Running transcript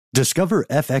Discover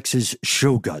FX's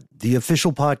Shogun, the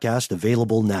official podcast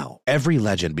available now. Every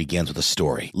legend begins with a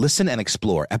story. Listen and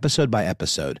explore episode by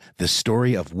episode the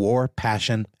story of war,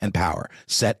 passion, and power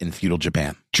set in feudal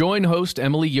Japan. Join host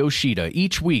Emily Yoshida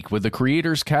each week with the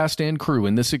creators, cast, and crew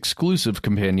in this exclusive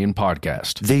companion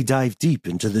podcast. They dive deep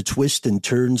into the twists and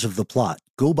turns of the plot,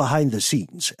 go behind the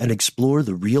scenes, and explore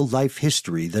the real-life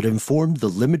history that informed the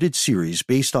limited series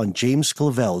based on James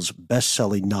Clavell's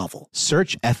best-selling novel.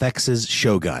 Search FX's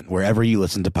Shogun wherever you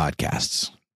listen to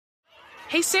podcasts.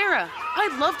 Hey Sarah,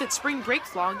 I loved that spring break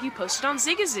vlog you posted on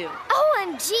Zigazoo.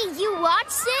 OMG, you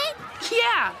watched it?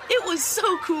 Yeah, it was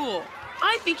so cool.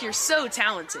 I think you're so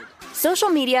talented. Social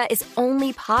media is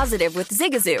only positive with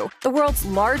Zigazoo, the world's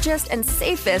largest and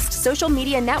safest social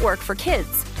media network for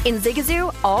kids. In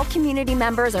Zigazoo, all community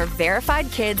members are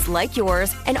verified kids like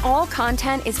yours, and all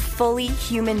content is fully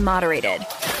human moderated.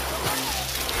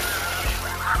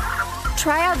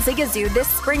 Try out Zigazoo this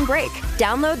spring break.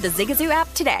 Download the Zigazoo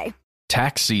app today.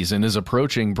 Tax season is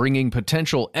approaching, bringing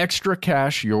potential extra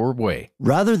cash your way.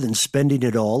 Rather than spending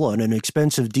it all on an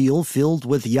expensive deal filled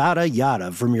with yada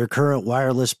yada from your current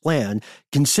wireless plan,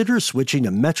 consider switching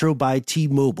to Metro by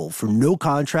T-Mobile for no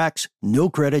contracts, no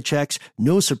credit checks,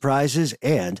 no surprises,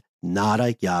 and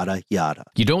nada yada yada.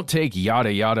 You don't take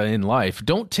yada yada in life.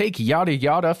 Don't take yada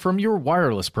yada from your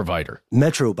wireless provider.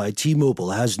 Metro by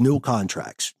T-Mobile has no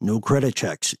contracts, no credit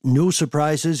checks, no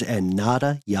surprises, and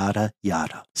nada yada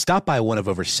yada. Stop by one of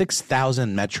over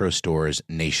 6,000 Metro stores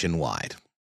nationwide.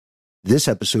 This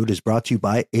episode is brought to you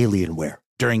by Alienware.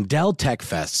 During Dell Tech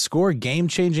Fest, score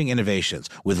game-changing innovations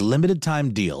with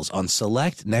limited-time deals on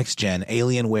select next-gen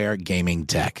Alienware gaming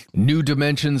tech. New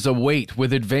dimensions await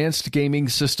with advanced gaming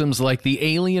systems like the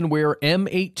Alienware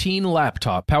M18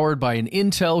 laptop powered by an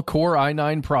Intel Core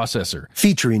i9 processor.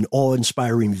 Featuring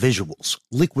awe-inspiring visuals,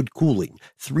 liquid cooling,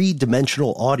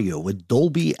 three-dimensional audio with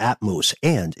Dolby Atmos,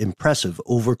 and impressive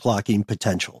overclocking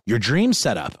potential. Your dream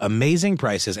setup, amazing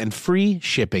prices, and free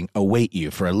shipping await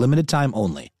you for a limited time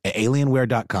only at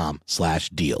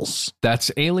alienware.com/deals.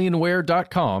 That's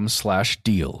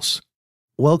alienware.com/deals.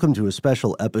 Welcome to a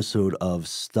special episode of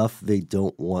Stuff They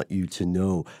Don't Want You to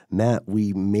Know. Matt,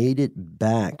 we made it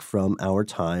back from our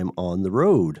time on the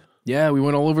road. Yeah, we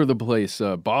went all over the place.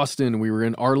 Boston, we were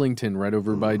in Arlington, right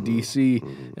over by D.C.,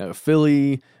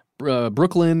 Philly,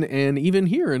 Brooklyn, and even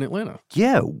here in Atlanta.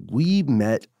 Yeah, we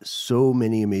met so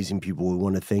many amazing people. We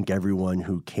want to thank everyone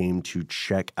who came to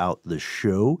check out the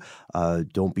show.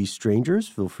 Don't be strangers.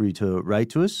 Feel free to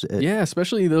write to us. Yeah,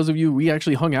 especially those of you, we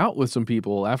actually hung out with some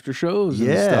people after shows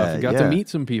and stuff. Got to meet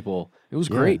some people. It was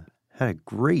great. Had a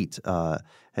great,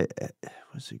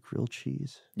 was it grilled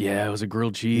cheese? Yeah, it was a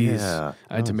grilled cheese. Yeah.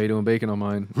 I had tomato and bacon on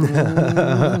mine.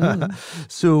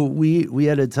 So we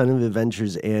had a ton of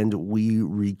adventures, and we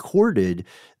recorded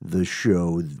the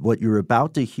show. What you're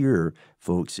about to hear,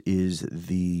 folks, is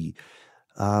the,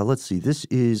 let's see, this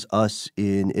is us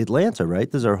in Atlanta,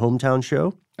 right? This is our hometown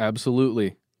show?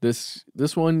 Absolutely. This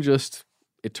one just,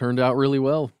 it turned out really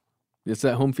well. It's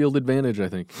that home field advantage, I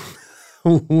think.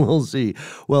 We'll see.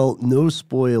 Well, no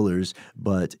spoilers,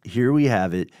 but here we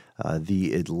have it,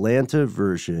 the Atlanta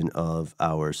version of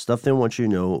our Stuff They Want You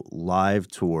to Know live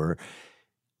tour.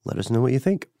 Let us know what you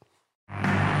think.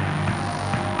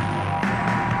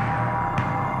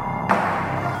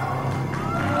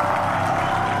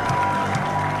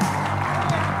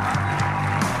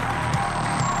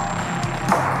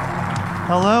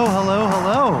 Hello, hello,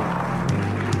 hello.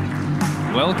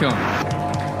 Welcome.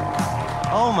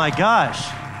 Oh my gosh.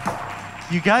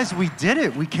 You guys, we did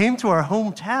it. We came to our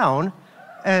hometown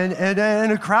and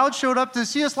a crowd showed up to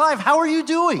see us live. How are you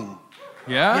doing?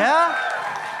 Yeah? Yeah?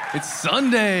 It's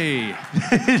Sunday.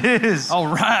 It is. All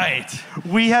right.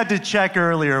 We had to check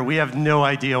earlier. We have no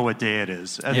idea what day it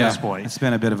is at this point. It's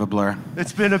been a bit of a blur.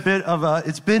 It's been a bit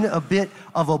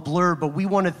of a blur, but we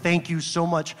want to thank you so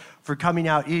much for coming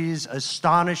out. It is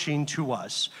astonishing to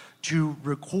us to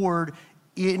record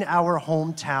in our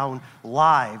hometown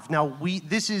live. Now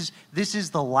this is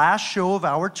the last show of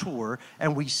our tour,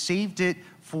 and we saved it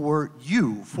for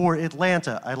you, for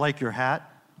Atlanta. I like your hat,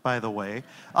 by the way.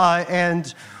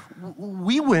 And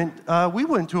we went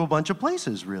to a bunch of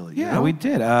places, really. Yeah, we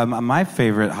did. My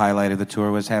favorite highlight of the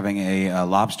tour was having a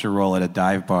lobster roll at a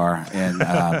dive bar in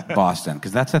Boston,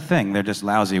 because that's a thing. They're just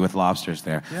lousy with lobsters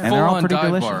there, and they're all pretty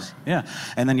delicious. Bar. Yeah.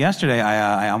 And then yesterday,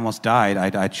 I almost died.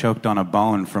 I choked on a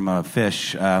bone from a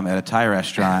fish at a Thai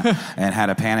restaurant and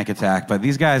had a panic attack. But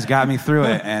these guys got me through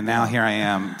it, and now here I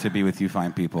am to be with you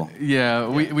fine people. Yeah,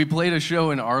 we played a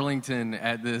show in Arlington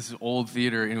at this old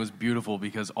theater, and it was beautiful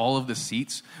because all of the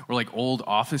seats or like old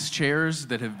office chairs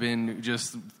that have been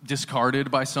just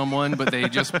discarded by someone, but they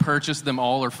just purchased them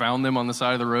all or found them on the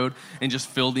side of the road and just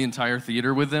filled the entire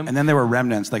theater with them. And then there were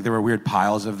remnants, like there were weird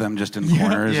piles of them just in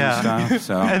corners and stuff.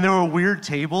 So. And there were weird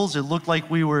tables. It looked like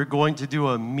we were going to do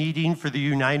a meeting for the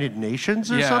United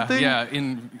Nations or something. Yeah,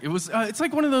 it's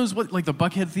like one of those, like the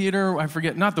Buckhead Theater, I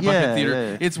forget, not the Buckhead Theater.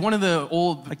 Yeah. It's one of the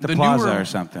old... Like the Plaza or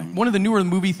something. One of the newer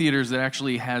movie theaters that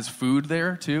actually has food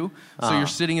there, too. So you're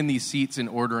sitting in these seats and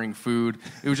ordering food.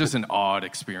 It was just an odd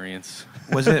experience.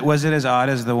 Was it as odd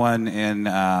as the one in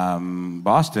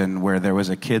Boston where there was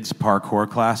a kids' parkour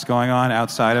class going on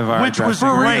outside of our Which was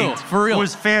dressing room? great. For real. It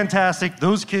was fantastic.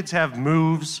 Those kids have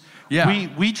moves. Yeah.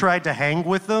 We tried to hang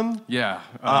with them. Yeah.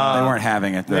 They weren't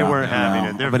having it, though. They weren't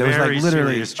having it. They're but it was very like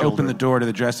literally serious children. open the door to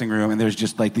the dressing room, and there's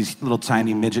just like these little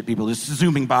tiny midget people just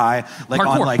zooming by, like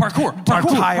on like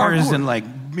tires and like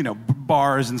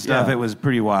bars and stuff. Yeah. It was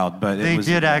pretty wild, but They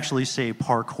did actually say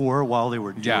parkour while they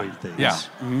were doing things. Yeah.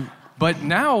 Mm-hmm. But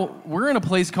now we're in a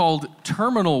place called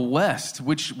Terminal West,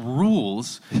 which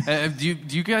rules. Do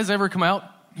you guys ever come out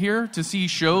here to see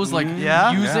shows like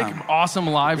music, awesome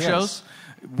live shows?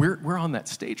 We're on that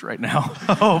stage right now.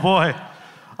 Oh boy.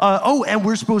 And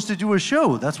we're supposed to do a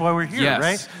show. That's why we're here,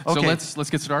 right? Okay. So let's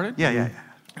get started. Yeah.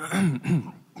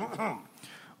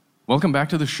 Welcome back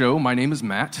to the show. My name is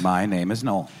Matt. My name is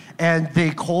Noel. And they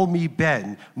call me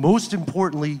Ben. Most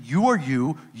importantly, you are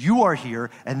here,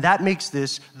 and that makes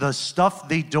this the stuff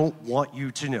they don't want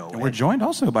you to know. And we're joined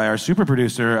also by our super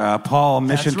producer, Paul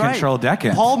Mission Control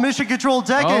Decken. Paul Mission Control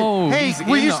Decken. Oh, hey,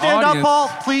 will you stand up, Paul?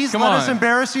 Please let us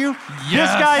embarrass you. Yes.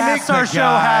 This guy makes our show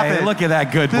happen. Look at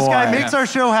that good boy. This guy makes our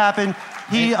show happen.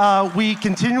 We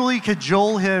continually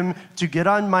cajole him to get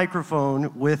on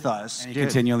microphone with us. And he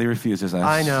continually refuses us.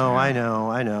 I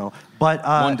know. But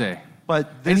one day.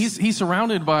 But and he's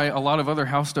surrounded by a lot of other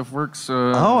How Stuff Works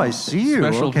I see you.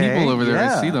 Special people over there.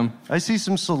 Yeah. I see them. I see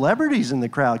some celebrities in the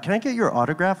crowd. Can I get your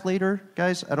autograph later,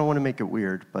 guys? I don't want to make it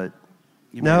weird, but...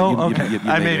 I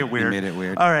made it weird. You made it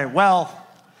weird. All right,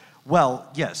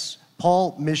 well, yes.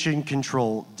 Paul Mission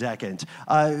Control Deckent.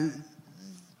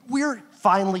 We're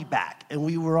finally back, and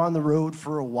we were on the road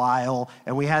for a while,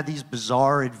 and we had these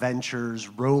bizarre adventures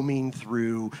roaming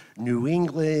through New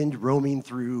England, roaming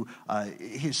through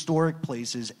historic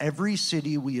places. Every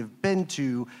city we have been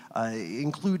to,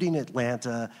 including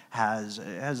Atlanta, has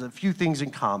a few things in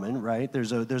common, right?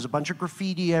 There's a bunch of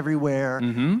graffiti everywhere.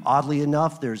 Mm-hmm. Oddly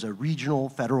enough, there's a regional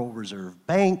Federal Reserve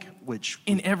Bank, which...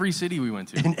 In every city we went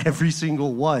to. In every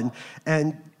single one.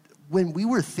 And when we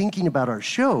were thinking about our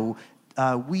show,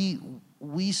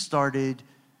 we started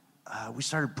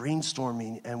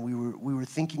brainstorming, and we were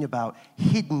thinking about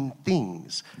hidden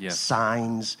things,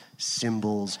 signs,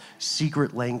 symbols,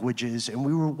 secret languages, and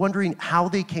we were wondering how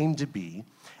they came to be,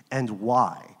 and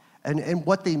why, and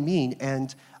what they mean,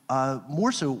 and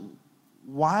more so,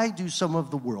 why do some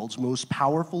of the world's most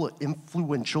powerful,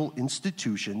 influential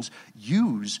institutions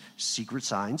use secret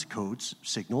signs, codes,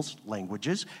 signals,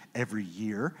 languages every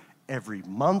year, every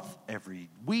month, every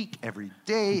week, every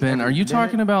day? Ben, are you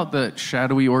talking about the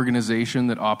shadowy organization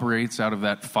that operates out of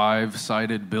that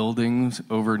 5-sided building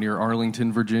over near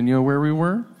Arlington, Virginia, where we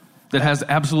were? That has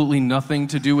absolutely nothing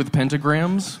to do with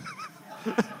pentagrams?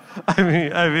 I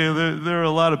mean, there are a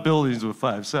lot of buildings with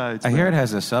 5 sides. I hear it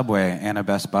has a Subway and a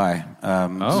Best Buy.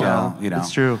 So,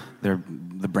 it's true.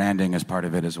 The branding is part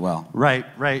of it as well. Right,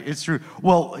 it's true.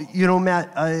 Well,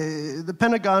 Matt, the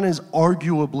Pentagon is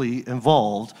arguably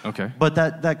involved. Okay. But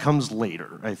that comes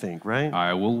later, I think, right?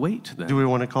 I will wait then. Do we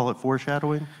want to call it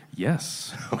foreshadowing?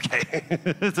 Yes. Okay.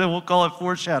 So we'll call it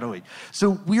foreshadowing.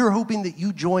 So we are hoping that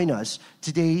you join us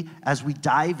today as we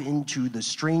dive into the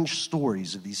strange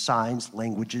stories of these signs,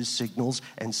 languages, signals,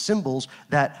 and symbols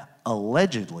that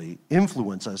allegedly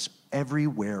influence us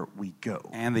everywhere we go.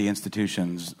 And the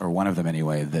institutions, or one of them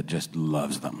anyway, that just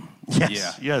loves them.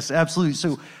 Yes, absolutely.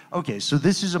 So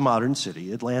this is a modern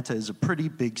city. Atlanta is a pretty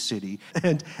big city.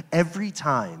 And every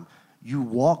time you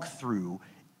walk through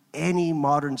any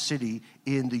modern city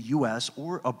in the U.S.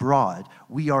 or abroad,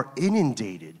 we are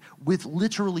inundated with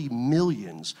literally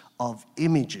millions of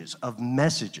images, of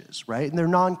messages, right? And they're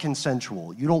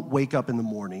non-consensual. You don't wake up in the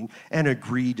morning and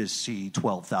agree to see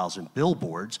 12,000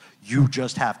 billboards. You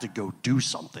just have to go do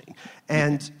something.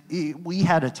 And we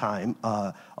had a time,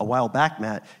 a while back,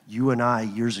 Matt, you and I,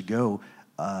 years ago,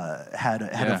 had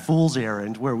a fool's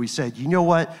errand where we said, you know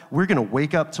what, we're going to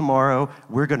wake up tomorrow,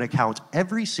 we're going to count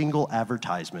every single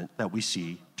advertisement that we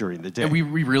see during the day. And we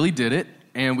really did it.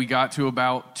 and we got to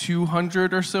about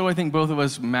 200 or so. I think both of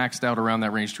us maxed out around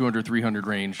that range, 200, 300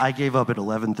 range. I gave up at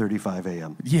 11:35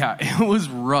 a.m. Yeah, it was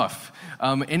rough.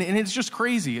 And it's just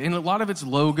crazy. And a lot of it's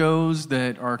logos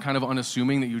that are kind of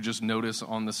unassuming that you just notice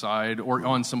on the side or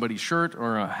on somebody's shirt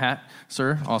or a hat,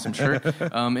 sir, awesome shirt.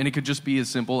 And it could just be as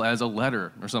simple as a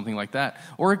letter or something like that.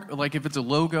 Or like if it's a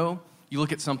logo, you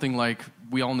look at something like,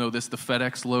 we all know this, the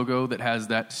FedEx logo that has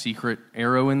that secret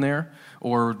arrow in there,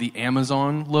 or the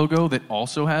Amazon logo that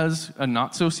also has a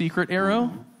not-so-secret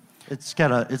arrow. It's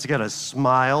got a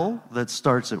smile that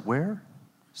starts at where?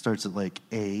 Starts at like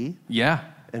A. Yeah.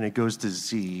 And it goes to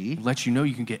Z. Lets you know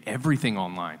you can get everything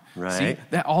online. Right. See,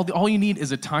 that all you need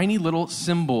is a tiny little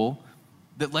symbol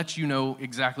that lets you know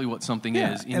exactly what something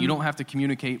is, and you don't have to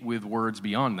communicate with words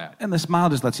beyond that. And the smile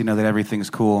just lets you know that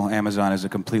everything's cool. Amazon is a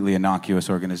completely innocuous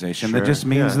organization that just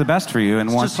means the best for you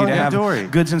and wants you to have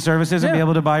goods and services and be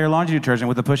able to buy your laundry detergent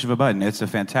with the push of a button. It's a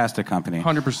fantastic company.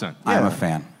 100%. I'm a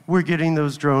fan. We're getting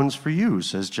those drones for you,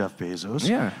 says Jeff Bezos.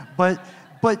 Yeah.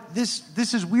 But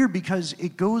this is weird because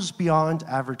it goes beyond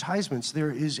advertisements.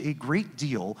 There is a great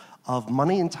deal of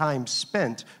money and time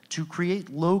spent to create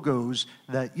logos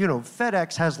that,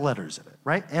 FedEx has letters in it,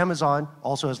 right? Amazon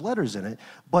also has letters in it.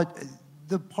 But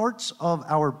the parts of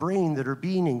our brain that are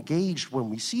being engaged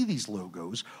when we see these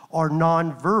logos are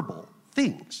nonverbal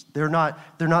things. They're not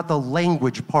the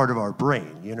language part of our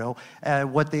brain,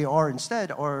 what they are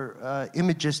instead are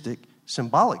imagistic,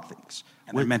 symbolic things.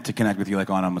 And they're meant to connect with you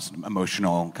like on an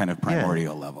emotional kind of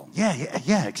primordial level.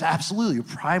 Yeah, absolutely, a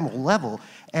primal level.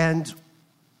 And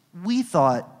we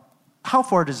thought, how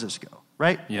far does this go,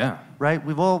 right? Yeah. Right?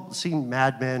 We've all seen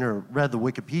Mad Men or read the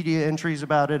Wikipedia entries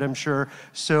about it, I'm sure.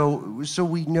 So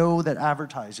we know that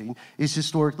advertising is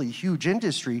historically a huge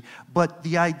industry, but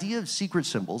the idea of secret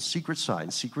symbols, secret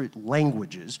signs, secret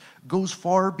languages goes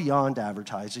far beyond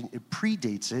advertising. It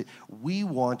predates it. We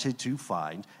wanted to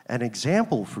find an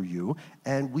example for you,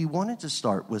 and we wanted to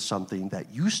start with something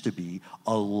that used to be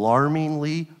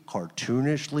alarmingly,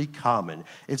 cartoonishly common.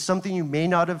 It's something you may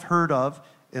not have heard of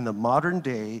in the modern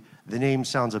day. The name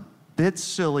sounds a bit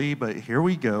silly, but here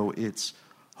we go. It's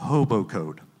hobo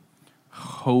code.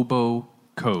 Hobo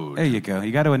code. There you go.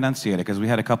 You got to enunciate it because we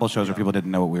had a couple shows where people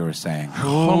didn't know what we were saying.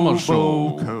 Hobo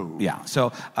code. Yeah.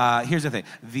 So here's the thing.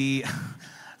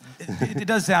 It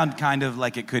does sound kind of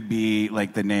like it could be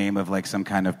like the name of like some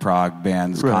kind of prog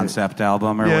band's concept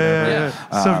album or whatever.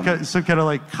 Yeah. Some kind of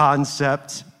like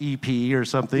concept EP or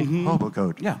something. Mm-hmm. Hobo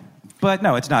code. Yeah. But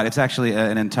no, it's not. It's actually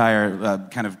an entire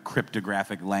kind of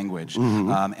cryptographic language,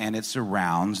 and it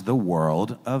surrounds the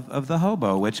world of the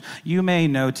hobo, which you may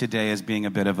know today as being a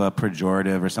bit of a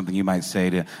pejorative or something you might say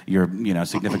to your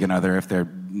significant other if they're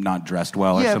not dressed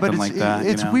well or something like that.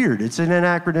 It's weird. It's an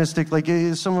anachronistic. Like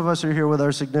some of us are here with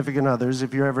our significant others.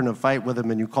 If you're ever in a fight with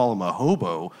them and you call them a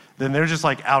hobo, then they're just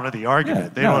like out of the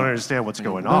argument. They don't understand what's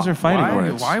going on. Those are fighting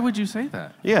words. Why would you say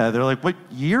that? Yeah, they're like, what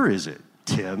year is it?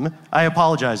 Tim. I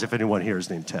apologize if anyone here is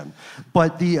named Tim.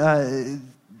 But the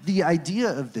idea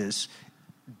of this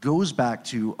goes back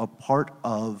to a part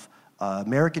of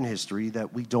American history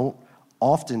that we don't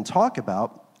often talk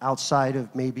about outside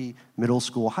of maybe middle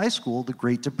school, high school, the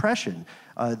Great Depression.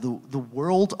 The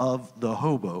world of the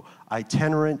hobo,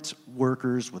 itinerant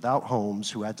workers without homes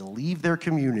who had to leave their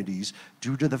communities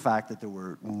due to the fact that there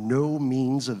were no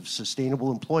means of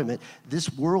sustainable employment.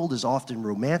 This world is often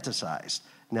romanticized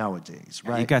nowadays,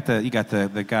 right? You got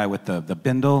the guy with the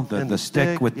bindle, the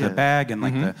stick with the bag and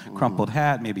like the crumpled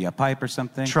hat, maybe a pipe or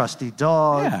something. Trusty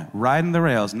dog. Yeah, riding the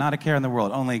rails, not a care in the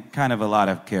world, only kind of a lot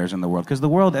of cares in the world. Because the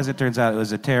world, as it turns out,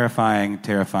 was a terrifying,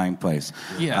 terrifying place.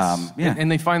 Yes, and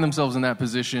they find themselves in that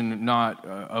position not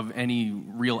of any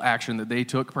real action that they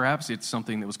took, perhaps. It's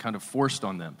something that was kind of forced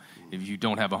on them. If you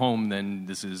don't have a home, then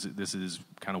this is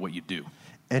kind of what you do.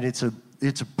 And it's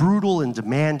a brutal and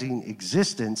demanding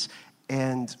existence.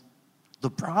 And the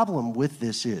problem with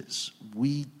this is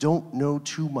we don't know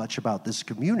too much about this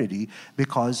community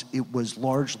because it was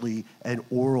largely an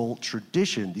oral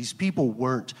tradition. These people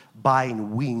weren't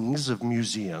buying wings of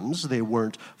museums. They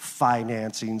weren't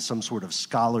financing some sort of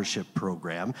scholarship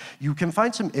program. You can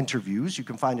find some interviews. You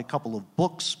can find a couple of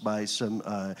books by some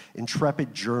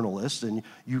intrepid journalists, and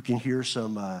you can hear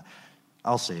some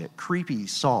I'll say it, creepy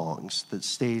songs that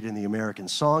stayed in the American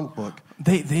Songbook.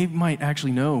 They might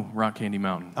actually know Rock Candy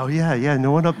Mountain. Oh, yeah.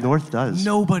 No one up north does.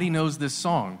 Nobody knows this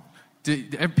song.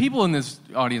 People in this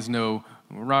audience know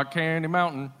Rock Candy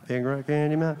Mountain. Big Rock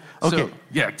Candy Mountain. Okay.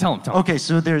 So, tell them. Okay,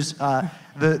 so there's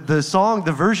the song,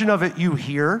 the version of it you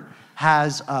hear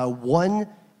has one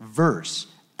verse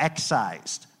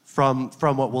excised from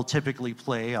what we'll typically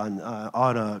play on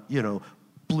a,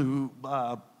 blue...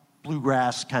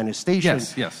 bluegrass kind of station.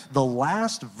 Yes. The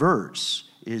last verse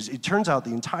is, it turns out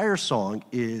the entire song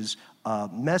is a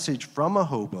message from a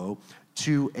hobo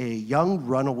to a young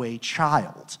runaway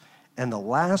child. And the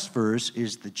last verse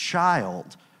is the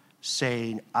child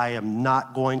saying, I am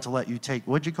not going to let you take,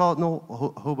 what'd you call it,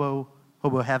 Noel?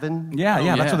 Hobo heaven?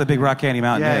 Yeah, that's what the Big Rock Candy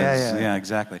Mountain is. Yeah,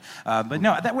 exactly. But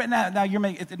no, now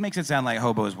it makes it sound like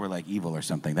hobos were like evil or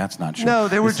something. That's not true. No,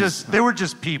 they were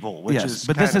just people. Which is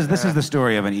but this is the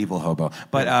story of an evil hobo.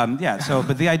 But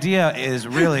but the idea is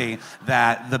really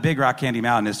that the Big Rock Candy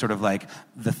Mountain is sort of like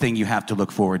the thing you have to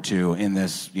look forward to in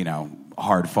this,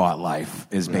 hard-fought life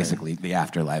is basically the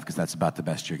afterlife, because that's about the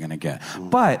best you're going to get.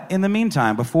 But in the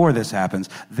meantime, before this happens,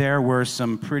 there were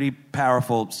some pretty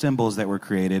powerful symbols that were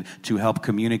created to help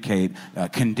communicate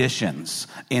conditions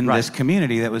in this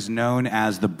community that was known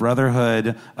as the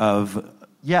Brotherhood of...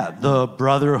 Yeah, the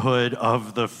Brotherhood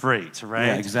of the Freight, right?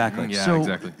 Yeah, exactly.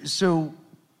 Exactly. So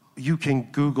you can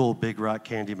Google Big Rock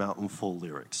Candy Mountain full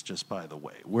lyrics, just by the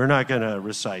way. We're not going to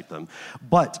recite them.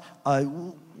 But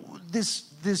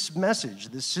this message,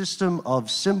 this system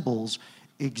of symbols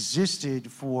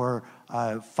existed for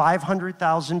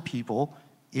 500,000 people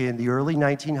in the early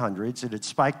 1900s. It had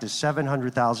spiked to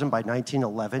 700,000 by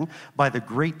 1911. By the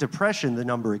Great Depression, the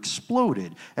number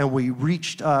exploded, and we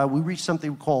reached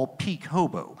something called peak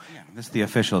hobo. Yeah, that's the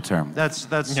official term. That's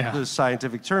the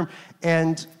scientific term.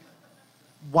 And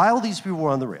while these people were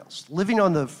on the rails, living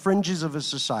on the fringes of a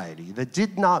society that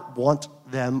did not want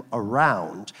them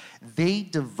around, they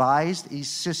devised a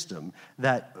system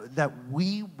that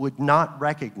we would not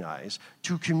recognize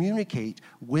to communicate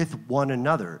with one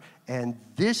another. And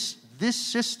this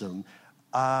system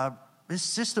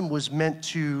was meant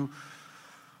to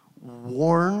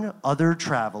warn other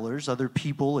travelers, other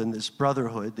people in this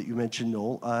brotherhood that you mentioned,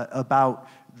 Noel, about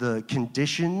the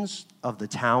conditions of the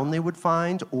town they would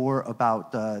find, or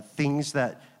about things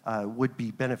that would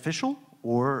be beneficial,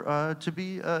 or to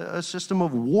be a system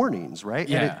of warnings, right?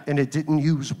 Yeah. And it didn't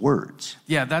use words.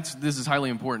 Yeah, this is highly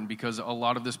important, because a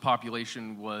lot of this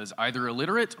population was either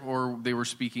illiterate or they were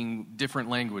speaking different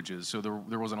languages, so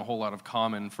there wasn't a whole lot of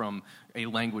common from a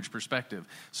language perspective.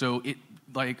 So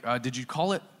did you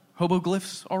call it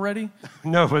hoboglyphs already?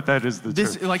 No, but that is the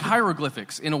this term. like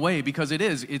hieroglyphics in a way, because it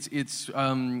is. It's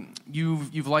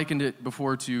you've likened it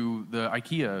before to the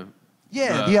IKEA.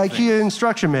 Yeah, the IKEA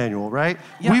instruction manual, right?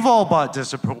 Yeah. We've all bought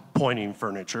disappointing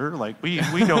furniture. Like, we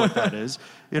know what that is.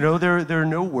 There are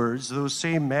no words. Those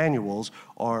same manuals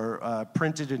are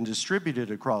printed and distributed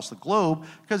across the globe,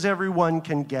 because everyone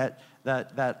can get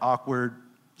that awkward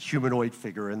humanoid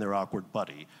figure in their awkward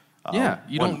buddy.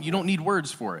 You don't need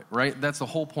words for it, right? That's the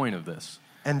whole point of this.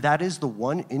 And that is the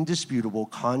one indisputable,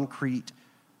 concrete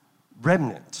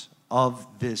remnant of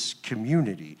this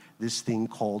community, this thing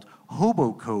called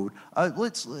hobo code.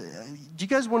 Do you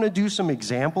guys want to do some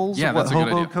examples of what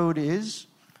hobo code is?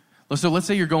 So let's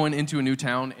say you're going into a new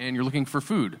town and you're looking for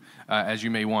food, as you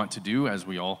may want to do, as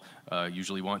we all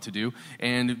usually want to do.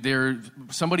 And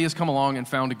somebody has come along and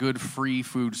found a good free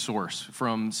food source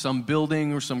from some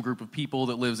building or some group of people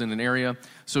that lives in an area.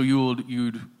 So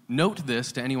you'd note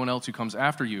this to anyone else who comes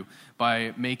after you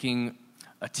by making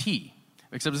a tea.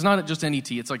 Except it's not just any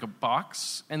tea. It's like a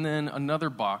box and then another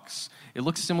box. It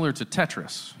looks similar to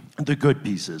Tetris. The good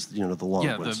pieces, the long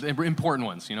ones. Yeah, the important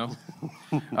ones,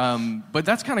 But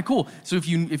that's kind of cool. So if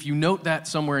you note that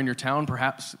somewhere in your town,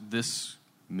 perhaps this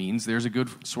means there's a good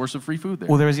source of free food there.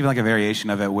 Well, there was even like a variation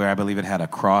of it where I believe it had a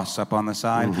cross up on the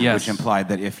side, which implied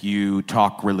that if you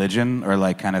talk religion or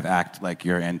like kind of act like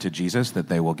you're into Jesus, that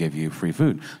they will give you free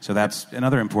food. So that's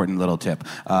another important little tip.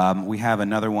 We have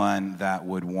another one that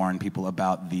would warn people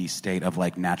about the state of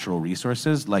like natural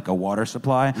resources, like a water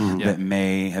supply that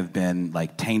may have been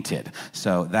like tainted.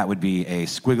 So that would be a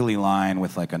squiggly line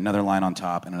with like another line on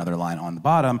top and another line on the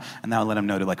bottom, and that would let them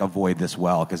know to like avoid this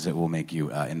well, because it will make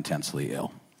you intensely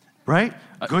ill. Right?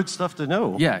 Good stuff to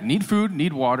know. Yeah, need food,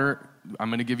 need water. I'm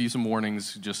going to give you some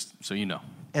warnings just so you know.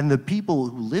 And the people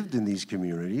who lived in these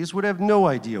communities would have no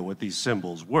idea what these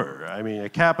symbols were. I mean, a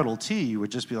capital T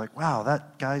would just be like, wow,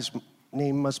 that guy's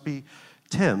name must be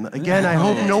Tim. Again, I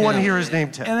hope no one here is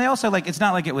named Tim. And they also, it's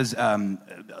not like it was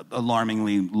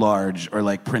alarmingly large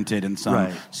or, printed in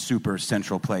some super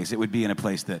central place. It would be in a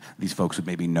place that these folks would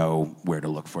maybe know where to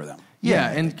look for them.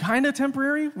 Yeah, and kind of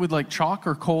temporary with, chalk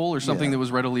or coal or something that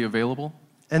was readily available.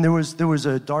 And there was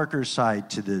a darker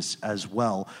side to this as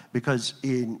well, because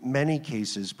in many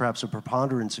cases, perhaps a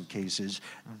preponderance of cases,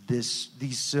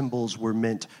 these symbols were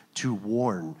meant to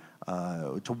warn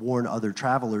to warn other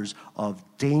travelers of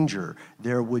danger.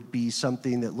 There would be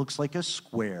something that looks like a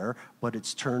square, but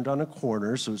it's turned on a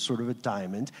corner, so it's sort of a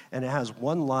diamond, and it has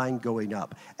one line going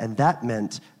up. And that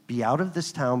meant, be out of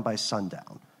this town by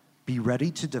sundown. Be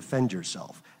ready to defend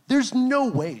yourself. There's no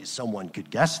way someone could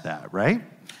guess that, right?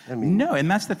 I mean, no,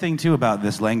 and that's the thing, too, about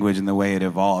this language and the way it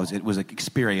evolves. It was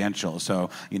experiential. So,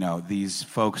 these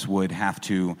folks would have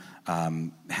to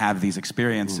have these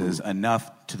experiences enough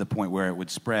to the point where it would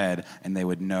spread and they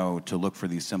would know to look for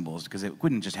these symbols, because it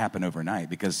wouldn't just happen overnight,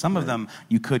 because some of them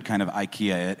you could kind of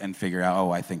IKEA it and figure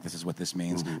out, I think this is what this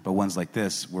means. But ones like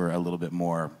this were a little bit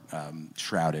more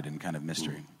shrouded in kind of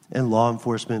mystery. And law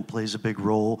enforcement plays a big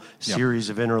role. Series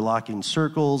of interlocking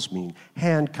circles mean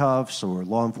handcuffs, or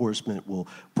law enforcement will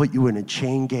put you in a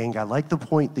chain gang. I like the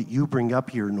point that you bring up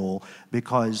here, Noel,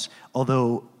 because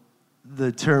although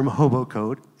the term hobo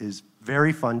code is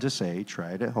very fun to say,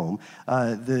 try it at home,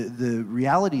 the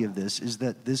reality of this is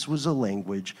that this was a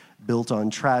language built on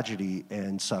tragedy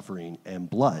and suffering and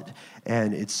blood.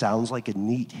 And it sounds like a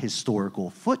neat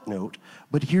historical footnote,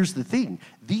 but here's the thing.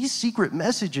 These secret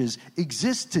messages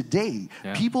exist today.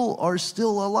 Yeah. People are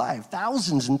still alive.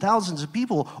 Thousands and thousands of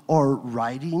people are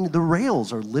riding the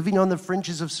rails, are living on the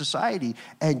fringes of society,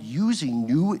 and using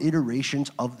new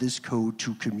iterations of this code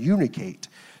to communicate.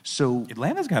 So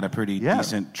Atlanta's got a pretty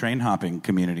decent train hopping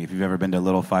community. If you've ever been to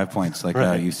Little Five Points,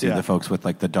 you see the folks with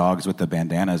the dogs with the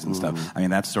bandanas and stuff. I mean,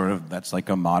 that's like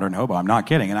a modern hobo. I'm not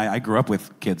kidding. And I grew up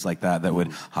with kids like that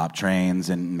would hop trains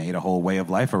and made a whole way of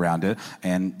life around it.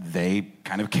 And they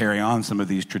kind of carry on some of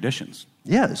these traditions.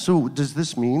 Yeah. So does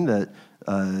this mean that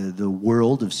the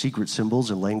world of secret symbols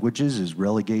and languages is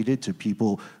relegated to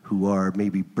people who are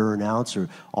maybe burnouts or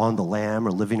on the lam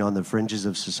or living on the fringes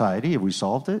of society? Have we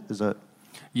solved it? Is that...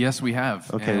 Yes, we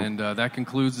have. Okay. And that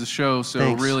concludes the show. So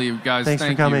Thanks. Really, guys, Thanks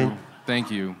thank for coming. you.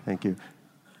 Thank you. Thank you.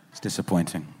 It's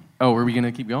disappointing. Oh, are we going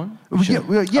to keep going? We should.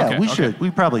 We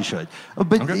probably should.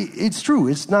 But it's true.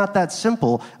 It's not that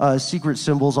simple. Secret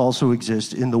symbols also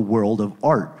exist in the world of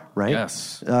art, right?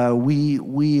 Yes.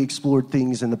 We explored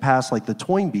things in the past like the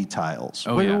Toynbee tiles.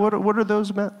 What are those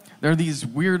about? They're these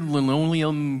weird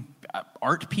linoleum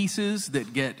art pieces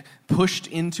that get pushed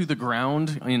into the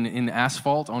ground in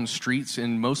asphalt on streets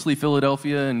in mostly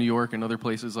Philadelphia and New York and other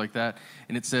places like that.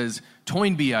 And it says,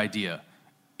 Toynbee idea.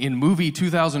 In movie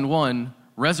 2001,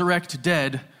 resurrect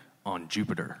dead on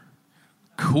Jupiter.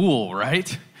 Cool,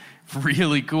 right?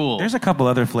 Really cool. There's a couple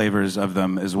other flavors of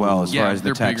them as well, as far as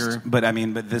the text. Bigger.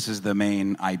 But this is the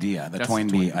main idea, the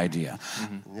Toynbee idea.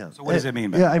 Mm-hmm. Yeah. So what does it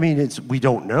mean? We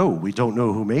don't know. We don't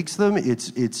know who makes them.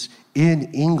 It's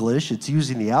in English. It's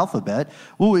using the alphabet.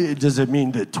 Well, does it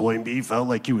mean that Toynbee felt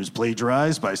like he was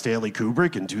plagiarized by Stanley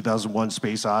Kubrick in 2001: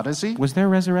 Space Odyssey? Was there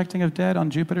resurrecting of dead on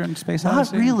Jupiter in Space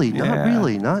Odyssey? Not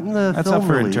really. Not in the That's film up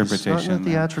for release. interpretation. Not in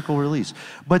the theatrical release.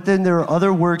 But then there are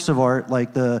other works of art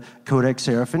like the Codex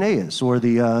Seraphinaeus or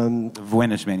the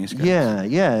Voynich manuscripts.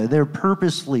 Yeah. They're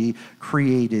purposely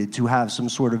created to have some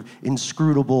sort of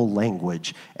inscrutable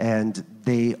language, and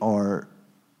they are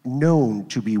known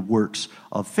to be works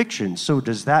of fiction. So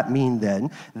does that mean then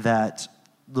that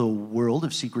the world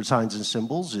of secret signs and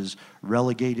symbols is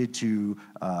relegated to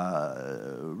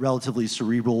relatively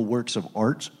cerebral works of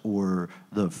art or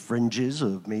the fringes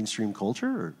of mainstream culture?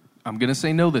 Or? I'm going to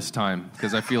say no this time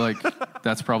because I feel like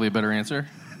that's probably a better answer.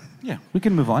 Yeah, we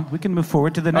can move on. We can move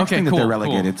forward to the next thing that they're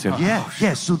relegated to.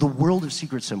 Yeah. So the world of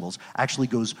secret symbols actually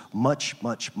goes much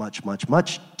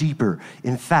deeper.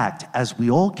 In fact, as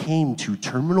we all came to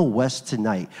Terminal West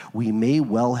tonight, we may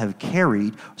well have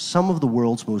carried some of the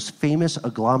world's most famous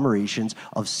agglomerations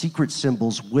of secret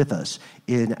symbols with us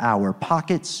in our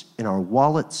pockets, in our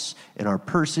wallets, in our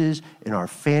purses, in our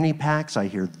fanny packs. I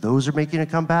hear those are making a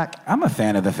comeback. I'm a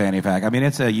fan of the fanny pack. I mean,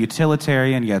 it's a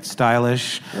utilitarian yet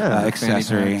stylish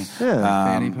accessory.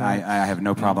 I have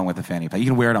no problem with the fanny pack. You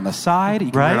can wear it on the side,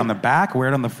 you can wear it on the back, wear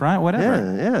it on the front,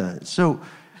 whatever. Yeah. So,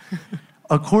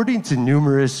 according to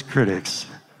numerous critics,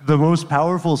 the most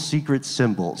powerful secret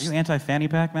symbols. Are you anti-fanny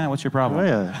pack, man? What's your problem? Oh,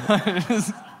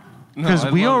 yeah. Because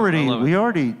we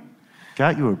already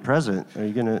got you a present. Are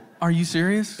you gonna? Are you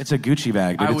serious? It's a Gucci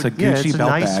bag, dude. It's a Gucci belt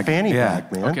bag. It's a nice fanny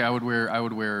pack, man. Okay, I would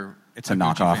wear. It's a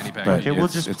knockoff, but okay, well,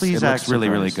 just please it act looks really,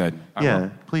 really good. Yeah,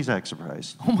 please act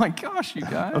surprised. Oh my gosh, you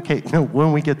guys. Okay, no,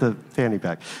 when we get the fanny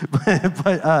pack,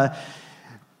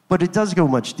 but it does go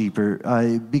much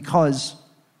deeper because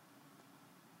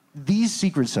these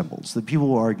secret symbols that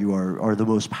people argue are the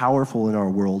most powerful in our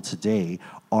world today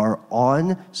are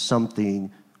on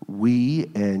something we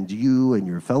and you and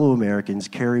your fellow Americans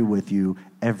carry with you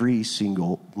every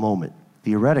single moment.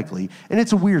 theoretically. And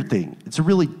it's a weird thing. It's a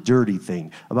really dirty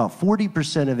thing. About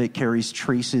 40% of it carries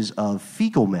traces of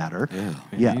fecal matter.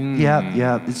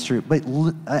 Yeah, it's true. But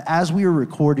as we are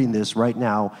recording this right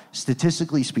now,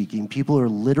 statistically speaking, people are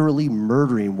literally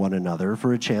murdering one another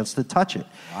for a chance to touch it.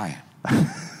 Why?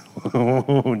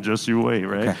 Just you wait,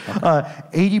 right?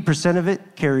 80% of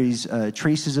it carries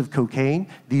traces of cocaine.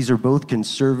 These are both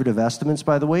conservative estimates,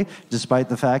 by the way, despite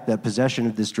the fact that possession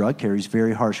of this drug carries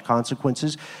very harsh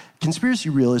consequences. Conspiracy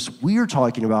realists, we are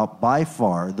talking about, by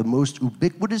far, the most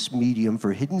ubiquitous medium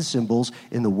for hidden symbols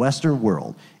in the Western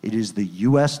world. It is the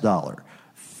U.S. dollar.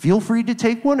 Feel free to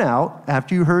take one out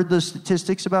after you heard the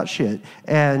statistics about shit.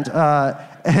 And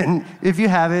if you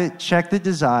haven't, check the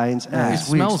designs as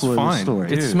we explore the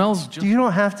story. It smells just... You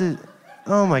don't have to...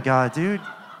 Oh, my God, dude.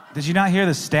 Did you not hear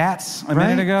the stats a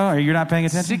minute ago? Are you not paying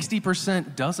attention?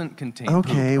 60% doesn't contain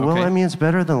Okay, poop. well, I mean, it's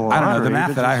better than lottery. I don't know. The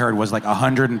math that I heard was like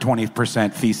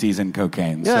 120% feces and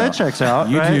cocaine. Yeah, that checks out,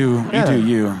 You right? do Yeah.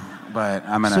 you. But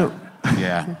I'm going to...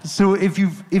 So if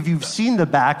you've seen the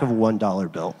back of a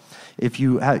 $1 bill,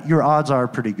 your odds are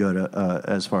pretty good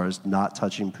as far as not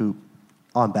touching poop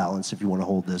on balance, if you want to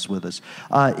hold this with us.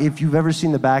 If you've ever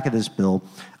seen the back of this bill,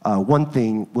 one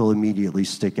thing will immediately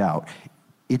stick out.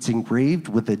 It's engraved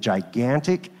with a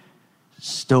gigantic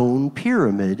stone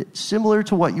pyramid, similar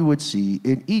to what you would see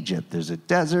in Egypt. There's a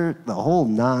desert, the whole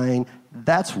nine.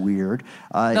 That's weird.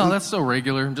 No, that's so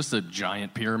regular. Just a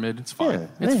giant pyramid. It's fine.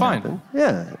 Yeah, it's fine. Happen.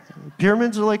 Yeah.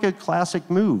 Pyramids are like a classic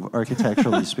move,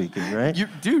 architecturally speaking, right?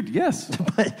 Dude, yes.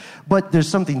 But there's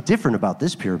something different about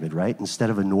this pyramid, right? Instead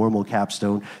of a normal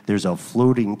capstone, there's a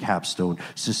floating capstone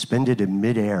suspended in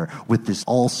midair with this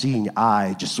all-seeing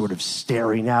eye just sort of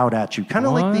staring out at you. Kind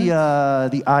of like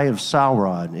the eye of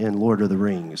Sauron in Lord of the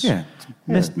Rings. Yeah.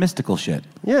 Mystical shit.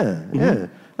 Yeah, yeah.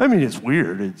 I mean, it's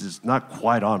weird. It's just not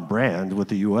quite on brand with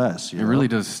the U.S. It really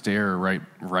does stare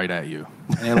right at you.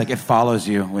 And it follows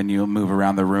you when you move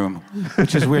around the room,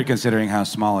 which is weird considering how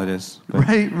small it is. But.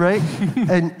 Right.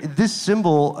 And this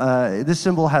symbol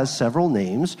has several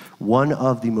names. One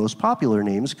of the most popular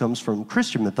names comes from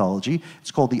Christian mythology.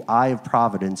 It's called the Eye of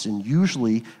Providence. And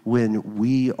usually when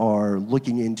we are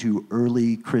looking into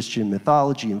early Christian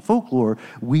mythology and folklore,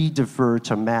 we defer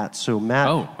to Matt. So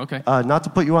Matt, not to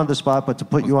put you on the spot, but to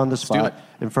put you on the spot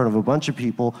in front of a bunch of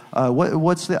people.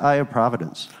 What's the Eye of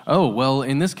Providence? Oh, well,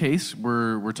 in this case,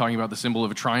 we're talking about the symbol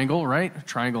of a triangle, right? A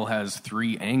triangle has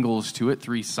 3 angles to it,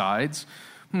 3 sides.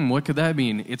 What could that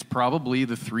mean? It's probably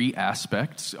the 3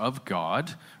 aspects of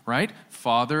God, right?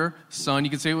 Father, Son,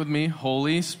 you can say it with me,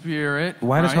 Holy Spirit.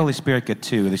 Why does Holy Spirit get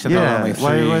 2? They said there were only 3.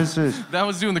 Why is this? That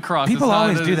was doing the cross. People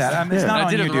always do that. It's not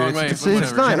on you, dude. It's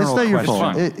not your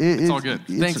fault. It's all good.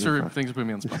 Thanks for putting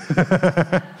me on the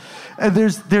spot. And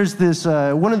there's this,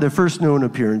 one of the first known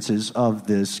appearances of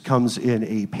this comes in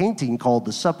a painting called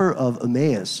The Supper of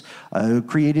Emmaus,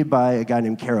 created by a guy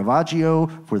named Caravaggio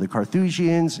for the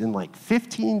Carthusians in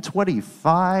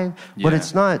 1525, but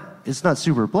it's not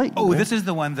super blatant. Oh, this is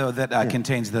the one, though, that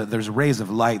contains there's rays of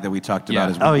light that we talked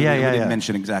about as well. Oh, we didn't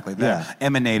mention exactly that.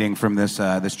 Emanating from this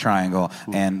triangle,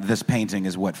 and this painting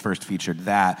is what first featured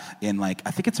that in, I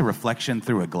think it's a reflection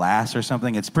through a glass or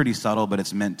something. It's pretty subtle, but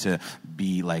it's meant to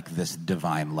be this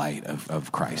divine light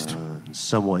of Christ.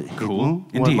 Somewhat cool.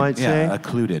 Hidden, one might say.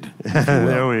 Occluded.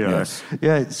 There we are. Yes.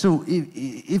 Yeah, so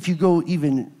if you go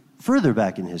even further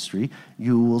back in history,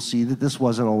 you will see that this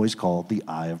wasn't always called the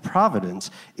Eye of Providence.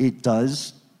 It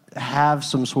does have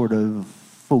some sort of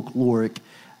folkloric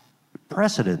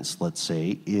precedence, let's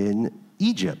say, in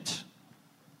Egypt.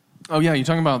 Oh, yeah, you're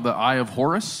talking about the Eye of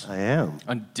Horus? I am.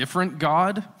 A different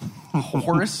god?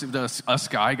 Horus, a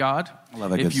sky god, I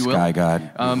love a good sky god.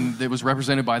 That was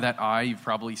represented by that eye. You've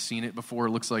probably seen it before. It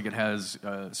looks like it has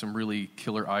some really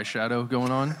killer eyeshadow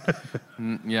going on.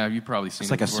 Yeah, you've probably seen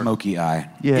it before. It's like a smoky eye.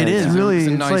 Yeah, it is. Really, it's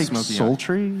nice like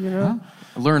sultry, you know? Huh?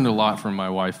 I learned a lot from my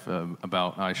wife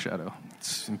about eyeshadow.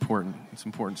 It's important. It's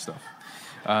important stuff.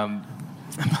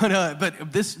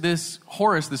 But this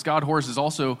Horus, this god Horus, is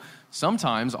also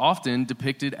often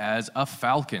depicted as a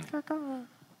falcon.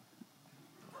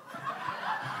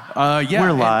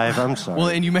 We're live. I'm sorry. Well,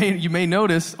 and you may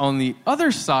notice on the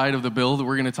other side of the bill that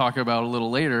we're going to talk about a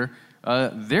little later,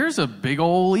 there's a big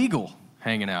old eagle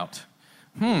hanging out.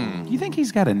 You think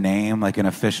he's got a name, like an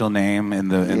official name in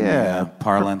the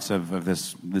parlance of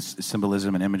this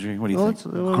symbolism and imagery? What do you think?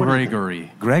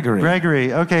 Gregory.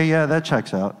 Gregory. Okay, yeah, that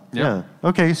checks out. Yep. Yeah.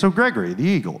 Okay, so Gregory, the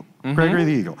eagle. Mm-hmm. Gregory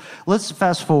the eagle. Let's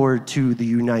fast forward to the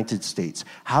United States.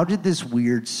 How did this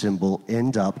weird symbol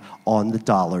end up on the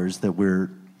dollars that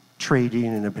we're trading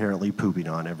and apparently pooping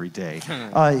on every day?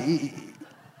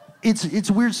 it's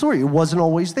a weird story. It wasn't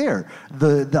always there.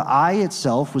 The eye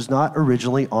itself was not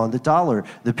originally on the dollar.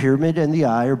 The pyramid and the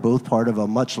eye are both part of a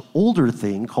much older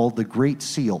thing called the Great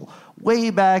Seal.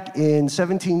 Way back in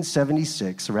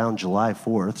 1776, around July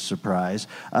 4th, surprise,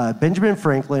 Benjamin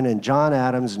Franklin and John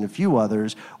Adams and a few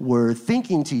others were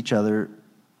thinking to each other,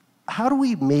 how do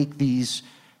we make these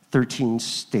 13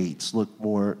 states look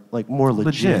more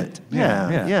legit?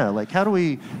 Yeah. Like, how do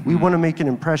we want to make an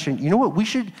impression? You know what?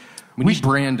 We need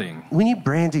branding. We need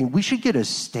branding. We should get a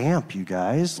stamp, you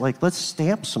guys. Like, let's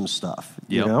stamp some stuff,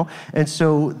 you know? And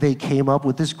so they came up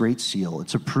with this Great Seal.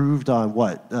 It's approved on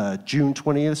June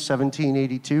 20th,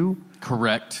 1782?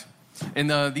 Correct.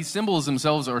 And these symbols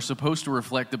themselves are supposed to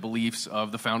reflect the beliefs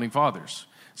of the Founding Fathers.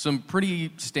 Some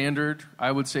pretty standard,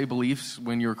 I would say, beliefs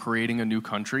when you're creating a new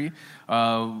country.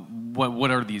 What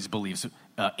are these beliefs?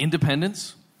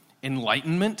 Independence,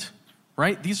 enlightenment,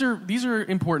 right? These are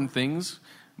important things,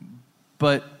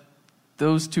 but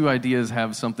those two ideas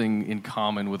have something in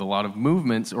common with a lot of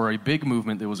movements, or a big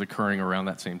movement that was occurring around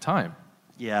that same time.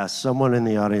 Yeah, someone in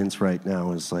the audience right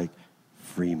now is like,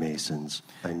 Freemasons.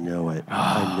 I know it.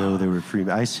 I know they were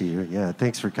Freemasons. I see you. Yeah,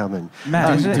 thanks for coming.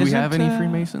 Matt, do we have any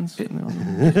Freemasons?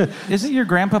 No. Isn't your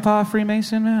grandpapa a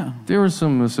Freemason? No. There was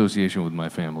some association with my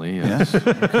family, yes.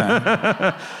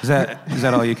 Okay. Is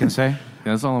that all you can say? Yeah,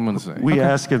 that's all I'm going to say. We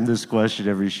ask him this question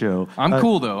every show. I'm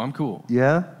cool, though. I'm cool.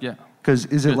 Yeah? Yeah. Because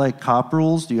is it like cop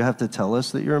rules? Do you have to tell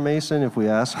us that you're a Mason if we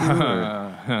ask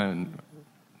you?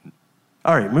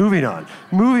 All right, moving on.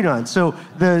 So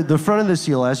the front of the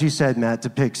seal, as you said, Matt,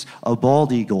 depicts a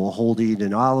bald eagle holding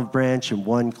an olive branch in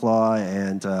one claw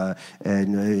and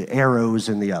arrows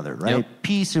in the other, right? Yep.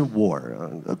 Peace and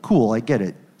war. Cool, I get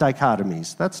it.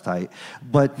 Dichotomies, that's tight.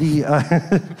 But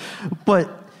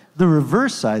the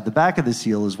reverse side, the back of the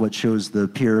seal, is what shows the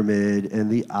pyramid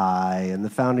and the eye, and the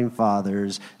Founding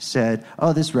Fathers said,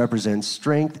 oh, this represents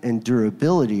strength and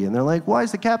durability. And they're like, why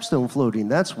is the capstone floating?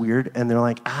 That's weird. And they're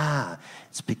like,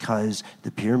 it's because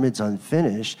the pyramid's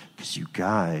unfinished, because you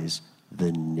guys,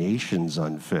 the nation's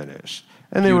unfinished.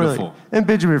 And they Beautiful. were like, and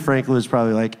Benjamin Franklin was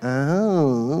probably like,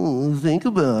 oh, think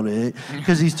about it.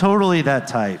 Because he's totally that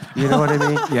type. You know what I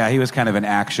mean? Yeah, he was kind of an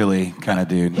actually kind of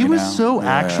dude. He was so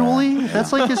actually.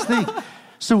 That's like his thing.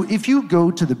 So if you go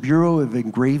to the Bureau of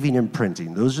Engraving and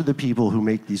Printing, those are the people who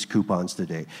make these coupons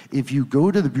today. If you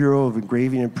go to the Bureau of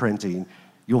Engraving and Printing,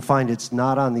 you'll find it's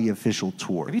not on the official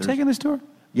tour. Have you taken this tour?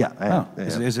 Yeah, I have.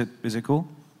 Is it cool?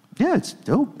 Yeah, it's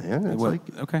dope, man. It's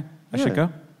okay, I should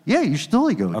go. Yeah, you should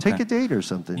totally go. Okay. Take a date or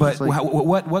something. But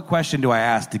what question do I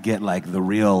ask to get like the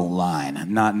real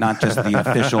line, not just the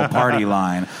official party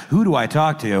line? Who do I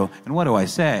talk to, and what do I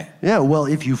say? Yeah, well,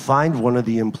 if you find one of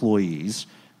the employees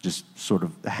just sort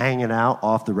of hanging out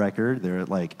off the record, they're at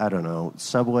like, I don't know,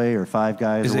 Subway or Five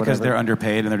Guys. Is it because they're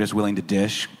underpaid and they're just willing to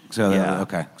dish? So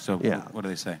okay. So what do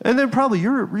they say? And then probably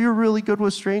you're really good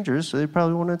with strangers, so they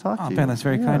probably want to talk to you. Oh, Ben, that's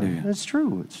very kind of you. It's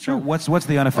true. So what's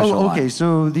the unofficial line? Okay,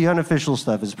 so the unofficial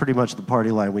stuff is pretty much the party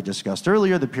line we discussed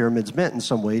earlier. The pyramids meant in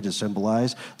some way to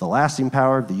symbolize the lasting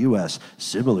power of the U.S.,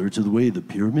 similar to the way the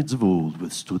pyramids of old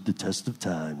withstood the test of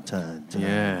time.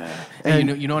 Yeah.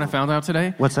 And you know what I found out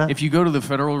today? What's that? If you go to the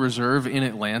Federal Reserve in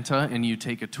Atlanta and you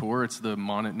take a tour, it's the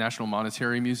National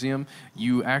Monetary Museum,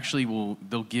 you actually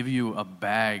they'll give you a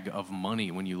bag of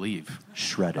money when you leave.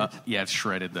 Shredded. Yeah, it's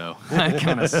shredded, though. That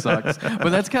kind of sucks.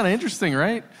 But that's kind of interesting,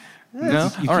 right?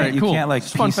 No? You All right, cool. You can't like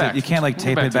fun fact. You can't like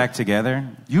tape it back together.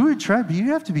 You would try, but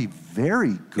you have to be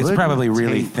very good. It's probably with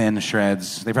really tape. thin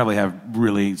shreds. They probably have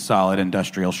really solid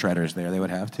industrial shredders there. They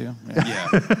would have to.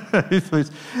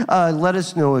 Yeah. Let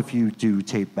us know if you do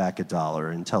tape back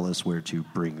 $1 and tell us where to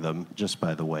bring them, just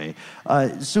by the way.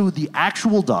 So the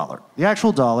actual dollar,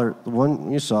 the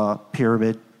one you saw,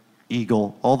 pyramid,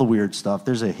 eagle, all the weird stuff.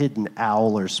 There's a hidden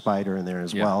owl or spider in there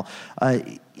as well.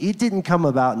 It didn't come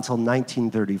about until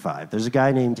 1935. There's a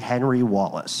guy named Henry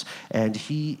Wallace, and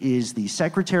he is the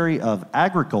Secretary of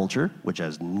Agriculture, which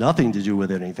has nothing to do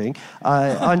with anything,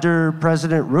 under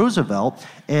President Roosevelt,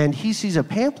 and he sees a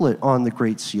pamphlet on the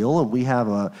Great Seal, and we have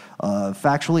a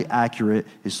factually accurate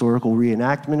historical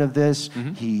reenactment of this.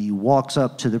 Mm-hmm. He walks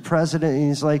up to the president, and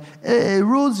he's like, hey,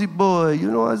 Rosie boy,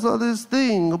 I saw this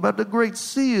thing about the Great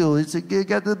Seal. It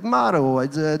got the motto,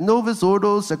 it's Novus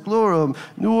Ordo Seclorum,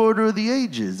 New Order of the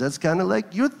Ages. That's kind of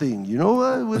like your thing,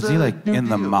 Was he like in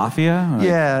the mafia?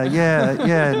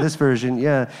 Yeah, in this version,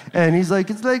 yeah. And he's like,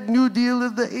 it's like New Deal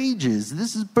of the Ages.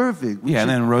 This is perfect. And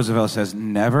then Roosevelt says,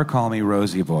 never call me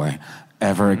Rosie boy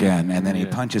ever again. And then he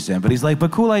punches him. But he's like,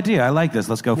 but cool idea. I like this.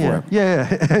 Let's go for it.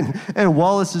 Yeah. And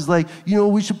Wallace is like,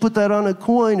 we should put that on a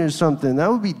coin or something.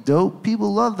 That would be dope.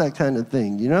 People love that kind of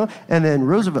thing, And then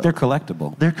Roosevelt. They're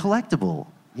collectible.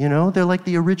 You know, they're like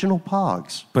the original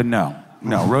Pogs. But no.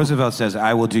 Roosevelt says,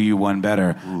 I will do you one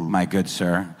better, my good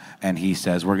sir. And he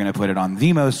says, we're going to put it on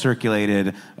the most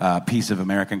circulated piece of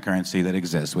American currency that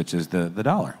exists, which is the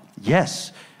dollar.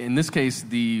 Yes. In this case,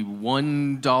 the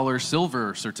 $1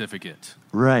 silver certificate.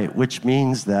 Right, which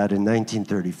means that in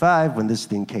 1935, when this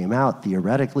thing came out,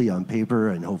 theoretically, on paper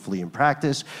and hopefully in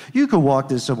practice, you could walk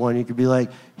to someone, you could be like,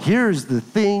 here's the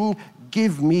thing,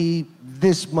 give me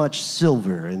this much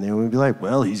silver. And they would be like,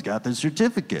 well, he's got the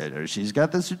certificate, or she's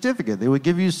got the certificate. They would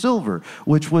give you silver,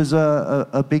 which was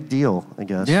a big deal, I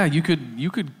guess. Yeah, you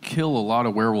could kill a lot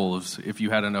of werewolves if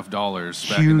you had enough dollars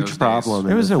back in those days. Huge problem.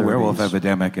 There was a werewolf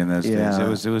epidemic in those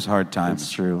days. It was hard times.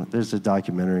 That's true. There's a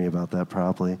documentary about that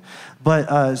probably.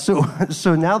 But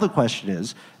so now the question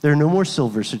is, there are no more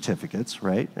silver certificates,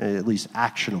 right? At least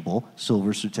actionable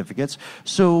silver certificates.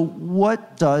 So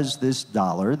what does this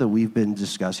dollar that we've been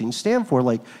discussing stand for?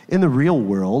 Like, in the real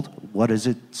world, what is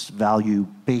its value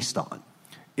based on?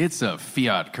 It's a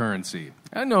fiat currency.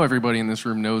 I know everybody in this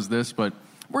room knows this, but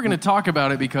we're going to talk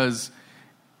about it because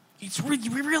we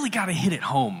really got to hit it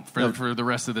home for the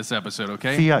rest of this episode,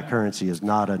 okay? Fiat currency is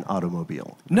not an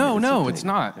automobile. No, it's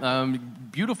not.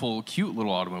 Beautiful, cute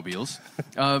little automobiles.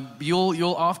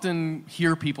 You'll often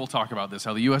hear people talk about this,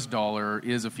 how the U.S. dollar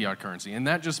is a fiat currency, and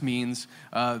that just means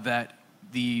that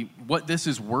what this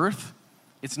is worth,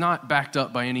 it's not backed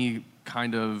up by any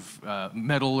kind of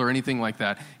metal or anything like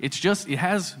that. It's just, it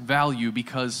has value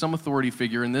because some authority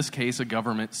figure, in this case a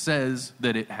government, says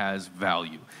that it has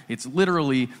value. It's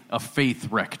literally a faith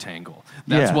rectangle.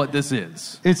 That's what this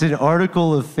is. It's an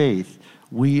article of faith.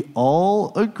 We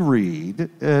all agreed,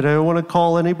 and I don't want to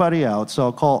call anybody out, so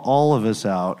I'll call all of us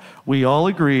out. We all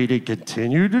agreed and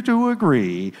continue to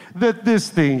agree that this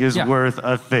thing is worth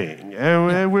a thing.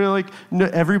 And we're like, no,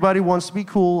 everybody wants to be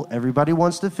cool. Everybody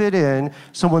wants to fit in.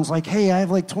 Someone's like, hey, I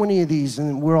have like 20 of these.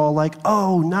 And we're all like,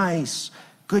 oh, nice.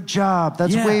 Good job.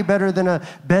 That's way better than a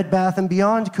Bed Bath &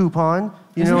 Beyond coupon.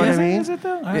 You know what I mean? Is it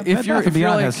though? If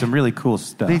Beyond has some really cool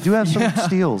stuff. They do have some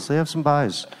steals. They have some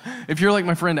buys. If you're like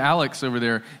my friend Alex over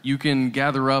there, you can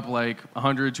gather up like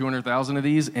 100, 200,000 of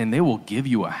these, and they will give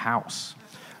you a house.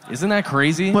 Isn't that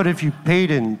crazy? But if you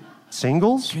paid in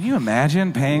singles? Can you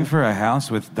imagine paying for a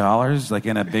house with dollars, like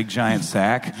in a big giant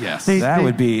sack? Yes. That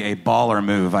would be a baller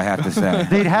move, I have to say.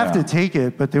 They'd have to take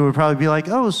it, but they would probably be like,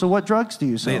 oh, so what drugs do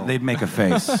you sell? They'd make a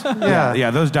face.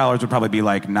 Yeah, those dollars would probably be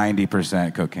like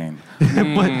 90% cocaine.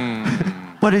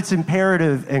 But it's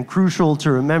imperative and crucial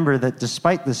to remember that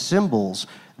despite the symbols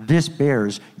this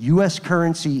bears, U.S.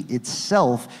 currency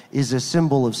itself is a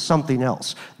symbol of something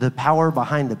else. The power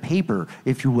behind the paper,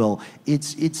 if you will,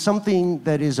 it's something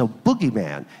that is a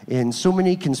boogeyman in so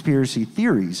many conspiracy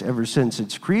theories ever since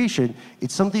its creation.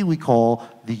 It's something we call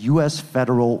the U.S.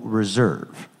 Federal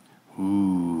Reserve.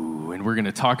 Ooh, and we're going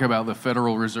to talk about the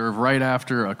Federal Reserve right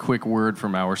after a quick word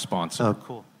from our sponsor. Oh,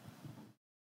 cool.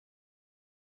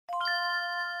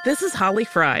 This is Holly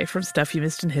Fry from Stuff You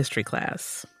Missed in History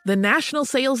class. The national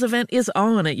sales event is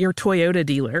on at your Toyota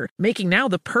dealer, making now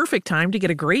the perfect time to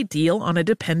get a great deal on a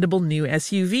dependable new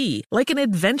SUV, like an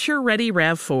adventure-ready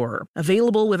RAV4.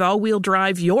 Available with all-wheel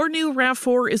drive, your new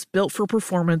RAV4 is built for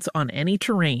performance on any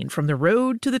terrain, from the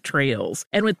road to the trails.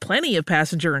 And with plenty of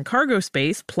passenger and cargo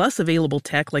space, plus available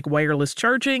tech like wireless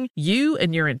charging, you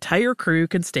and your entire crew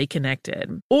can stay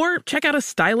connected. Or check out a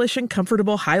stylish and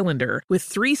comfortable Highlander with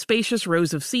 3 spacious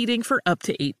rows of seating for up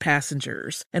to 8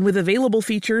 passengers. And with available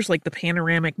features like the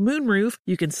panoramic moonroof,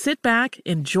 you can sit back,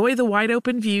 enjoy the wide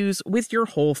open views with your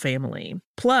whole family.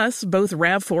 Plus, both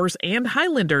RAV4s and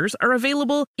Highlanders are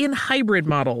available in hybrid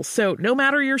models, so no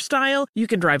matter your style, you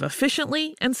can drive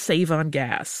efficiently and save on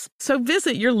gas. So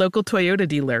visit your local Toyota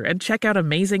dealer and check out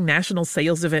amazing national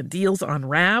sales event deals on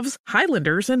RAVs,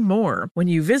 Highlanders, and more when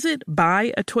you visit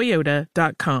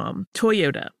buyatoyota.com.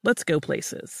 Toyota, let's go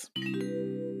places.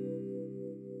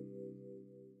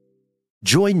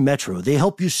 Join Metro. They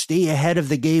help you stay ahead of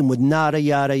the game with nada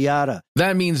yada yada.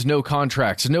 That means no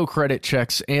contracts, no credit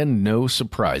checks, and no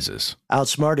surprises.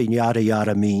 Outsmarting yada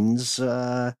yada means,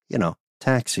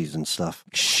 taxis and stuff.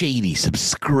 Shady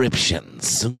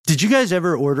subscriptions. Did you guys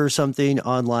ever order something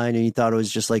online and you thought it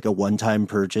was just like a one-time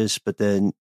purchase, but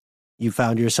then you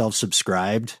found yourself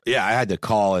subscribed? Yeah, I had to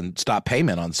call and stop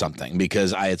payment on something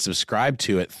because I had subscribed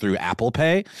to it through Apple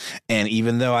Pay. And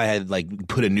even though I had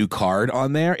put a new card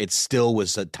on there, it still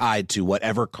was tied to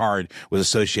whatever card was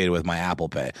associated with my Apple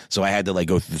Pay. So I had to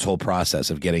go through this whole process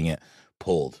of getting it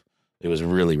pulled. It was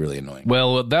really, really annoying.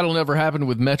 Well, that'll never happen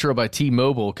with Metro by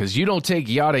T-Mobile because you don't take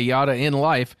yada yada in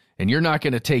life, and you're not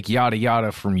going to take yada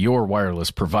yada from your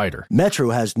wireless provider. Metro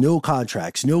has no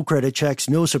contracts, no credit checks,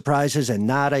 no surprises, and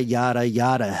nada yada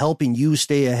yada, helping you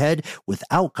stay ahead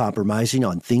without compromising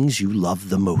on things you love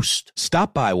the most.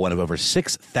 Stop by one of over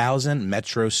 6,000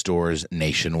 Metro stores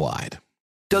nationwide.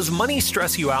 Does money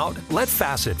stress you out? Let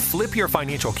Facet flip your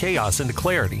financial chaos into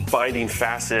clarity. Finding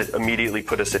Facet immediately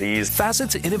put us at ease.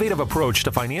 Facet's innovative approach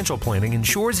to financial planning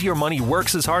ensures your money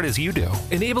works as hard as you do,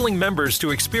 enabling members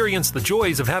to experience the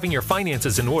joys of having your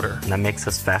finances in order. And that makes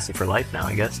us Facet for life now,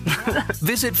 I guess.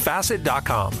 Visit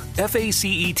Facet.com,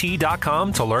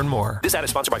 FACET.com to learn more. This ad is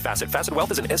sponsored by Facet. Facet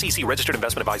Wealth is an SEC registered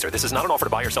investment advisor. This is not an offer to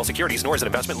buy or sell securities, nor is it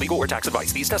investment, legal, or tax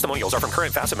advice. These testimonials are from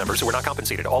current Facet members who are not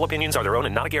compensated. All opinions are their own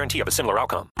and not a guarantee of a similar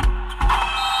outcome.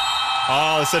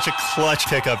 Oh, such a clutch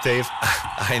pickup, Dave.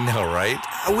 I know, right?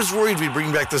 I was worried we'd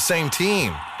bring back the same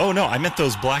team. Oh, no, I meant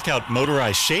those blackout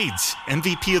motorized shades.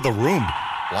 MVP of the room.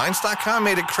 Blinds.com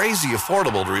made it crazy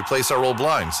affordable to replace our old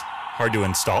blinds. Hard to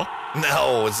install?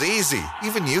 No, it's easy.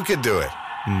 Even you could do it.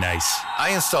 Nice.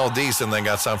 I installed these and then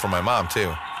got some for my mom,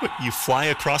 too. What, you fly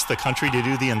across the country to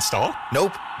do the install?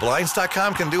 Nope.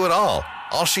 Blinds.com can do it all.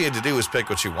 All she had to do was pick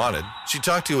what she wanted. She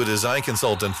talked to a design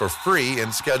consultant for free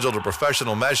and scheduled a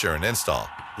professional measure and install.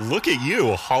 Look at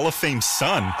you, a Hall of Fame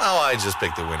son. Oh, I just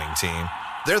picked the winning team.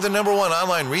 They're the #1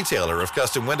 online retailer of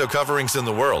custom window coverings in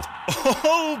the world.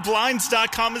 Oh,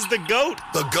 Blinds.com is the GOAT.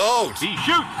 The GOAT. He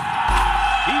shoots.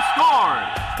 He scored.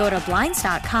 Go to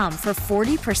Blinds.com for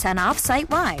 40% off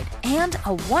site-wide and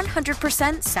a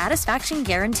 100% satisfaction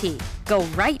guarantee. Go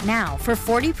right now for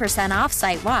 40% off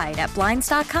site-wide at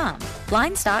Blinds.com.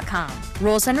 Blinds.com.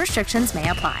 Rules and restrictions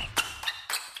may apply.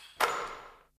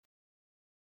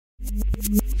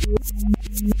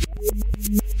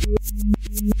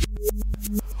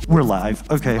 We're live.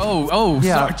 Okay. Oh,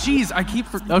 yeah. sorry. Jeez, I keep.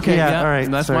 Okay, yeah. All right.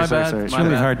 That's sorry, my sorry, bad. Sorry. It's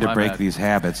really hard to break these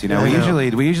habits. You know, we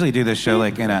usually do this show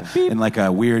like in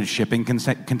a weird shipping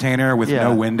container with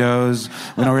no windows.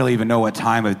 We don't really even know what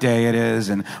time of day it is,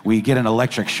 and we get an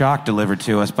electric shock delivered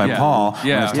to us by Paul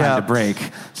when it's time to break.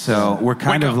 So we're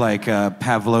kind of like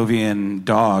Pavlovian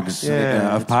dogs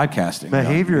of podcasting.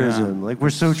 Behaviorism. Yeah. Like we're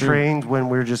so trained when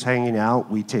we're just hanging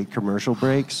out, we take commercial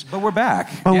breaks. But we're back.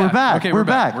 We're back. Okay, we're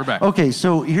back. We're back. Okay,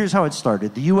 so here's how it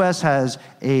started. The U.S. has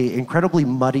a incredibly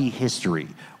muddy history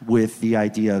with the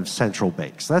idea of central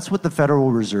banks. That's what the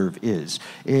Federal Reserve is.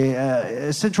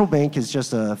 A central bank is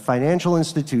just a financial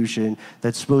institution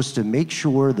that's supposed to make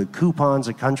sure the coupons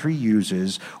a country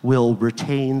uses will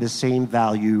retain the same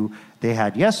value they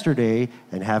had yesterday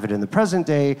and have it in the present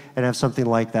day and have something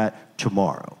like that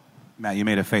tomorrow. Matt, you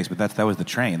made a face, but that was the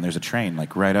train. There's a train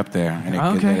like right up there, and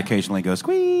it occasionally goes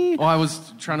squee. Well, I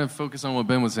was trying to focus on what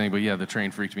Ben was saying, but yeah, the train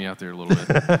freaked me out there a little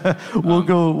bit. We'll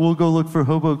go look for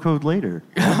hobo code later.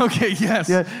 Okay, yes.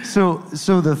 Yeah. So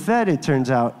the Fed, it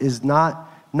turns out, is not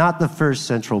the first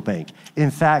central bank. In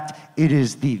fact, it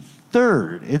is the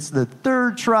third. It's the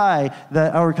third try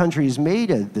that our country has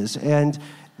made at this, and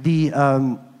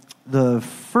the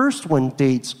first one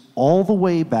dates all the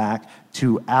way back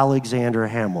to Alexander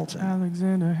Hamilton.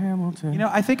 Alexander Hamilton. You know,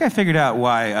 I think I figured out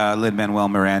why Lin-Manuel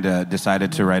Miranda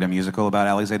decided to write a musical about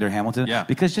Alexander Hamilton. Yeah.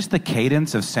 Because just the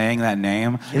cadence of saying that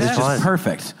name is just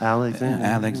perfect. Alexander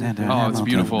Hamilton. It's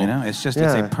beautiful. You know, it's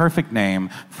a perfect name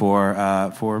for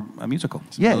a musical.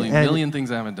 Yeah, million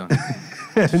things I haven't done.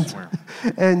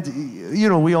 And you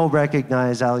know, we all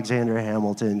recognize Alexander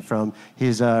Hamilton from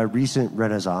his recent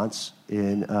renaissance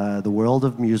in the world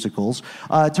of musicals.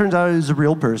 It turns out he was a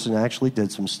real person, actually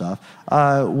did some stuff.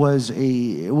 Was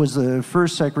the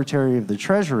first Secretary of the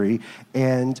Treasury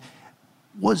and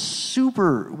was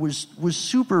super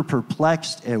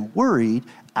perplexed and worried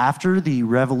after the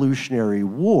Revolutionary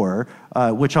War,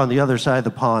 which on the other side of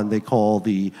the pond they call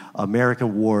the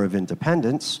American War of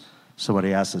Independence.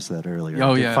 Somebody asked us that earlier.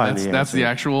 Oh, yeah, that's the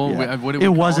actual... Yeah. What did we it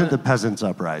call wasn't it? the Peasants'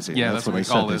 Uprising. Yeah, that's what we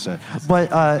call it. But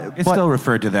it's still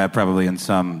referred to that probably in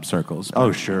some circles.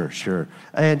 Oh, sure.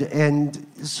 And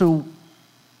so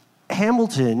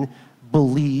Hamilton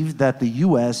believed that the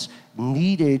U.S.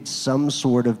 needed some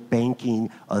sort of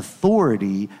banking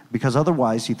authority because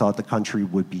otherwise he thought the country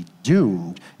would be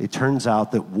doomed. It turns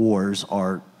out that wars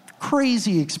are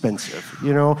crazy expensive,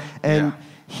 you know? And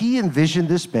he envisioned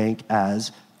this bank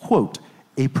as, quote,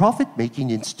 a profit-making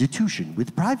institution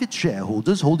with private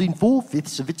shareholders holding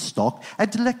 4/5 of its stock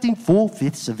and electing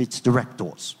 4/5 of its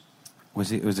directors. Was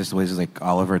this like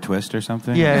Oliver Twist or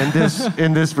something? Yeah,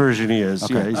 in this version he is.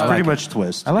 Okay. Yeah, he's pretty much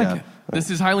Twist. I like it.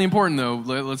 This is highly important, though.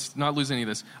 Let's not lose any of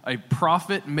this. A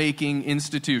profit-making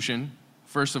institution,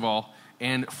 first of all,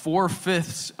 and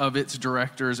 4/5 of its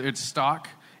directors, its stock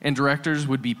and directors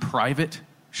would be private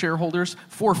shareholders.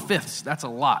 4/5, that's a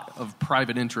lot of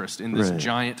private interest in this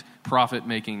giant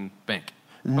profit-making bank.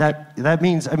 And that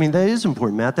means, that is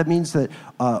important, Matt. That means that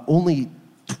only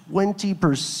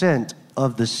 20%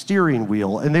 of the steering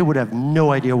wheel, and they would have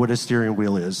no idea what a steering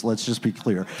wheel is, let's just be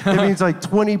clear. It means like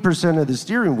 20% of the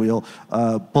steering wheel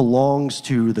belongs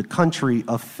to the country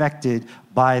affected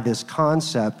by this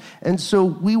concept. And so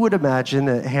we would imagine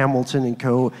that Hamilton and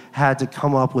co. had to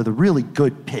come up with a really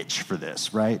good pitch for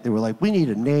this, right? They were like, we need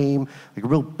a name, like a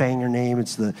real banger name.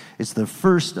 It's the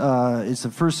first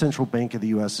central bank of the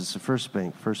U.S. It's the first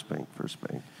bank.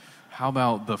 How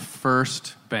about the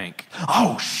first bank?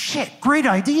 Oh, shit. Great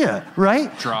idea,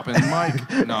 right? Dropping the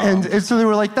mic. No. And so they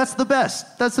were like, that's the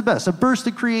best. That's the best. A burst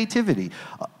of creativity.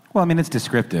 Well, it's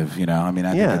descriptive, I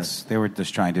think they were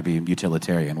just trying to be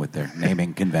utilitarian with their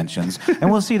naming conventions.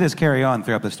 And we'll see this carry on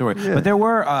throughout the story. Yeah. But there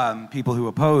were people who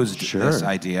opposed this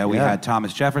idea. We had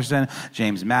Thomas Jefferson,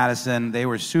 James Madison. They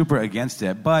were super against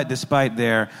it. But despite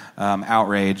their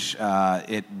outrage,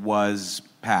 it was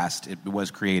passed. It was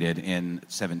created in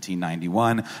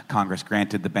 1791. Congress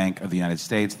granted the Bank of the United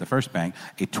States, the first bank,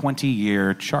 a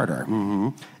 20-year charter. Mm-hmm.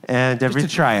 And just to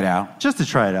try it out.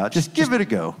 Just give it a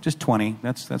go. Just 20.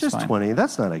 That's just fine. 20.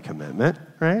 That's not a commitment,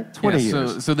 right? 20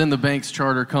 years. So then the bank's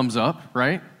charter comes up,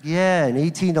 right? Yeah, in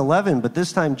 1811. But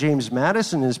this time James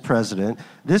Madison is president.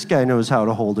 This guy knows how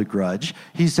to hold a grudge.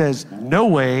 He says, no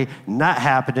way, not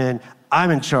happening. I'm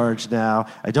in charge now.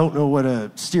 I don't know what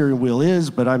a steering wheel is,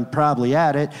 but I'm probably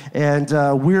at it. And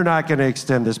we're not going to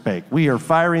extend this bank. We are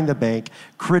firing the bank.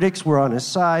 Critics were on his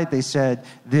side. They said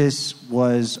this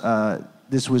was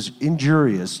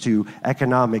injurious to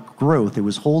economic growth. It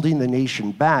was holding the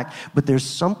nation back. But there's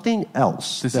something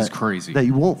else. This is crazy. That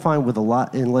you won't find with a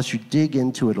lot unless you dig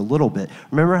into it a little bit.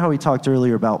 Remember how we talked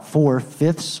earlier about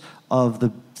 4/5 of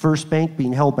the first bank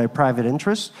being held by private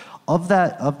interests? Of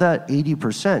that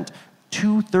 80%,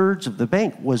 2/3 of the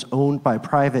bank was owned by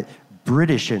private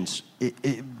British interests.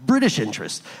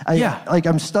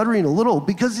 I'm stuttering a little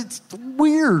because it's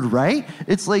weird, right?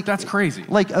 It's like that's crazy.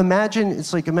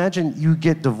 Imagine you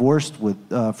get divorced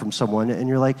from someone, and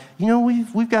you're like,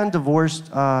 we've gotten divorced.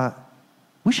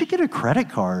 We should get a credit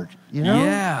card.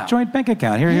 Yeah, joint bank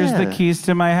account. Here's the keys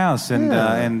to my house,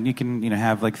 and you can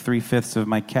have like 3/5 of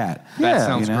my cat. That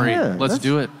sounds great. Yeah, Let's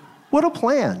do it. What a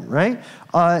plan, right?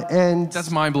 And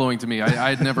that's mind-blowing to me. I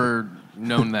had never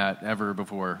known that ever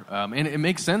before. And it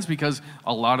makes sense because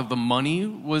a lot of the money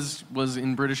was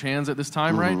in British hands at this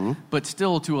time, right? But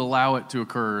still, to allow it to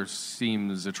occur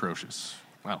seems atrocious.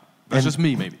 Well, that's just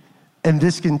me, maybe. And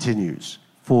this continues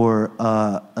for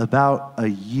about a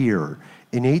year.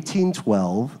 In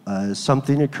 1812,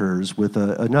 something occurs with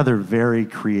another very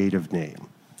creative name.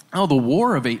 Oh, the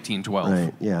War of 1812.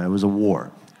 Right, yeah, it was a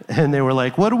war. And they were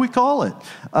like, what do we call it?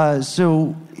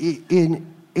 So in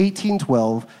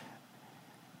 1812,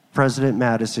 President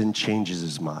Madison changes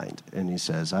his mind. And he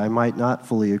says, I might not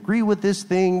fully agree with this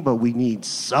thing, but we need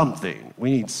something.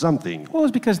 Well, it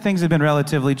was because things had been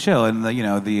relatively chill. And,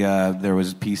 there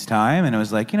was peacetime. And it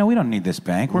was like, we don't need this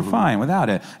bank. We're fine without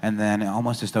it. And then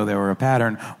almost as though there were a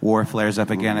pattern, war flares up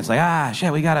again. It's like,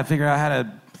 shit, we got to figure out how to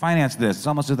finance this. It's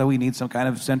almost as though we need some kind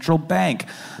of central bank.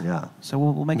 Yeah. So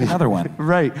we'll make another one.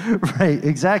 Right,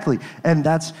 exactly. And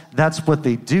that's what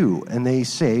they do. And they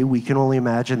say, we can only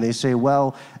imagine, they say,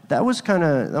 well, that was kind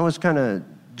of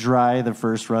dry the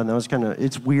first run.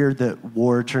 It's weird that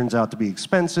war turns out to be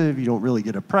expensive. You don't really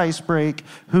get a price break.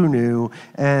 Who knew?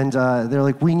 And they're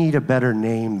like, we need a better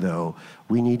name, though.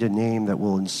 We need a name that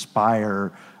will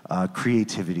inspire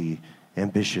creativity,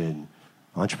 ambition,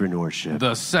 entrepreneurship.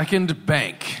 The second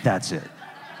bank. That's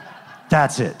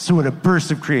it. So in a burst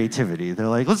of creativity, they're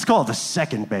like, let's call it the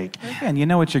second bank. Again, you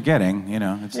know what you're getting.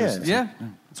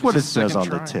 It's what it says on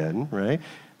the tin, right?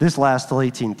 This lasts till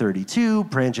 1832.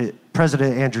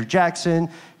 President Andrew Jackson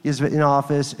is in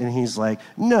office, and he's like,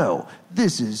 no,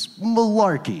 this is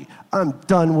malarkey. I'm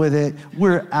done with it.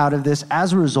 We're out of this.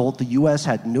 As a result, the U.S.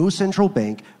 had no central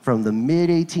bank from the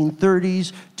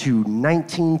mid-1830s to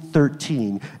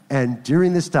 1913. And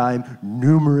during this time,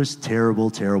 numerous terrible,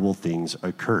 terrible things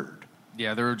occurred.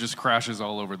 Yeah, there were just crashes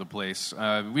all over the place. We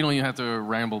don't even have to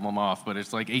ramble them off, but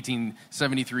it's like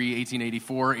 1873,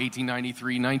 1884,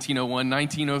 1893, 1901,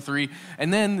 1903.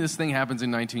 And then this thing happens in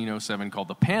 1907 called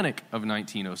the Panic of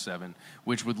 1907,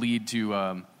 which would lead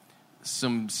to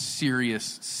some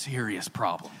serious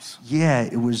problems. Yeah,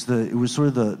 it was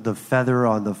sort of the feather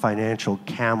on the financial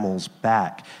camel's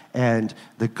back. And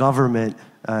the government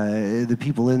the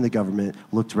people in the government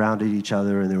looked around at each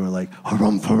other and they were like,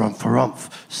 harumph, harumph,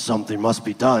 harumph, something must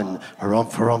be done,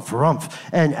 harumph, harumph, harumph.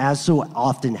 And as so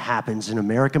often happens in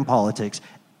American politics,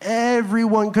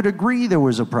 everyone could agree there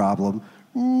was a problem.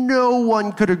 No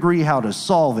one could agree how to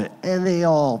solve it, and they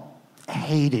all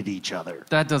hated each other.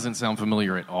 That doesn't sound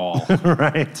familiar at all.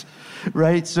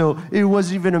 Right? So it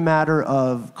wasn't even a matter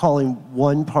of calling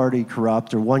one party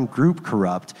corrupt or one group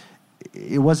corrupt.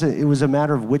 It was a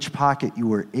matter of which pocket you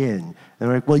were in. And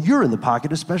they're like, well, you're in the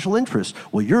pocket of special interests.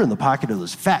 Well, you're in the pocket of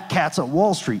those fat cats on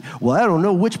Wall Street. Well, I don't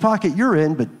know which pocket you're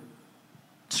in, but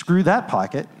screw that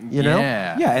pocket, you know?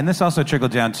 Yeah, and this also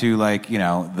trickled down to, like, you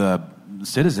know, the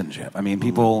citizenship. I mean,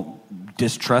 people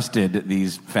distrusted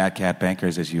these fat cat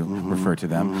bankers, as you refer to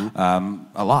them,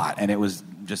 a lot. And it was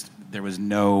just, there was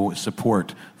no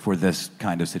support for this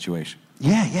kind of situation.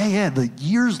 Yeah. The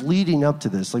years leading up to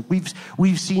this, like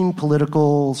we've seen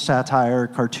political satire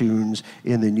cartoons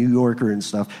in the New Yorker and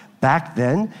stuff. Back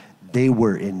then, they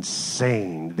were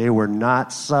insane. They were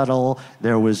not subtle.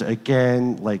 There was,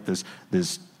 again, like this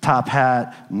top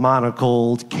hat,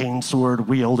 monocled, cane sword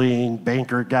wielding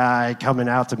banker guy coming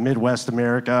out to Midwest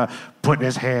America, putting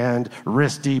his hand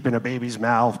wrist deep in a baby's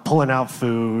mouth, pulling out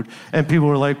food, and people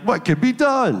were like, what could be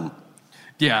done?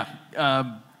 Yeah.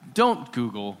 Don't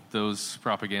Google those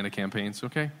propaganda campaigns,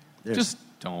 okay? Just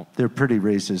don't. They're pretty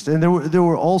racist. And there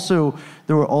were also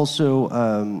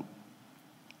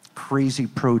crazy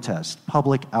protests,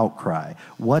 public outcry.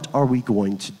 What are we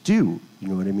going to do? You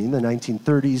know what I mean? The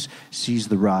 1930s sees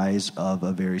the rise of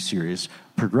a very serious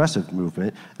progressive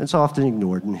movement. It's often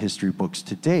ignored in history books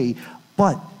today.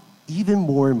 But even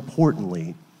more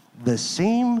importantly, the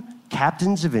same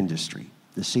captains of industry,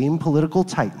 the same political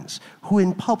titans who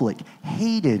in public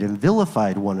hated and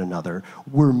vilified one another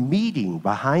were meeting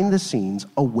behind the scenes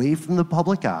away from the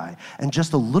public eye, and at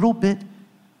just a little bit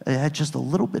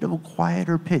of a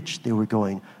quieter pitch, they were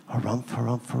going, harumph,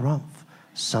 harumph, harumph.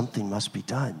 Something must be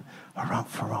done.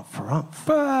 Harumph, harumph, harumph.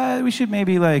 But we should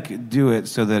maybe do it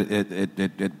so that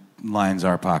it lines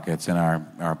our pockets and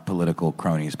our political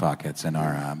cronies' pockets and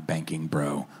our banking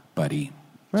bro buddy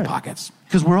pockets.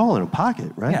 Because we're all in a pocket,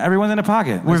 right? Yeah, everyone's in a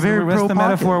pocket. We're very That's the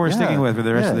pro-pocket. metaphor we're sticking with for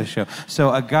the rest of the show.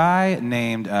 So a guy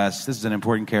named, this is an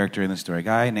important character in the story, a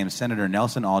guy named Senator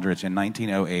Nelson Aldrich in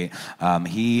 1908,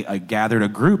 he gathered a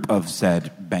group of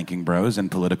said banking bros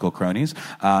and political cronies,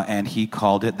 and he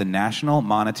called it the National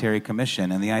Monetary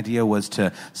Commission, and the idea was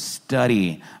to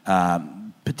study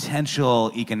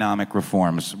potential economic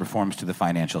reforms to the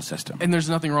financial system. And there's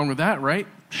nothing wrong with that, right?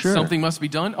 Sure. Something must be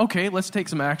done. Okay, let's take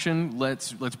some action.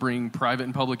 Let's bring private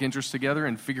and public interests together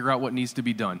and figure out what needs to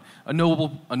be done. A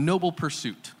noble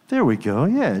pursuit. There we go.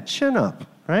 Yeah, chin up,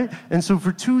 right? And so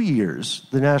for 2 years,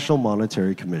 the National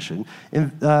Monetary Commission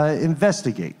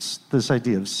investigates this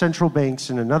idea of central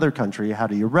banks in another country. How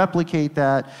do you replicate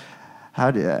that?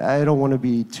 I don't want to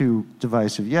be too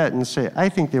divisive yet and say, I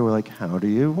think they were like, how do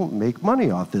you make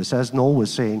money off this? As Noel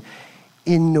was saying,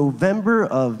 in November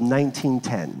of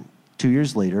 1910, 2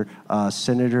 years later,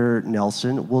 Senator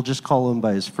Nelson, we'll just call him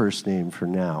by his first name for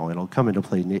now, it'll come into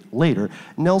play later.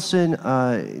 Nelson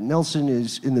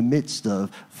is in the midst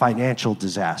of financial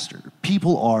disaster.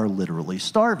 People are literally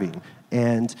starving.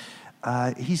 And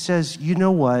he says, you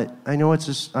know what? I know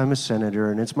I'm a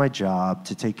senator and it's my job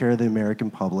to take care of the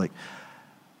American public,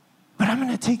 but I'm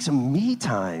going to take some me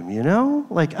time, you know?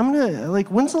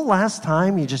 When's the last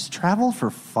time you just traveled for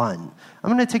fun?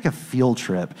 I'm going to take a field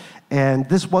trip. And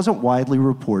this wasn't widely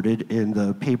reported in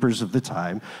the papers of the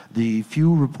time. The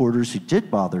few reporters who did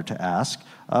bother to ask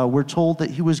were told that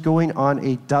he was going on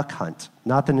a duck hunt,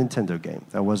 not the Nintendo game.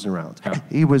 That wasn't around. Oh.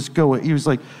 He was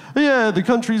like, yeah, the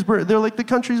country's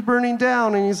burning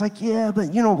down. And he's like, yeah,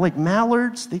 but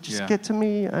mallards, they just get to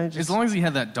me. As long as he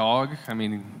had that dog, I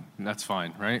mean, that's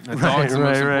fine, right? That dog's the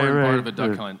most important part of a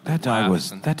duck hunt. That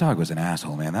dog was an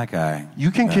asshole, man. That guy.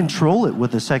 You can control it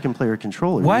with a second player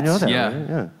controller. What? You know that, Yeah. right?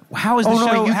 Yeah. How is the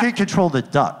show? You can control the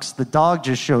ducks. The dog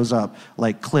just shows up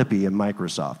like Clippy in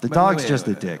Microsoft. The dog's just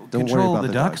a dick. Don't worry about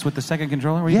the ducks with the second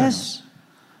controller? What are you talking about?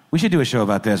 We should do a show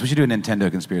about this. We should do a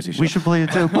Nintendo conspiracy show. We should play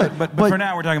it too. But for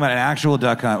now, we're talking about an actual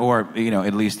duck hunt, or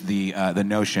at least the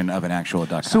notion of an actual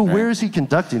duck hunt. So where is he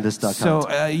conducting this duck hunt?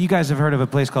 So you guys have heard of a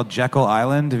place called Jekyll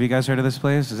Island? Have you guys heard of this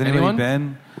place? Has anybody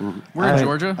been? We're in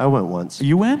Georgia. I went once.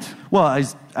 You went? Well,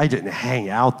 I didn't hang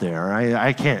out there.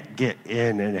 I can't get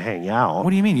in and hang out.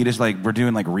 What do you mean? You just were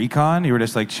doing recon? You were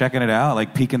just checking it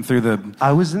out, peeking through the...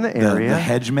 I was in the area. The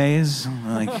hedge maze?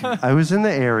 I was in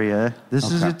the area.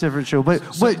 This is a different show.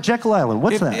 But Jekyll Island,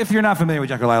 what's that? If you're not familiar with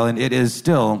Jekyll Island, it is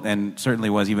still, and certainly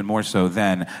was even more so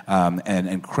then, an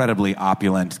incredibly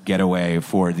opulent getaway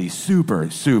for the super,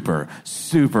 super,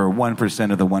 super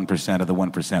 1% of the 1% of the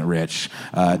 1% rich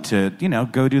to,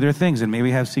 go do their things and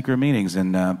maybe have secret meetings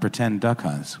and pretend duck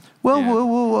hunts.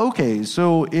 Well, okay.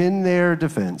 So in their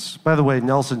defense, by the way,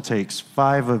 Nelson takes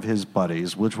 5 of his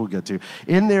buddies, which we'll get to.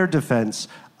 In their defense,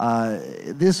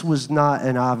 this was not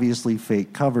an obviously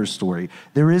fake cover story.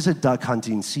 There is a duck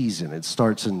hunting season. It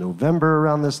starts in November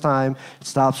around this time. It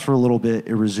stops for a little bit.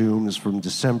 It resumes from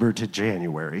December to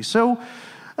January. So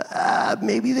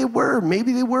maybe they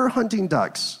were hunting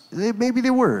ducks. Maybe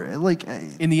they were.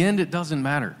 In the end, it doesn't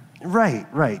matter.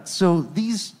 Right. So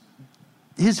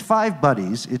his 5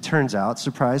 buddies, it turns out,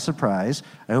 surprise, surprise,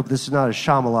 I hope this is not a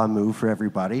Shyamalan move for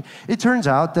everybody, it turns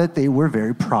out that they were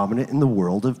very prominent in the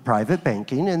world of private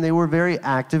banking, and they were very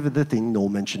active in the thing Noel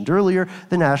mentioned earlier,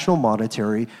 the National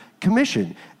Monetary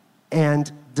Commission.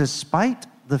 And despite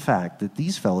the fact that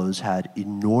these fellows had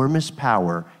enormous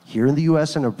power here in the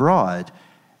U.S. and abroad,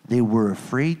 they were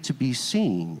afraid to be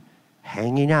seen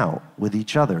hanging out with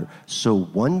each other. So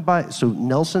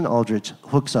Nelson Aldrich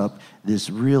hooks up this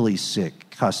really sick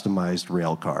customized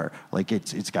rail car.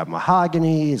 It's got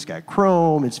mahogany, it's got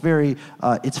chrome, it's very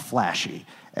it's flashy.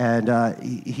 And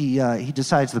he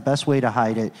decides the best way to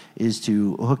hide it is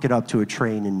to hook it up to a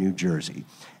train in New Jersey.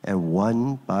 And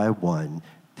one by one,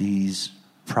 these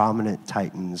prominent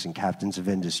titans and captains of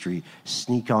industry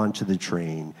sneak onto the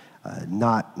train,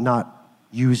 not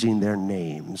using their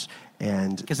names.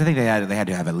 And because I think they had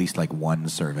to have at least one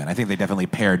servant. I think they definitely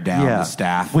pared down the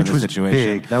staff, which for the was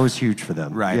situation. Big. That was huge for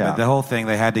them, right? Yeah. But the whole thing,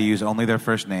 they had to use only their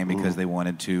first name because they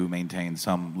wanted to maintain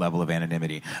some level of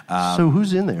anonymity. So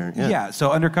who's in there? Yeah.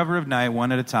 So under cover of night,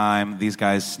 one at a time, these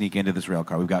guys sneak into this rail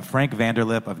car. We've got Frank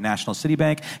Vanderlip of National City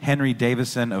Bank, Henry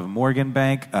Davison of Morgan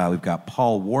Bank. We've got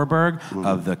Paul Warburg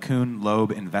of the Kuhn Loeb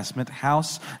Investment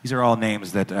House. These are all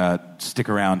names that stick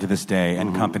around to this day,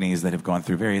 and companies that have gone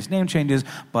through various name changes,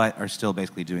 but are still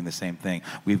basically doing the same thing.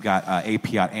 We've got A.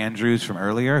 Piot Andrews from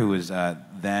earlier, who was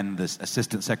then the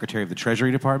Assistant Secretary of the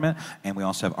Treasury Department, and we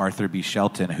also have Arthur B.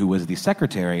 Shelton, who was the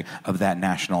Secretary of that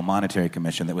National Monetary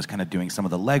Commission that was kind of doing some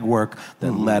of the legwork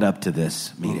that led up to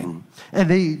this meeting. And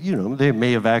they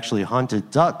may have actually hunted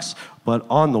ducks, but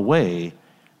on the way,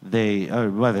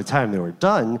 by the time they were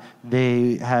done,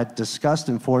 they had discussed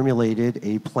and formulated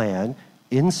a plan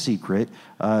in secret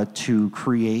to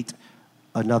create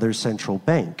another central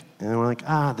bank. And we're like,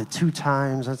 the 2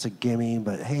 times, that's a gimme,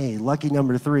 but hey, lucky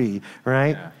number 3,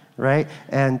 right? Yeah. Right?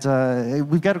 And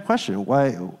we've got a question.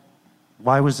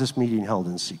 Why was this meeting held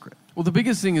in secret? Well, the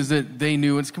biggest thing is that they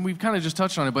knew, and we've kind of just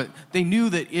touched on it, but they knew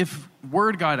that if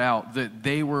word got out that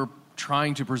they were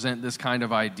trying to present this kind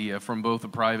of idea from both the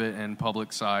private and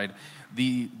public side,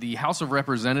 the House of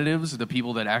Representatives, the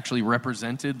people that actually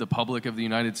represented the public of the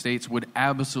United States, would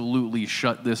absolutely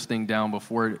shut this thing down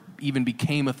before it even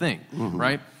became a thing,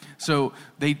 right? So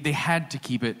they had to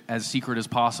keep it as secret as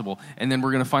possible. And then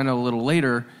we're going to find out a little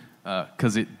later,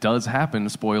 because it does happen,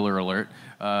 spoiler alert,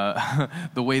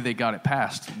 the way they got it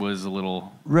passed was a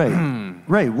little...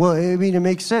 Right. Well, I mean, it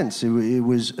makes sense. It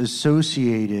was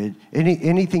associated,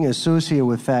 anything associated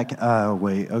with fat...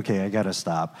 I got to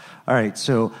stop. All right,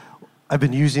 so I've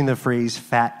been using the phrase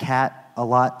fat cat a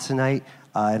lot tonight,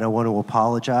 and I want to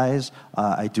apologize.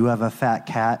 I do have a fat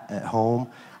cat at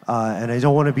home. And I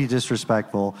don't want to be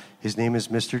disrespectful. His name is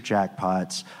Mr.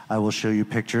 Jackpots. I will show you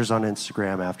pictures on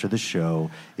Instagram after the show,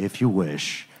 if you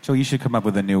wish. So you should come up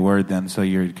with a new word then, so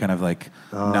you're kind of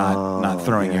not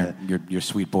throwing your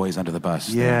sweet boys under the bus.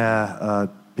 Yeah,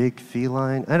 big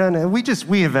feline. I don't know.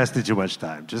 We invested too much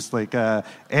time. Just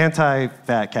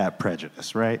anti-fat cat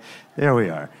prejudice, right? There we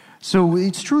are. So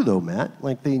it's true though, Matt.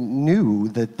 They knew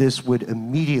that this would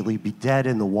immediately be dead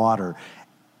in the water.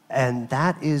 And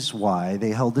that is why they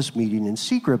held this meeting in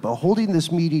secret. But holding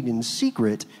this meeting in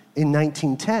secret in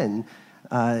 1910,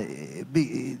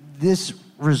 this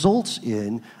results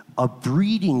in a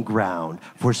breeding ground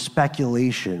for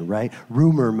speculation, right?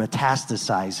 Rumor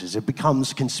metastasizes. It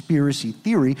becomes conspiracy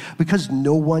theory because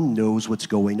no one knows what's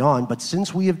going on. But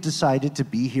since we have decided to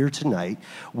be here tonight,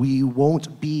 we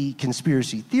won't be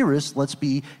conspiracy theorists. Let's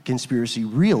be conspiracy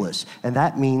realists. And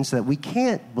that means that we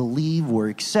can't believe or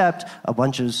accept a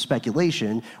bunch of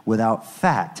speculation without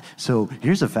fact. So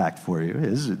here's a fact for you.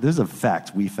 There's a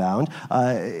fact we found.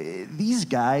 These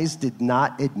guys did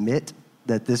not admit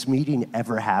that this meeting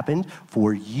ever happened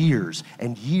for years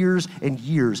and years and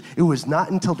years. It was not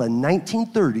until the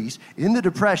 1930s in the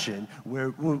Depression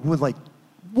when like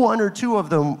one or two of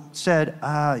them said,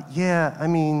 yeah, I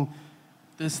mean,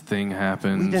 this thing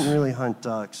happened. We didn't really hunt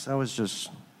ducks. That was just,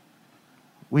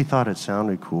 we thought it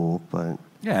sounded cool, but...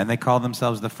 Yeah, and they called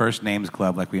themselves the First Names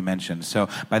Club, like we mentioned. So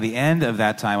by the end of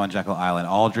that time on Jekyll Island,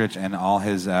 Aldrich and all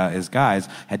his guys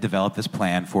had developed this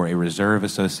plan for a Reserve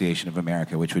Association of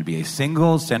America, which would be a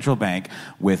single central bank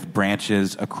with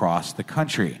branches across the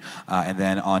country. And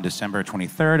then on December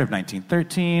 23rd of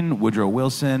 1913, Woodrow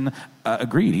Wilson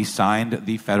agreed. He signed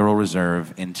the Federal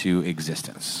Reserve into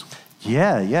existence.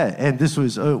 Yeah, and this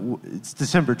was it's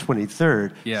December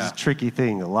 23rd. Yeah, it's a tricky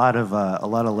thing. A lot of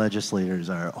legislators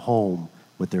are home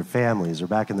with their families or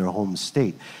back in their home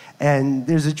state, and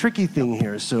there's a tricky thing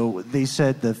here. So they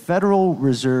said the Federal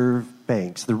Reserve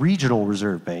banks, the regional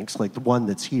reserve banks, like the one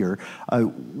that's here,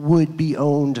 would be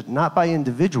owned not by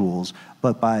individuals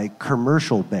but by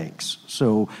commercial banks.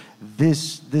 So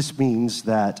this means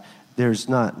that there's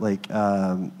not like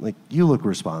you look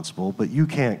responsible, but you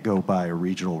can't go buy a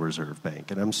regional reserve bank.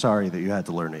 And I'm sorry that you had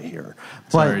to learn it here.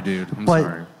 Sorry, dude. I'm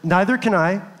sorry. Neither can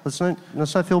I. Let's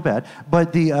not feel bad.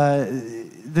 But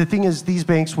the thing is, these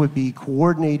banks would be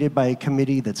coordinated by a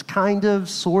committee that's kind of,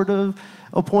 sort of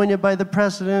appointed by the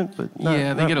president, but not,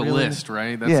 they get a really. list,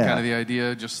 right? That's kind of the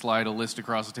idea. Just slide a list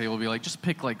across the table, be like, just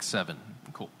pick like 7.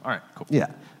 Cool. All right, cool. Yeah.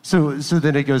 So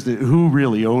then it goes to who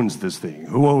really owns this thing?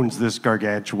 Who owns this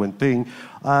gargantuan thing?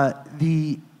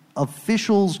 The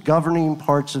officials governing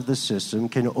parts of the system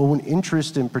can own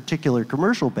interest in particular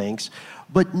commercial banks,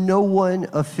 but no one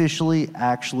officially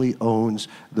actually owns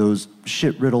those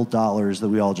shit-riddled dollars that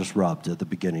we all just rubbed at the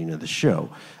beginning of the show.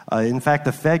 In fact,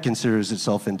 the Fed considers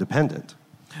itself independent.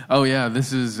 Oh yeah,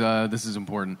 this is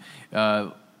important,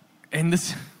 and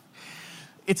this.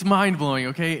 It's mind-blowing,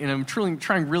 okay? And I'm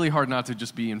trying really hard not to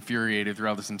just be infuriated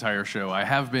throughout this entire show. I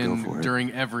have been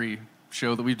during every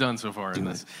show that we've done so far in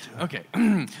this. Okay.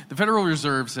 The Federal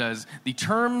Reserve says the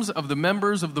terms of the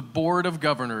members of the Board of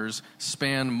Governors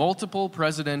span multiple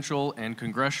presidential and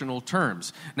congressional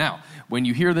terms. Now, when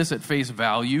you hear this at face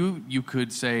value, you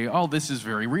could say, oh, this is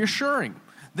very reassuring.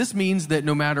 This means that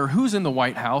no matter who's in the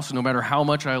White House, no matter how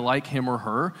much I like him or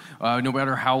her, no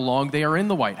matter how long they are in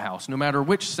the White House, no matter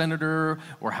which senator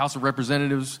or House of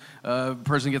Representatives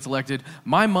person gets elected,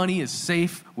 my money is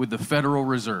safe with the Federal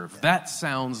Reserve. That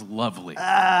sounds lovely.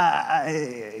 I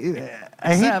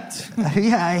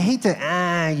hate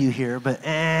to you here, but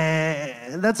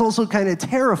that's also kind of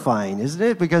terrifying, isn't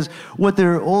it? Because what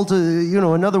they're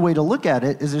another way to look at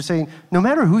it is they're saying, no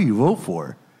matter who you vote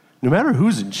for, no matter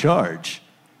who's in charge,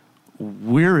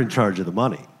 we're in charge of the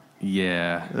money.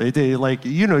 Yeah.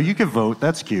 You can vote.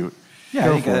 That's cute.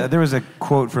 Yeah, there was a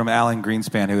quote from Alan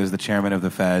Greenspan, who is the chairman of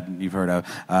the Fed, you've heard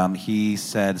of. He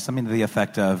said something to the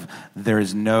effect of, there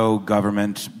is no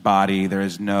government body, there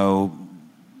is no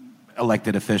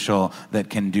elected official that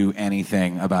can do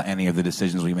anything about any of the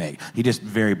decisions we make. He just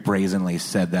very brazenly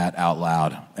said that out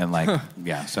loud. And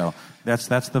so that's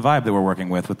the vibe that we're working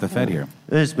with the Fed here.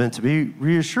 It's meant to be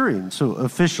reassuring. So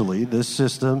officially, this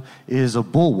system is a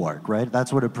bulwark, right?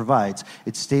 That's what it provides.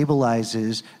 It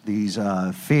stabilizes these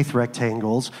faith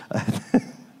rectangles.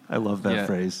 I love that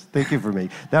phrase. Thank you for me.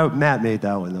 Matt made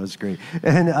that one. That was great.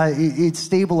 And it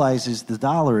stabilizes the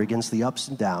dollar against the ups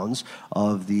and downs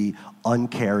of the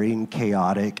uncaring,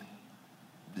 chaotic,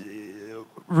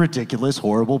 ridiculous,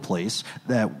 horrible place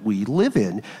that we live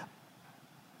in.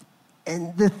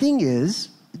 And the thing is,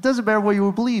 it doesn't matter what you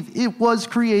would believe, it was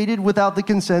created without the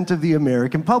consent of the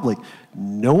American public.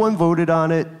 No one voted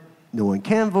on it. No one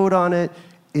can vote on it.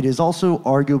 It is also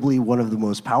arguably one of the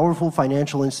most powerful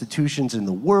financial institutions in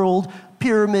the world.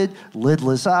 Pyramid,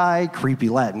 lidless eye, creepy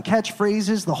Latin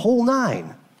catchphrases, the whole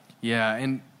nine. Yeah,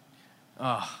 and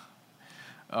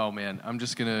oh man, I'm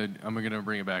gonna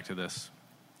bring it back to this.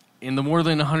 In the more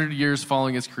than 100 years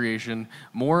following its creation,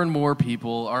 more and more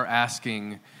people are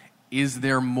asking, is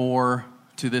there more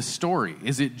to this story?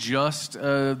 Is it just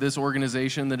this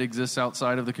organization that exists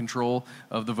outside of the control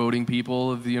of the voting people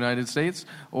of the United States?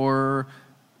 Or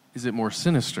is it more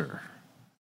sinister?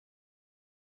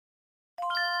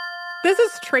 This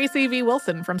is Tracy V.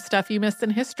 Wilson from Stuff You Missed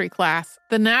in History Class.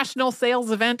 The national sales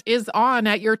event is on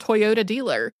at your Toyota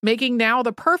dealer, making now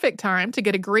the perfect time to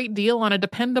get a great deal on a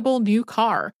dependable new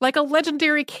car. Like a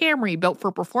legendary Camry built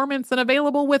for performance and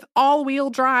available with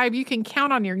all-wheel drive, you can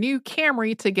count on your new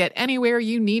Camry to get anywhere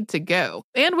you need to go.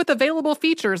 And with available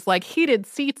features like heated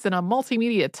seats and a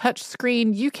multimedia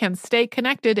touchscreen, you can stay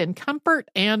connected in comfort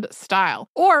and style.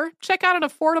 Or check out an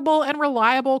affordable and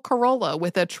reliable Corolla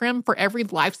with a trim for every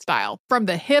lifestyle. From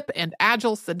the hip and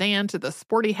agile sedan to the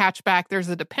sporty hatchback, there's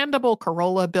a dependable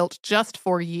Corolla built just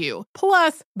for you.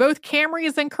 Plus, both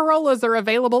Camrys and Corollas are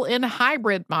available in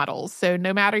hybrid models, so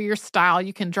no matter your style,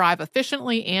 you can drive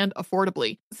efficiently and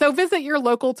affordably. So visit your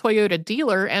local Toyota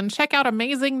dealer and check out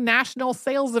amazing national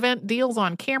sales event deals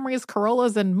on Camrys,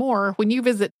 Corollas, and more when you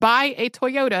visit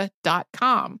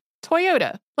buyatoyota.com.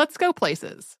 Toyota, let's go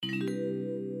places.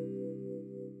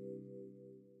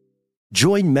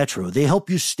 Join Metro. They help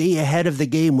you stay ahead of the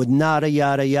game with nada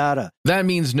yada yada. That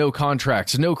means no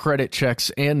contracts, no credit checks,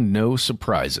 and no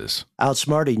surprises.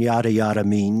 Outsmarting yada yada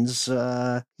means,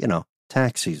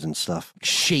 tax season stuff.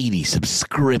 Shady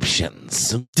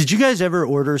subscriptions. Did you guys ever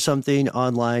order something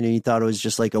online and you thought it was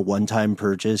just like a one-time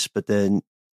purchase, but then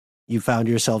you found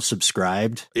yourself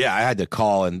subscribed? Yeah, I had to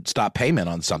call and stop payment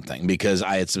on something because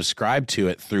I had subscribed to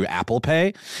it through Apple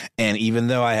Pay. And even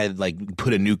though I had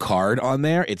put a new card on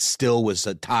there, it still was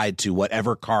tied to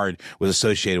whatever card was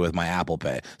associated with my Apple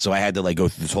Pay. So I had to go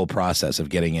through this whole process of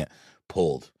getting it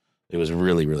pulled. It was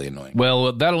really, really annoying.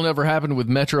 Well, that'll never happen with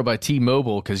Metro by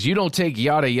T-Mobile because you don't take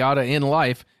yada yada in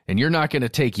life, and you're not going to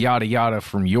take yada yada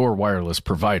from your wireless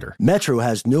provider. Metro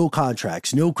has no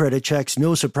contracts, no credit checks,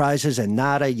 no surprises, and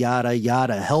nada yada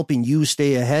yada, helping you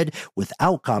stay ahead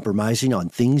without compromising on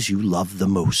things you love the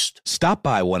most. Stop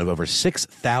by one of over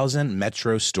 6,000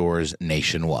 Metro stores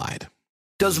nationwide.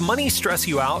 Does money stress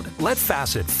you out? Let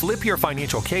Facet flip your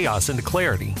financial chaos into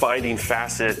clarity. Finding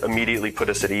Facet immediately put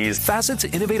us at ease. Facet's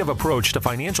innovative approach to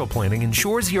financial planning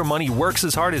ensures your money works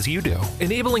as hard as you do,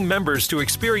 enabling members to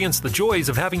experience the joys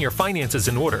of having your finances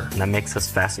in order. That makes us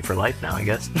Facet for life now, I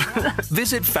guess.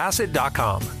 Visit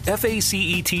Facet.com,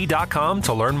 FACET.com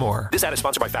to learn more. This ad is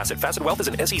sponsored by Facet. Facet Wealth is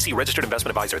an SEC registered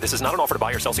investment advisor. This is not an offer to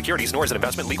buy or sell securities, nor is it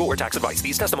investment, legal, or tax advice.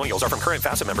 These testimonials are from current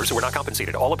Facet members who are not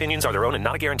compensated. All opinions are their own and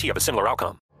not a guarantee of a similar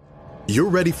outcome. You're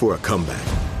ready for a comeback.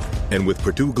 And with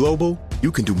Purdue Global,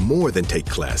 you can do more than take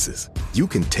classes. You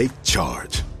can take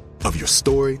charge of your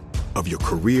story, of your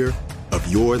career, of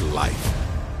your life.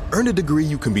 Earn a degree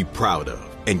you can be proud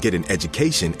of and get an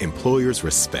education employers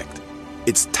respect.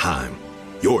 It's time,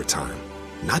 your time,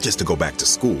 not just to go back to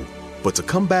school, but to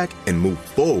come back and move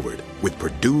forward with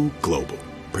Purdue Global,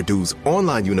 Purdue's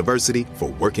online university for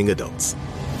working adults.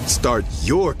 Start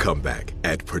your comeback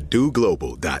at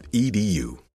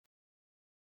purdueglobal.edu.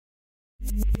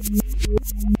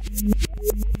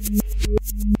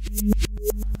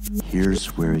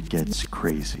 Here's where it gets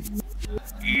crazy.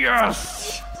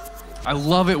 Yes! I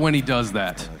love it when he does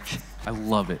that. I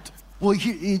love it. Well,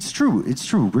 it's true. It's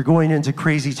true. We're going into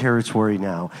crazy territory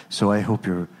now, so I hope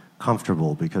you're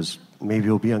comfortable because maybe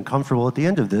you'll be uncomfortable at the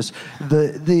end of this.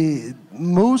 The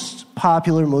most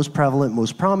popular, most prevalent,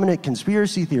 most prominent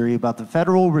conspiracy theory about the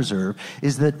Federal Reserve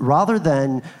is that rather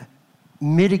than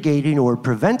mitigating or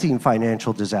preventing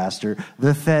financial disaster,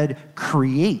 the Fed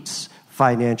creates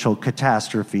financial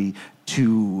catastrophe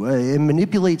to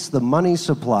manipulates the money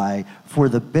supply for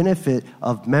the benefit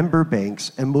of member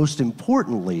banks and, most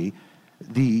importantly,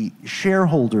 the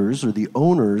shareholders or the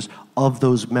owners of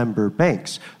those member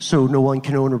banks. So no one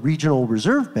can own a regional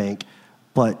reserve bank,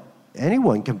 but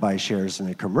anyone can buy shares in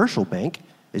a commercial bank.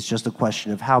 It's just a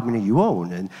question of how many you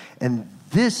own. And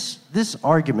this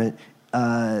argument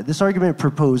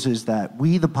proposes that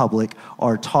we, the public,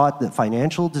 are taught that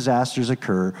financial disasters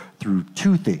occur through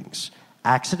two things: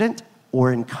 accident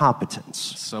or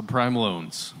incompetence. Subprime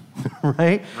loans.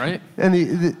 Right? Right. And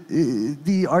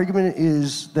the argument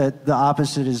is that the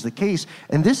opposite is the case.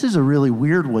 And this is a really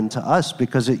weird one to us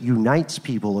because it unites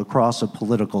people across a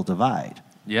political divide.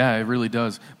 Yeah, it really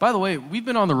does. By the way, we've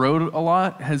been on the road a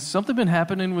lot. Has something been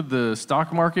happening with the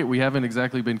stock market? We haven't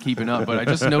exactly been keeping up, but I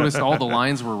just noticed all the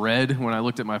lines were red when I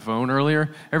looked at my phone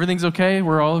earlier. Everything's okay?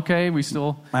 We're all okay? We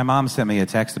still... My mom sent me a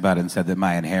text about it and said that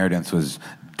my inheritance was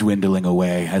dwindling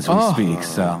away as we speak,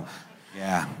 so...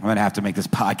 Yeah, I'm going to have to make this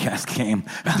podcast game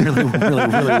really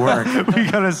work. We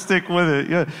got to stick with it.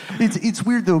 Yeah, it's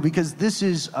weird, though, because this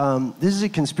is a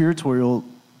conspiratorial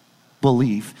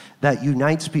belief that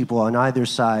unites people on either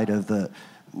side of the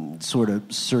sort of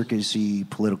circusy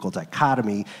political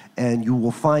dichotomy, and you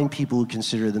will find people who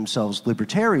consider themselves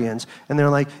libertarians, and they're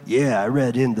like, yeah, I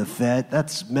read In the Fed,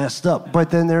 that's messed up. But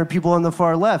then there are people on the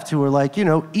far left who are like,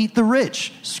 eat the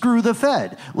rich, screw the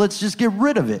Fed, let's just get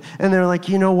rid of it. And they're like,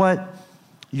 you know what?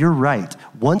 You're right.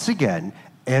 Once again,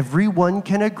 everyone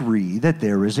can agree that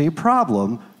there is a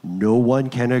problem. No one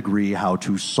can agree how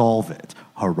to solve it.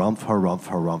 Harumph, harumph,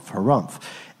 harumph, harumph.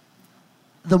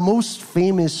 The most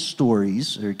famous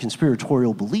stories or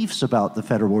conspiratorial beliefs about the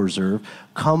Federal Reserve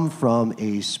come from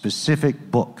a specific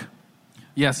book.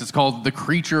 Yes, it's called The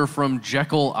Creature from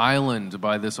Jekyll Island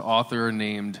by this author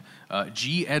named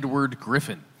G. Edward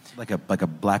Griffin. Like a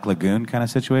Black Lagoon kind of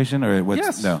situation? Or what's,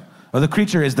 yes. No. Oh, the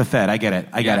creature is the Fed. I get it.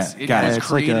 It was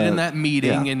created in that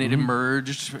meeting, and it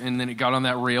emerged, and then it got on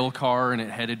that rail car, and it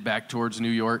headed back towards New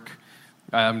York.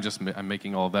 I'm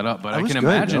making all of that up, but I can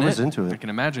imagine it. I was into it. I can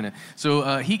imagine it.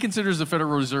 So he considers the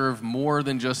Federal Reserve more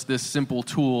than just this simple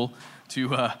tool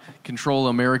to control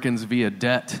Americans via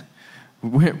debt.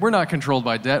 We're not controlled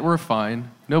by debt. We're fine.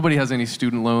 Nobody has any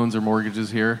student loans or mortgages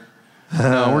here.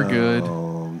 No, we're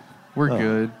good. We're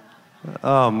good.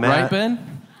 Oh, Matt. Right,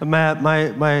 Ben? Matt,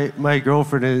 my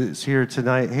girlfriend is here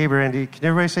tonight. Hey, Brandy. Can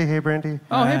everybody say hey, Brandy?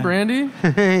 Oh, hey, Brandy.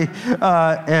 Hey.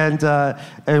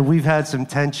 And we've had some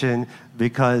tension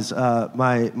because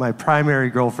my primary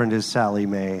girlfriend is Sally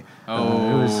Mae.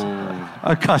 Who is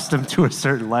accustomed to a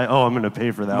certain life. Oh, I'm going to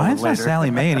pay for that Mine's one later. Not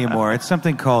Sally Mae anymore. It's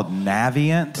something called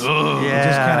Navient. Yeah. It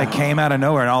just kind of came out of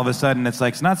nowhere, and all of a sudden it's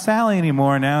like, it's not Sally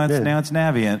anymore. Now it's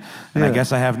Navient. And I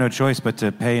guess I have no choice but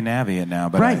to pay Navient now.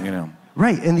 But right.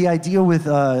 Right, and the idea with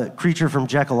Creature from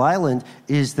Jekyll Island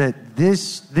is that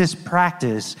this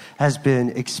practice has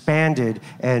been expanded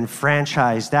and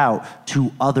franchised out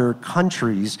to other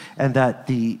countries, and that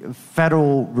the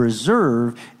Federal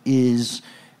Reserve is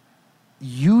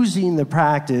using the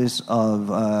practice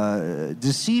of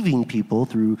deceiving people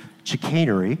through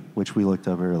chicanery, which we looked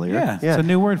up earlier. Yeah, it's a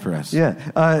new word for us. Yeah,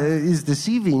 is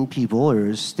deceiving people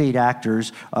or state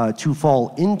actors to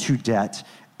fall into debt,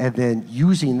 and then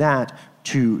using that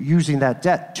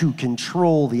debt to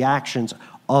control the actions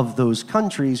of those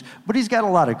countries. But he's got a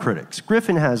lot of critics.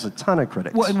 Griffin has a ton of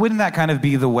critics. Well, and wouldn't that kind of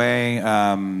be the way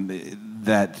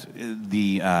that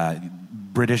the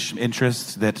British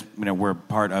interests that were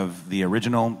part of the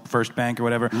original First Bank or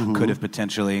whatever could have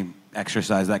potentially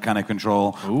exercised that kind of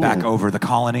control back over the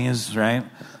colonies, right?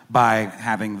 By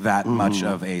having that much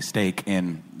of a stake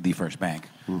in the First Bank.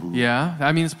 Yeah,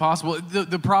 I mean, it's possible.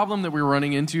 The problem that we're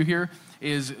running into here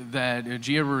is that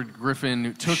G. Edward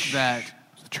Griffin took that...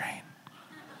 The train.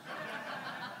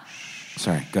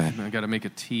 Sorry, go ahead. I got to make a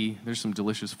tea. There's some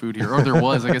delicious food here. Or there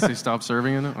was. I guess they stopped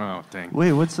serving it. Oh, dang.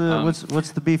 Wait, what's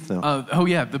the beef, though?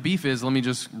 Yeah, the beef is... Let me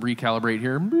just recalibrate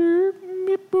here. Beep,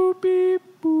 beep, boop, beep,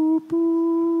 boop,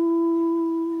 boop.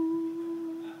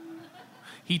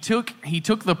 He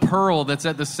took the pearl that's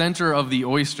at the center of the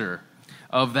oyster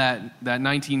of that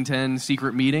 1910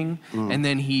 secret meeting, and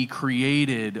then he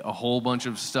created a whole bunch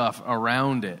of stuff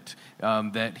around it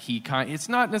that it's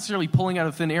not necessarily pulling out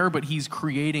of thin air, but he's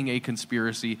creating a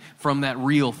conspiracy from that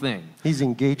real thing. He's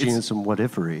engaging in some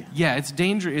what-ifery. Yeah, it's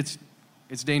dangerous.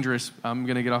 It's dangerous. I'm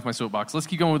going to get off my soapbox. Let's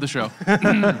keep going with the show.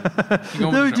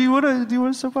 Do you want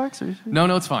a soapbox?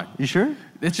 No, it's fine. You sure?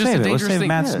 It's just a dangerous thing.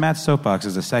 Matt's soapbox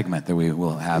is a segment that we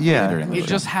will have later in the show. It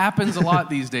just happens a lot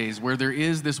these days where there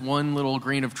is this one little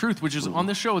grain of truth, which is on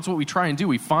this show, it's what we try and do.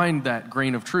 We find that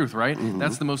grain of truth, right?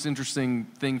 That's the most interesting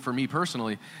thing for me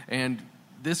personally. And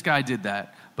this guy did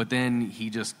that, but then he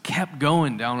just kept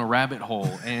going down a rabbit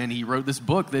hole, and he wrote this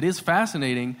book that is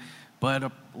fascinating, but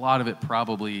a lot of it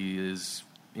probably is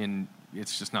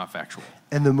it's just not factual.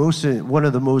 And one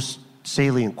of the most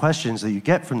salient questions that you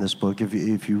get from this book,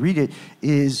 if you read it,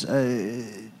 is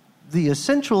the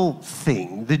essential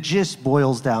thing. The gist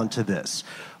boils down to this.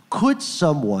 Could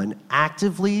someone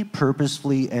actively,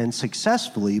 purposefully, and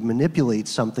successfully manipulate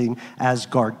something as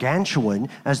gargantuan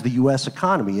as the U.S.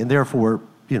 economy, and therefore,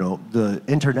 the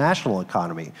international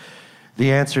economy?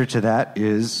 The answer to that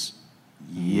is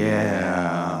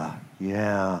yeah.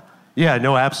 Yeah,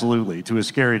 no, absolutely, to a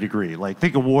scary degree. Like,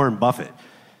 think of Warren Buffett.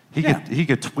 He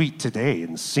could tweet today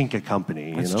and sink a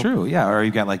company. That's true, yeah. Or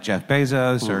you've got like Jeff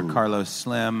Bezos or Carlos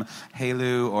Slim,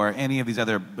 Helu, or any of these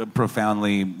other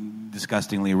profoundly,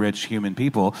 disgustingly rich human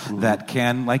people that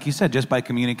can, like you said, just by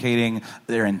communicating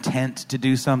their intent to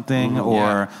do something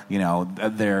or,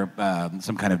 their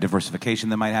some kind of diversification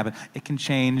that might happen, it can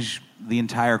change the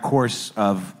entire course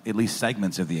of at least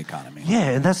segments of the economy. Yeah,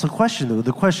 and that's the question, though.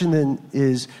 The question then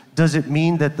is, does it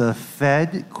mean that the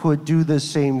Fed could do the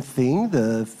same thing?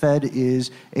 The Fed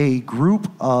is a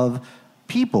group of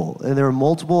people, and there are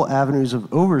multiple avenues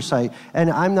of oversight. And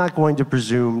I'm not going to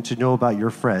presume to know about your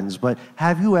friends, but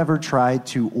have you ever tried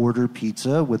to order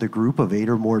pizza with a group of 8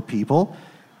 or more people?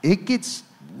 It gets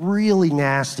really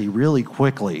nasty really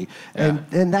quickly.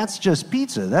 And that's just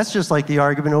pizza. That's just like the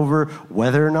argument over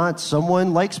whether or not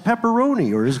someone likes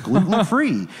pepperoni or is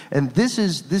gluten-free. And this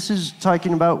is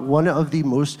talking about one of the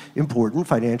most important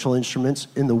financial instruments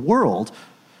in the world.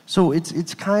 So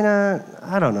it's kind of,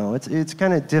 I don't know, it's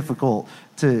kind of difficult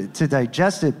to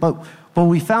digest it. But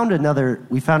we found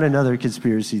another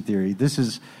conspiracy theory. This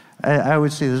is, I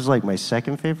would say this is like my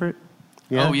second favorite.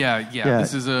 Yeah? Oh yeah.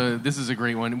 This is a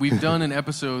great one. We've done an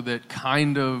episode that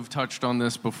kind of touched on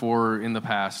this before in the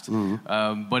past,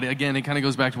 but again, it kind of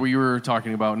goes back to what you were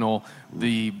talking about, Noel.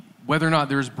 Whether or not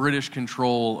there's British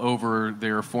control over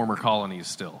their former colonies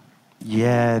still.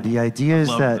 Yeah, the idea is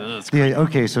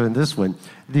so in this one,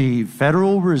 the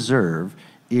Federal Reserve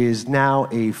is now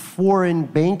a foreign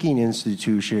banking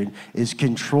institution, is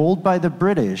controlled by the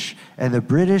British, and the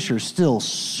British are still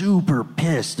super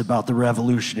pissed about the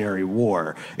Revolutionary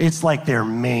War. It's like their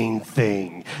main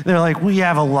thing. They're like, we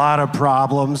have a lot of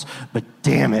problems, but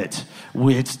damn it,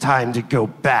 it's time to go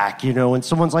back, and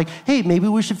someone's like, hey, maybe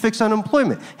we should fix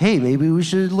unemployment. Hey, maybe we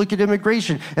should look at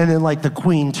immigration. And then like the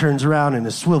Queen turns around in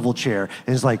a swivel chair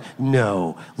and is like,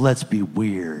 no, let's be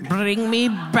weird. Bring me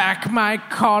back my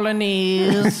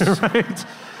colonies. Right?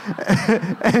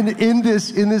 And in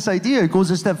this idea, it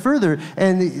goes a step further,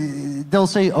 and they'll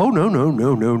say, oh, no,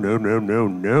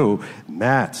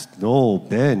 Matt, Noel,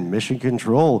 Ben, Mission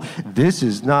Control, this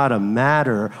is not a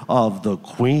matter of the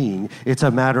Queen. It's a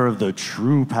matter of the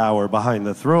true power behind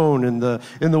the throne in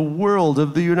the world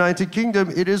of the United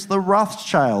Kingdom. It is the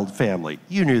Rothschild family.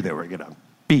 You knew they were going to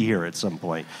be here at some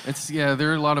point. There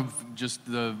are a lot of just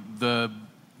the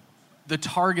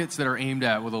targets that are aimed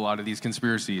at with a lot of these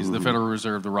conspiracies, the Federal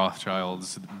Reserve, the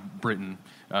Rothschilds, Britain.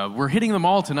 We're hitting them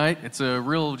all tonight. It's a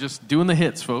real just doing the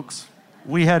hits, folks.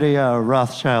 We had a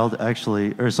Rothschild,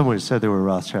 actually, or someone said they were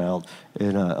Rothschild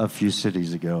in a few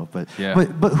cities ago. But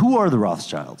who are the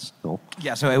Rothschilds, Noel?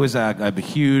 Yeah, so it was a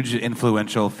huge,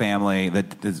 influential family,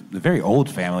 that is a very old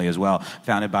family as well,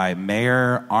 founded by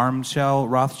Mayer Amschel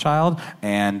Rothschild,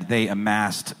 and they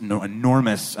amassed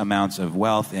enormous amounts of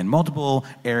wealth in multiple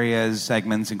areas,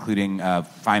 segments, including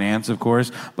finance, of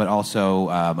course, but also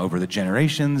over the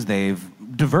generations, they've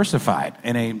diversified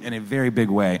in a very big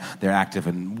way. They're active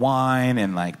in wine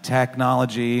and like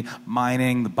technology,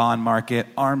 mining, the bond market,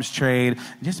 arms trade,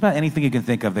 just about anything you can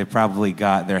think of. They probably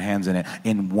got their hands in it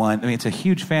in one. I mean, it's a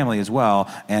huge family as well,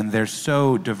 and they're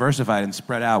so diversified and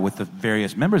spread out with the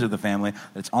various members of the family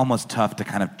that it's almost tough to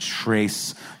kind of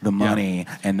trace the money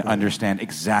and understand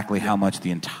exactly how much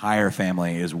the entire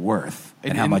family is worth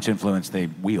and how much influence they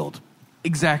wield.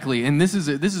 Exactly, and this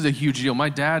is a huge deal. My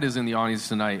dad is in the audience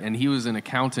tonight, and he was an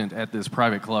accountant at this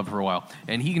private club for a while,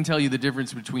 and he can tell you the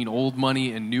difference between old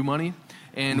money and new money.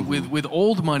 And with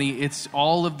old money, it's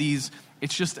all of these.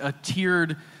 It's just a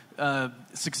tiered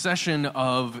succession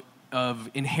of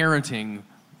inheriting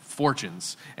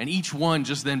fortunes, and each one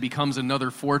just then becomes another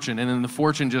fortune, and then the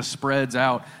fortune just spreads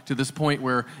out to this point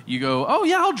where you go, oh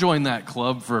yeah, I'll join that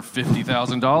club for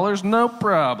 $50,000, no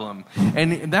problem.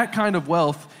 And that kind of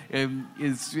wealth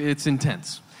it's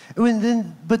intense.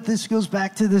 But this goes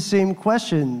back to the same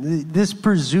question. This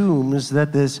presumes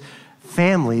that this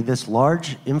family, this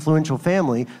large, influential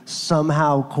family,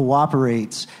 somehow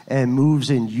cooperates and moves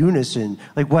in unison.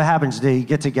 Like, what happens? They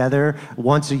get together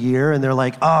once a year and they're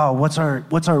like, oh, what's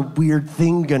our weird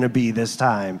thing gonna be this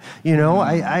time?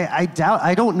 I doubt.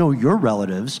 I don't know your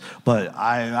relatives, but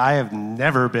I have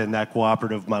never been that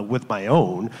cooperative with my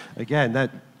own. Again,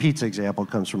 that pizza example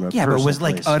comes from a but was place.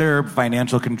 Like utter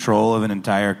financial control of an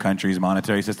entire country's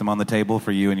monetary system on the table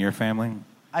for you and your family?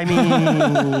 I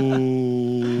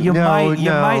mean, you might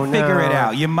figure it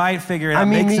out. You might figure it out.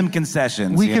 Make some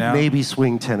concessions. We could maybe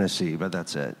swing Tennessee, but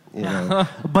that's it.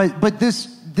 But this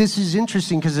is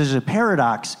interesting because there's a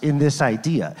paradox in this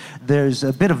idea. There's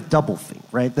a bit of doublethink,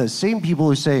 right? The same people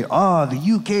who say, "Oh, the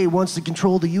UK wants to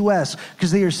control the US,"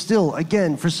 because they are still,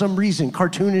 again, for some reason,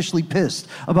 cartoonishly pissed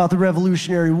about the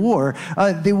Revolutionary War.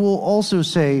 They will also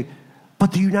say,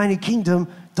 "But the United Kingdom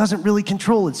doesn't really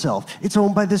control itself. It's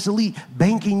owned by this elite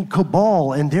banking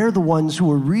cabal, and they're the ones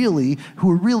who are really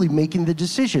making the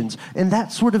decisions." And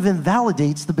that sort of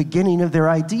invalidates the beginning of their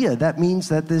idea. That means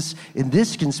that in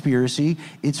this conspiracy,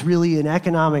 it's really an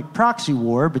economic proxy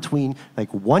war between like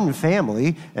one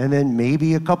family and then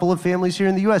maybe a couple of families here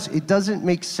in the US. It doesn't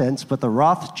make sense, but the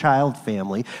Rothschild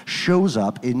family shows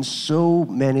up in so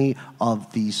many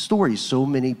of these stories, so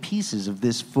many pieces of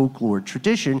this folklore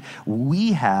tradition.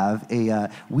 We have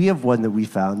we have one that we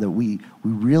found that we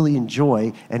really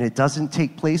enjoy, and it doesn't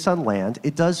take place on land.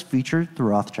 It does feature the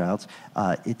Rothschilds.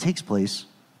 It takes place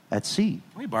at sea.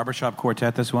 Can we barbershop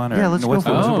quartet this one? Or, yeah, let's go for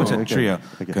it. What's it? Trio.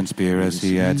 Okay.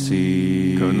 Conspiracy at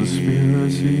sea.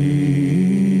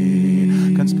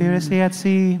 Conspiracy at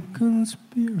sea.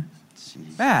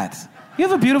 Matt, you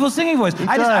have a beautiful singing voice.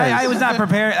 I was not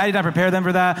prepared. I did not prepare them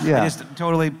for that. Yeah. I just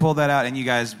totally pulled that out, and you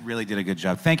guys really did a good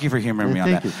job. Thank you for humoring me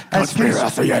on that.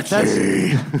 Conspiracy at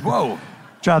sea. Whoa.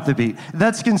 Drop the beat.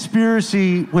 That's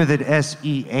conspiracy with an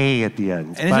S-E-A at the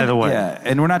end, by the way. Yeah,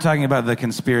 and we're not talking about the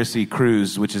conspiracy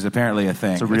cruise, which is apparently a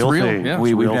thing. It's a real thing. Yeah.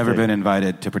 We've never been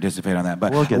invited to participate on that.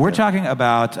 But we're talking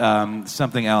about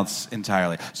something else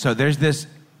entirely. So there's this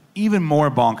even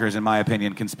more bonkers, in my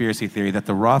opinion, conspiracy theory that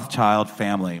the Rothschild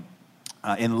family,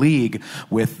 in league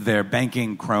with their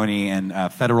banking crony and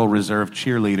Federal Reserve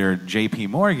cheerleader J.P.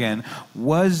 Morgan,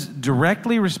 was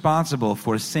directly responsible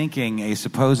for sinking a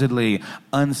supposedly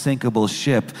unsinkable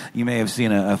ship. You may have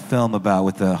seen a film about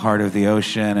with the heart of the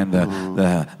ocean and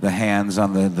the hands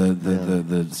on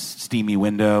the steamy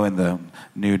window and the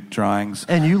nude drawings.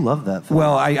 And you love that film.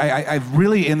 Well, I've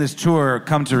really, in this tour,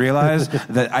 come to realize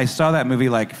that I saw that movie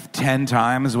like 10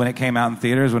 times when it came out in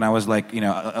theaters when I was like,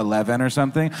 11 or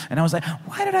something. And I was like,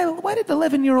 why did the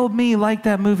 11-year-old me like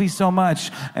that movie so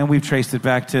much? And we've traced it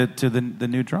back to the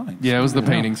nude drawings. Yeah, it was the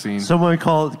painting scene. Someone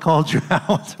called you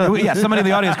out. Yeah, somebody in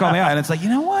the audience called me out. And it's like, you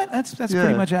know what? That's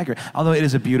pretty much accurate. Although it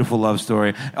is a beautiful love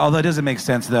story. Although it doesn't make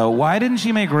sense, though. Why didn't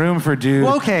she make room for dude?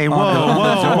 Okay, whoa.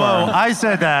 I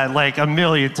said that like a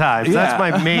million times. Yeah. That's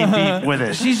my main beat with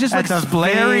it. She's just at like the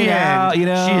splaring very out,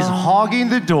 end, she's hogging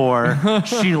the door.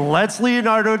 She lets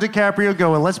Leonardo DiCaprio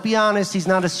go, and let's be honest, he's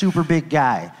not a super big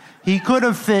guy. He could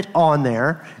have fit on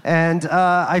there, and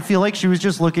I feel like she was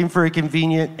just looking for a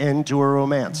convenient end to her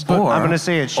romance. I'm going to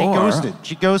say it. She ghosted.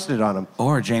 She ghosted on him.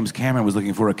 Or James Cameron was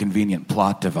looking for a convenient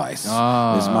plot device, is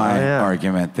my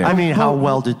argument there. I mean, how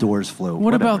well did doors flow?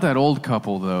 What about that old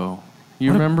couple, though?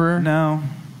 You remember?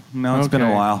 No, it's been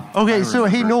a while. Okay, so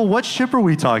hey, Noel, what ship are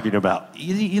we talking about?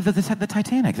 The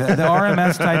Titanic, the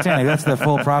RMS Titanic. That's the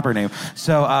full proper name.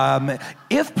 So,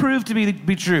 if proved to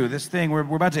be true, this thing, we're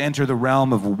about to enter the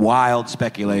realm of wild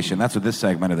speculation. That's what this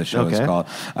segment of the show is called.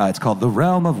 It's called The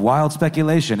Realm of Wild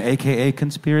Speculation, a.k.a.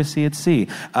 Conspiracy at Sea.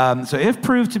 So if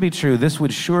proved to be true, this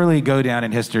would surely go down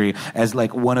in history as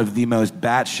like one of the most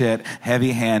batshit,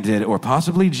 heavy-handed, or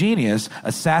possibly genius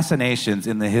assassinations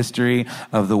in the history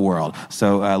of the world.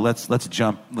 So let's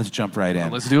jump right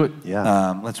in. Let's do it.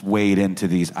 Yeah. Let's wade into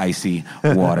these icy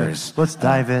waters. Let's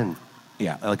dive in.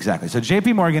 Yeah, exactly. So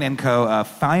J.P. Morgan & Co.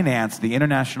 Financed the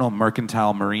International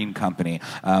Mercantile Marine Company,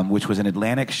 which was an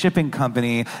Atlantic shipping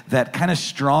company that kind of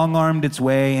strong-armed its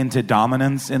way into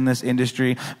dominance in this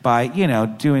industry by,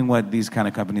 doing what these kind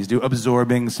of companies do,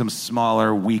 absorbing some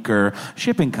smaller, weaker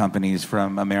shipping companies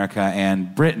from America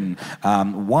and Britain.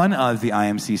 One of the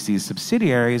IMCC's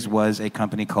subsidiaries was a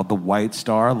company called the White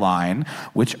Star Line,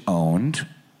 which owned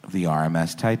the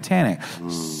RMS Titanic.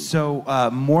 So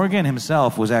Morgan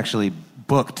himself was actually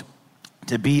booked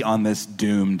to be on this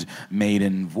doomed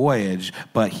maiden voyage,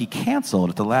 but he canceled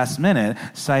at the last minute,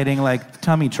 citing like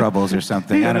tummy troubles or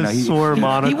something. I don't know. Sore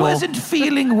monocle. He wasn't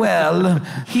feeling well.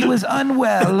 He was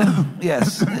unwell.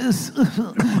 Yes,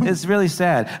 it's really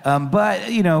sad. But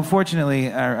fortunately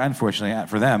or unfortunately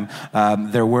for them,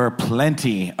 there were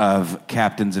plenty of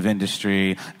captains of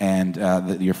industry and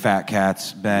your fat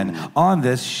cats, Ben, on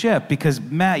this ship because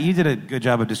Matt, you did a good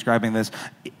job of describing this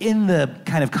in the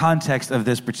kind of context of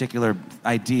this particular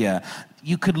idea.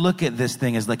 You could look at this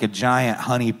thing as like a giant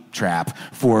honey trap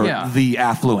for the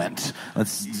affluent.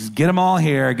 Let's just get them all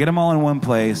here, get them all in one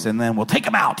place, and then we'll take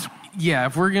them out. Yeah,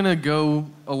 if we're going to go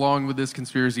along with this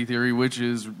conspiracy theory, which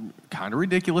is kind of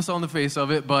ridiculous on the face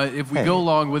of it, but if we go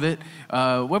along with it,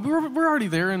 we're already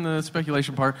there in the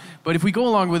speculation part, but if we go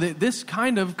along with it, this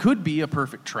kind of could be a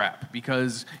perfect trap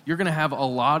because you're going to have a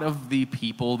lot of the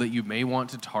people that you may want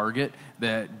to target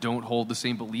that don't hold the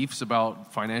same beliefs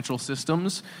about financial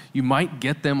systems. You might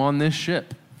get them on this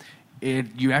ship.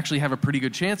 You actually have a pretty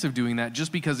good chance of doing that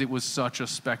just because it was such a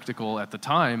spectacle at the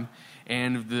time.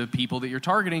 And the people that you're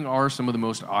targeting are some of the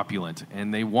most opulent,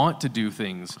 and they want to do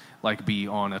things like be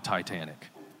on a Titanic.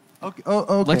 Okay.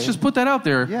 Let's just put that out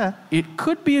there. Yeah. It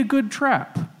could be a good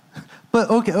trap. But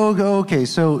okay.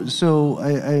 So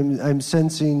I'm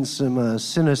sensing some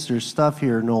sinister stuff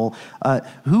here, Noel.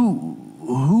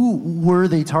 Who were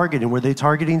they targeting? Were they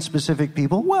targeting specific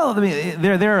people? Well, I mean,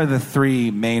 there are the three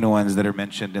main ones that are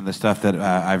mentioned in the stuff that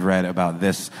I've read about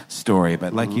this story.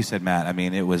 But like you said, Matt, I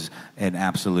mean, it was an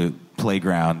absolute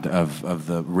playground of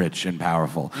the rich and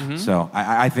powerful. So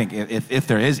I think if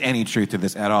there is any truth to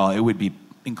this at all, it would be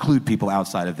include people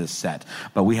outside of this set.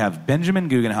 But we have Benjamin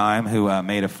Guggenheim, who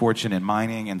made a fortune in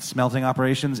mining and smelting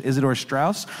operations. Isidor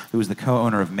Straus, who is the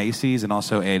co-owner of Macy's and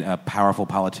also a powerful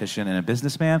politician and a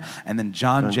businessman. And then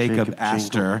John Jacob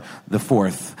Astor, the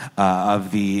fourth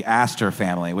of the Astor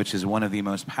family, which is one of the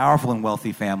most powerful and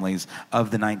wealthy families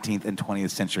of the 19th and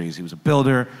 20th centuries. He was a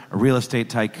builder, a real estate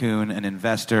tycoon, an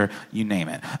investor, you name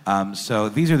it. So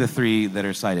these are the three that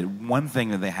are cited. One thing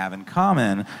that they have in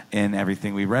common in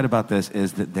everything we read about this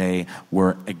is that they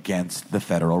were against the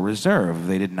Federal Reserve.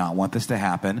 They did not want this to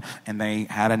happen, and they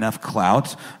had enough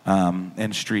clout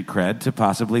and street cred to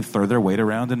possibly throw their weight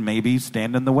around and maybe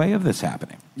stand in the way of this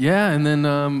happening. Yeah, and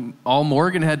then all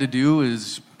Morgan had to do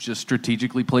is just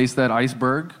strategically place that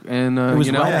iceberg, and it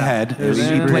was right ahead.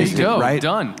 He placed it right,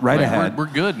 done. Right ahead. We're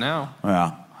good now.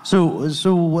 Yeah. So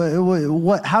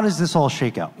what? How does this all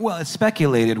shake out? Well, it's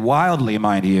speculated wildly,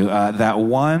 mind you, that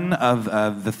one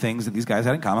of the things that these guys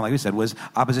had in common, like we said, was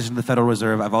opposition to the Federal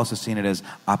Reserve. I've also seen it as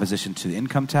opposition to the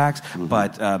income tax,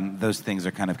 but those things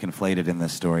are kind of conflated in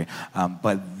this story.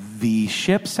 But the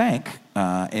ship sank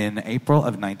in April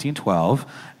of 1912,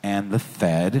 and the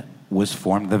Fed was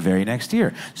formed the very next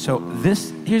year. So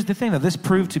here's the thing, though. This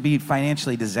proved to be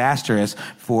financially disastrous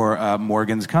for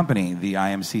Morgan's company, the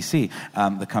IMCC.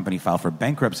 The company filed for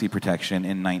bankruptcy protection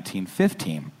in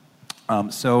 1915.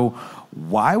 So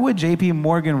why would J.P.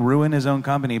 Morgan ruin his own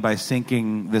company by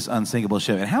sinking this unsinkable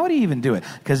ship? And how would he even do it?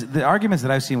 Because the arguments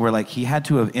that I've seen were like he had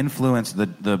to have influenced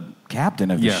the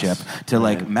captain of the ship to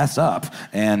mess up.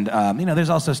 And, there's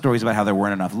also stories about how there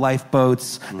weren't enough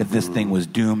lifeboats, that this thing was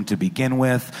doomed to begin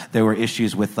with. There were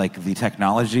issues with the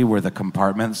technology where the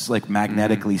compartments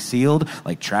magnetically sealed,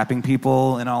 trapping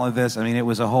people in all of this. I mean, it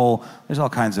was there's all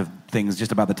kinds of things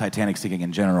just about the Titanic sinking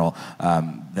in general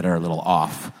that are a little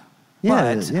off.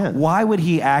 But why would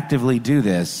he actively do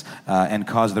this and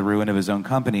cause the ruin of his own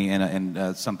company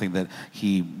and something that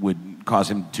he would cause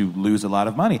him to lose a lot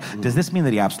of money? Does this mean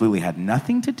that he absolutely had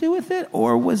nothing to do with it?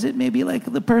 Or was it maybe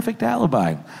the perfect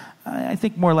alibi? I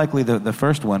think more likely the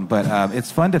first one, but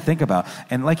it's fun to think about.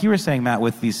 And like you were saying, Matt,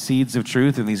 with these seeds of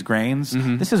truth and these grains,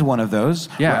 this is one of those.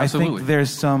 Yeah, where absolutely. I think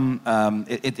there's some,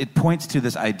 it points to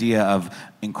this idea of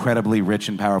incredibly rich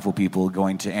and powerful people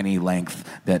going to any length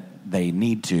that they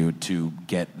need to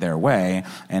get their way.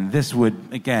 And this would,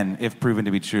 again, if proven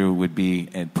to be true, would be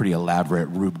a pretty elaborate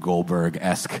Rube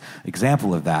Goldberg-esque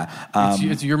example of that.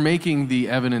 You're making the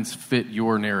evidence fit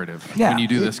your narrative when you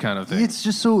do this kind of thing. It's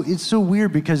just so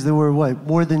weird because there were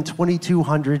more than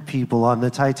 2,200 people on the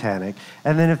Titanic,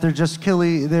 and then if they're just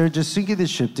sinking the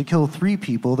ship to kill 3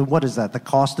 people, then what is that? The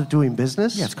cost of doing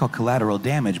business? Yeah, it's called collateral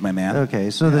damage, my man.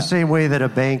 Okay, so the same way that a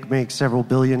bank makes several $1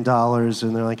 billion,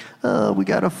 and they're like, oh, we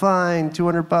got to fine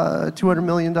 $200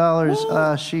 million.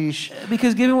 Sheesh.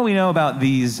 Because given what we know about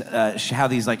these, how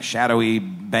these shadowy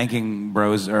banking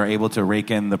bros are able to rake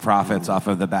in the profits off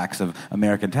of the backs of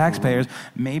American taxpayers,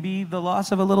 maybe the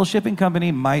loss of a little shipping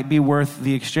company might be worth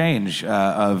the exchange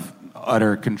of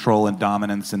utter control and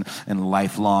dominance and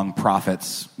lifelong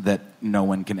profits that no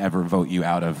one can ever vote you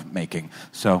out of making.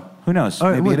 So who knows?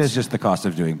 Right, maybe it is just the cost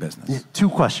of doing business. Yeah, 2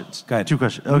 questions. Go ahead. 2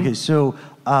 questions. Okay, so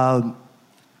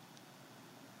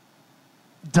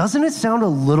doesn't it sound a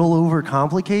little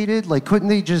overcomplicated? Couldn't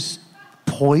they just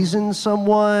poison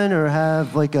someone or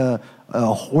have a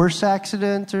horse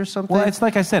accident or something? Well, it's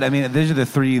like I said. I mean, these are the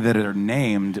 3 that are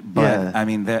named, but I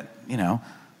mean that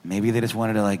maybe they just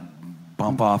wanted to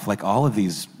bump off all of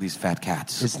these fat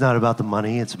cats. It's not about the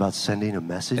money. It's about sending a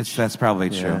message. That's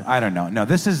probably true. I don't know. No,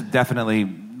 this is definitely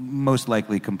most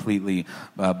likely completely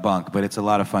bunk, but it's a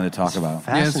lot of fun to talk about.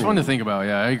 Yeah, it's fun to think about.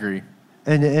 Yeah, I agree.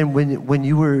 And when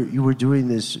you were doing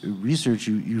this research,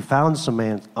 you found some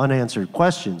unanswered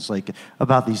questions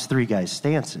about these 3 guys'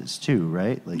 stances too,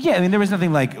 right? Yeah, I mean there was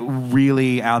nothing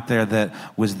really out there that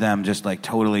was them just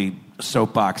totally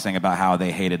soapboxing about how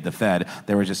they hated the Fed.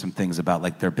 There were just some things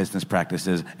about their business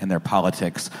practices and their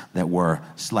politics that were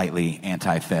slightly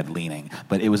anti-Fed leaning.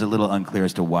 But it was a little unclear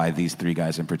as to why these 3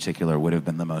 guys in particular would have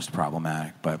been the most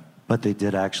problematic. But they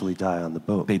did actually die on the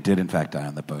boat. They did in fact die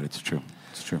on the boat. It's true.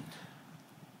 It's true.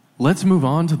 Let's move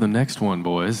on to the next one,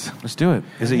 boys. Let's do it.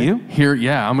 Is it you?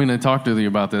 I'm going to talk to you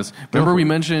about this. Remember we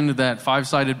mentioned that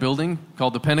 5-sided building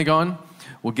called the Pentagon?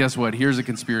 Well, guess what? Here's a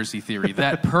conspiracy theory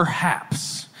that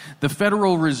perhaps the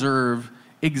Federal Reserve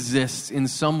exists in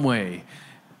some way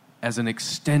as an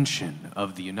extension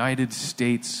of the United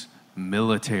States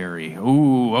military.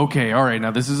 Ooh, okay, all right.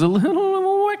 Now, this is a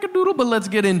little wackadoodle, but let's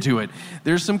get into it.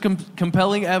 There's some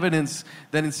compelling evidence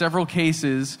that in several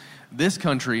cases, this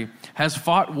country has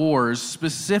fought wars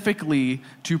specifically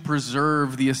to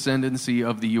preserve the ascendancy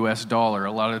of the U.S. dollar.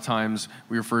 A lot of times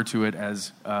we refer to it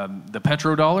as the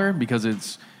petrodollar because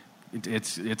it's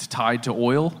tied to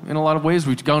oil in a lot of ways.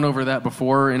 We've gone over that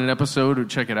before in an episode.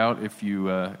 Check it out if you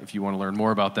want to learn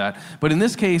more about that. But in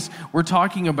this case, we're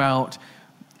talking about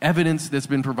evidence that's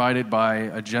been provided by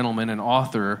a gentleman, an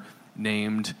author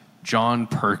named John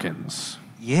Perkins.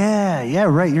 Yeah,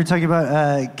 right. You're talking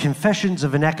about Confessions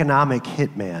of an Economic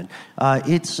Hitman.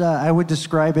 I would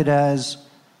describe it as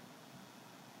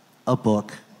a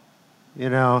book. You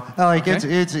know, like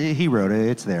okay. He wrote it.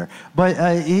 It's there, but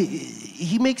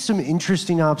he makes some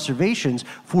interesting observations.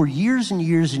 For years and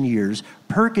years and years,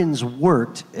 Perkins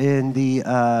worked in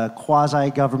the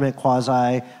quasi-government,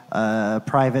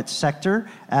 quasi-private sector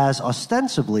as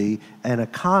ostensibly an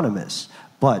economist,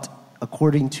 but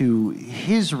according to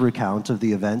his recount of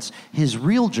the events, his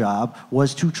real job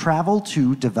was to travel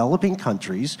to developing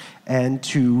countries and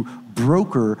to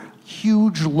broker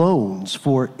huge loans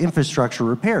for infrastructure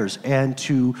repairs and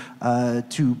to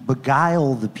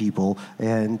beguile the people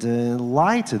and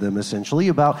lie to them essentially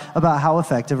about how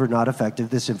effective or not effective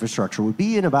this infrastructure would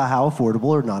be and about how affordable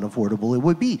or not affordable it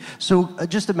would be. So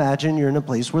just imagine you're in a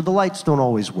place where the lights don't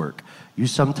always work. You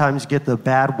sometimes get the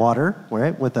bad water,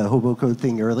 right, with the hobo code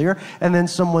thing earlier, and then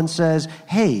someone says,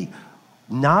 hey,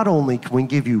 not only can we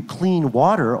give you clean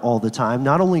water all the time,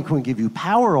 not only can we give you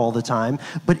power all the time,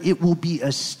 but it will be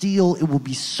a steal. It will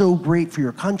be so great for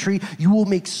your country. You will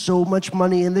make so much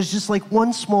money. And there's just like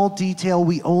one small detail.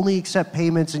 We only accept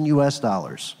payments in U.S.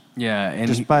 dollars. Yeah. And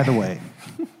just by the way.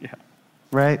 Yeah.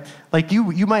 Right? Like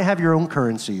you might have your own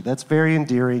currency. That's very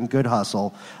endearing, good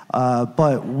hustle.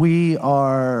 But we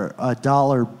are a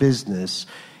dollar business.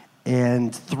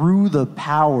 And through the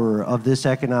power of this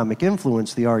economic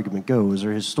influence, the argument goes,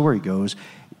 or his story goes,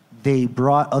 they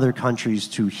brought other countries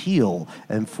to heel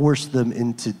and forced them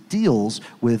into deals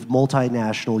with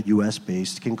multinational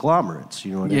U.S.-based conglomerates.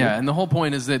 You know what I mean? Yeah, and the whole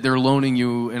point is that they're loaning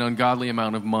you an ungodly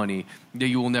amount of money that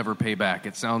you will never pay back.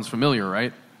 It sounds familiar,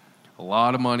 right? A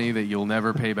lot of money that you'll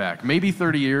never pay back. Maybe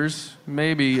 30 years,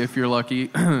 maybe if you're lucky.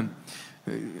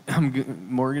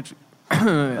 Mortgage...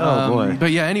 boy.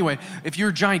 But yeah, anyway, if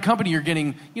you're a giant company, you're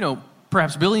getting,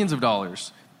 perhaps billions of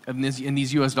dollars in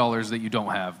these U.S. dollars that you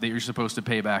don't have, that you're supposed to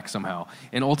pay back somehow.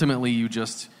 And ultimately, you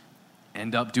just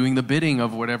end up doing the bidding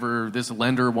of whatever this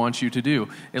lender wants you to do,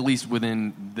 at least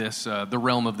within this the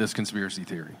realm of this conspiracy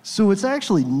theory. So it's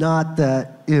actually not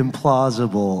that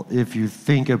implausible if you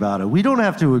think about it. We don't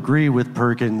have to agree with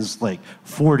Perkins'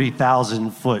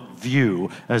 40,000-foot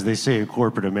view, as they say in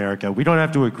corporate America. We don't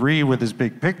have to agree with his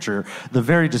big picture. The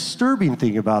very disturbing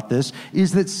thing about this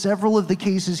is that several of the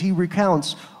cases he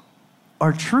recounts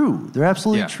are true. They're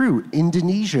absolutely true.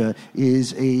 Indonesia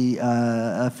is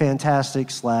a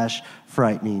fantastic /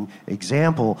 frightening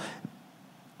example.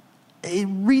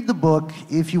 Read the book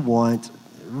if you want.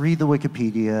 Read the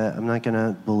Wikipedia. I'm not going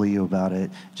to bully you about it.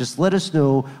 Just let us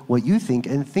know what you think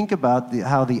and think about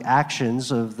how the actions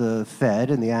of the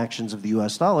Fed and the actions of the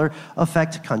U.S. dollar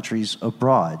affect countries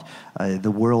abroad.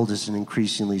 The world is an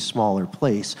increasingly smaller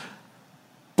place.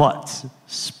 But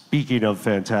speaking of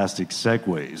fantastic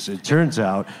segues, it turns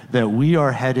out that we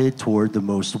are headed toward the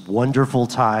most wonderful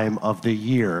time of the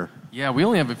year. Yeah, we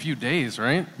only have a few days,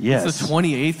 right? Yes. It's the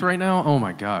 28th right now? Oh,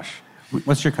 my gosh.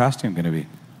 What's your costume going to be?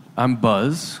 I'm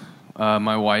Buzz.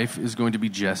 My wife is going to be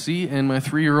Jessie, and my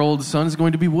 3-year-old son is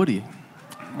going to be Woody.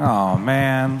 Oh,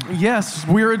 man. Yes,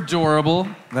 we're adorable.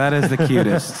 That is the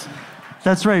cutest.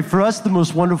 That's right. For us, the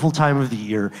most wonderful time of the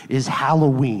year is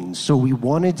Halloween. So we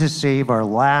wanted to save our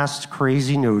last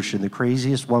crazy notion, the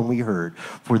craziest one we heard,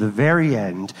 for the very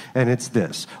end, and it's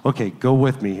this. Okay, go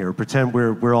with me here. Pretend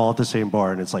we're all at the same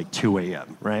bar and it's like 2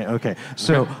 a.m., right? Okay.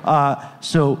 So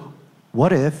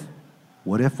what if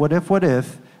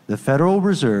the Federal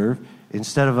Reserve,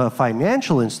 instead of a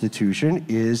financial institution,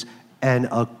 is an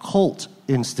occult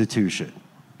institution?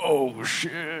 Oh,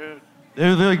 shit.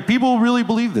 They're like, people really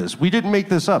believe this. We didn't make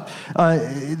this up.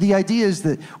 The idea is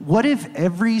that what if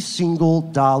every single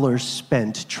dollar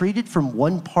spent, traded from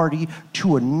one party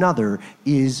to another,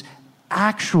 is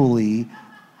actually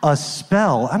a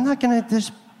spell? I'm not going to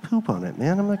just poop on it,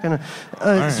 man. I'm not going to...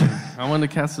 Right. I want to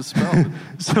cast a spell.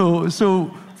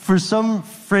 So for some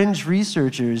fringe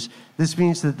researchers, this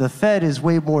means that the Fed is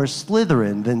way more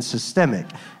Slytherin than systemic.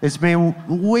 It's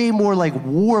way more like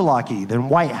Warlocky than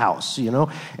White House,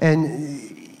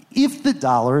 And if the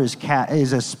dollar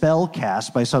is a spell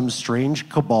cast by some strange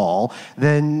cabal,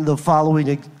 then the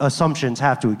following assumptions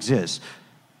have to exist.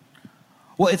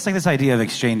 Well, it's like this idea of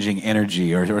exchanging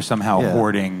energy or somehow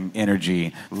hoarding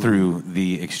energy through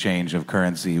the exchange of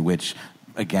currency, which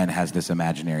again has this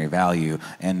imaginary value.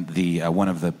 And the one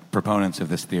of the proponents of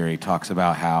this theory talks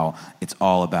about how it's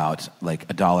all about, like,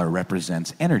 a dollar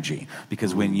represents energy,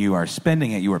 because when you are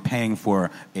spending it, you are paying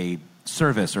for a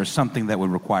service or something that would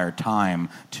require time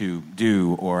to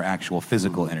do, or actual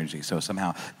physical energy. So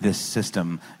somehow this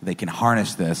system, they can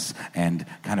harness this and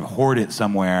kind of hoard it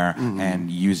somewhere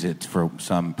and use it for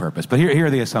some purpose. But here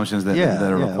are the assumptions that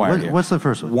are required here. What's the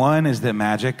first one? One is that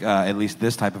magic, at least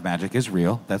this type of magic, is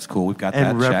real. That's cool. We've got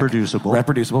that. And reproducible.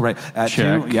 Reproducible, right.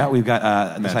 Check. Two, we've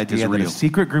got this idea that a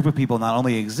secret group of people not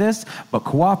only exists, but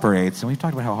cooperates. And we've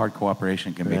talked about how hard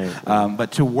cooperation can be.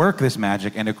 But to work this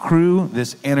magic and accrue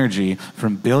this energy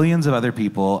from billions of other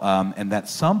people, and that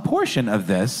some portion of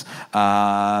this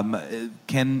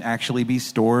can actually be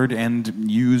stored and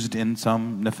used in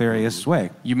some nefarious way.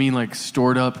 You mean like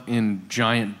stored up in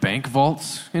giant bank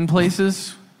vaults in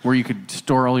places where you could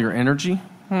store all your energy?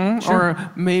 Sure.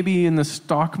 Or maybe in the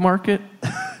stock market?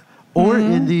 Or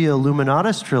in the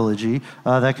Illuminatus trilogy,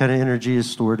 that kind of energy is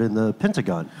stored in the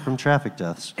Pentagon from traffic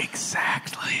deaths.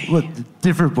 Exactly. Look,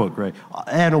 different book, right?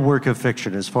 And a work of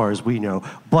fiction as far as we know.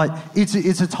 But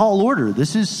it's a tall order.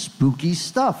 This is spooky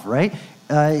stuff, right?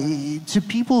 To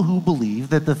people who believe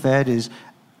that the Fed is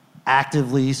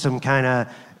actively some kind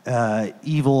of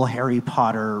evil Harry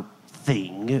Potter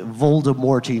thing,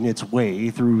 Voldemorting its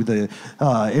way through the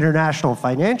international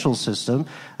financial system,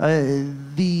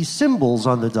 the symbols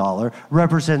on the dollar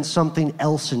represent something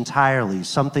else entirely,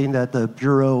 something that the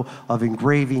Bureau of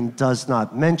Engraving does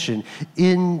not mention.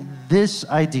 In this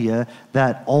idea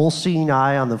that all-seeing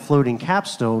eye on the floating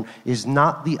capstone is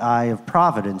not the eye of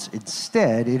Providence.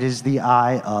 Instead, it is the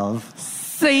eye of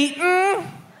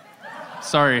Satan.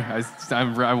 Sorry,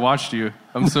 I watched you.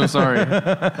 I'm so sorry.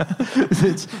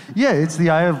 It's the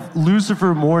eye of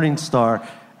Lucifer Morningstar,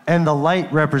 and the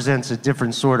light represents a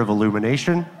different sort of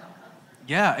illumination.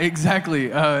 Yeah,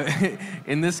 exactly.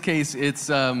 In this case, it's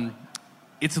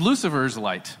Lucifer's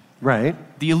light. Right.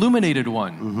 The illuminated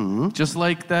one. Just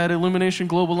like that Illumination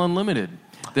Global Unlimited.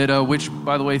 That, which,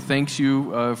 by the way, thanks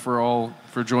you for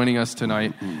joining us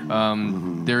tonight.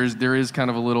 There is kind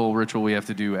of a little ritual we have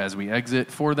to do as we exit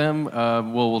for them.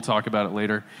 We'll talk about it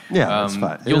later. Yeah, that's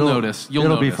fine. You'll notice.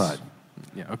 It'll be fine.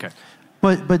 Yeah. Okay.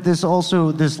 But this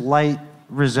light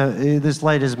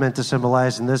is meant to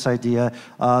symbolize in this idea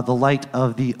the light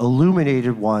of the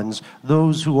illuminated ones,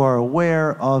 those who are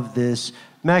aware of this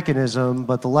mechanism,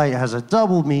 but the light has a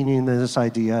double meaning in this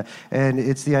idea, and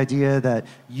it's the idea that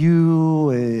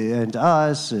you and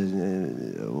us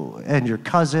and your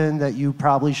cousin that you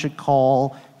probably should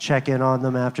call, check in on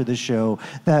them after the show,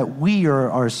 that we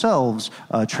are ourselves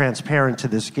transparent to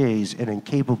this gaze and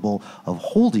incapable of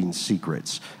holding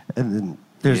secrets. And then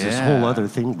there's this whole other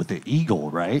thing with the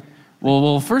eagle, right?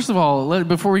 Well, first of all,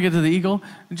 before we get to the eagle,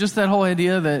 just that whole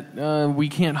idea that we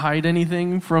can't hide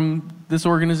anything from this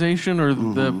organization or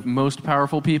the most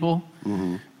powerful people.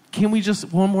 Can we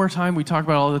just, one more time, we talk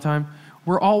about it all the time,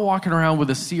 we're all walking around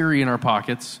with a Siri in our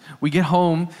pockets. We get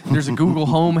home, there's a Google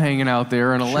Home hanging out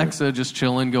there, and Alexa just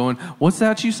chilling, going, "What's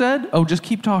that you said? Oh, just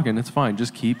keep talking. It's fine.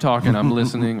 Just keep talking. I'm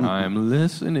listening. I'm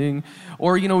listening."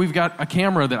 Or, we've got a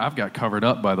camera that I've got covered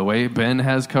up, by the way. Ben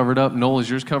has covered up. Noel, is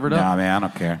yours covered up? Nah, man, I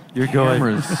don't care. You're going.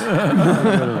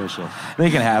 They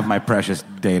can have my precious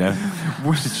data.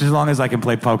 Just as long as I can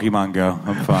play Pokemon Go,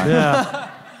 I'm fine. Yeah.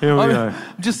 Here we are. I'm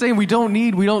just saying we don't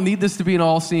need this to be an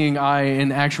all-seeing eye.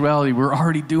 In actuality, we're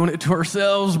already doing it to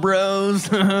ourselves,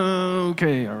 bros.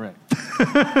 Okay, all right.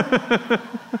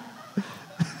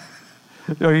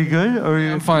 Are you good?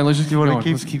 I'm fine. Let's just keep going.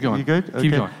 Let's keep going. You good? Okay.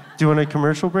 Keep going. Do you want a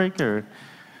commercial break or?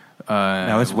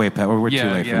 No, it's way past. We're too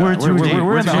late for that.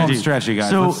 We're in the home stretch, you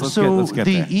guys. Let's get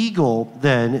the there. eagle,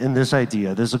 then, in this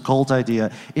idea, this occult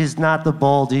idea, is not the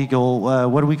bald eagle.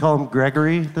 What do we call him?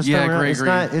 Gregory? Gregory.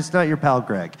 It's not your pal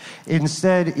Greg.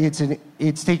 Instead,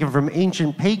 it's taken from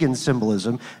ancient pagan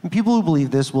symbolism, and people who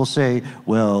believe this will say,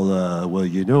 well,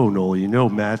 Noel,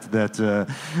 Matt,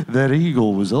 that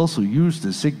eagle was also used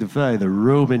to signify the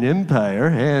Roman Empire,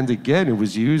 and again, it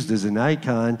was used as an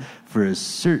icon for a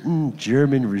certain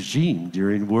German regime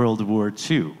during World War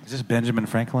II. Is this Benjamin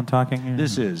Franklin talking?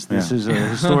 This is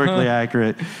historically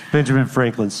accurate. Benjamin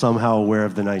Franklin, somehow aware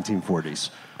of the 1940s.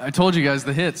 I told you guys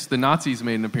the hits. The Nazis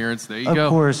made an appearance. There you go.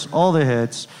 Of course, all the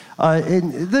hits.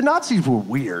 And the Nazis were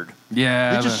weird.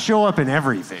 Yeah. They just show up in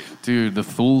everything. Dude, the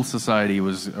Fool Society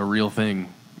was a real thing,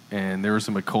 and there was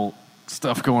some occult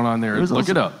stuff going on there. Look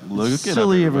it up.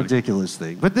 Silly and ridiculous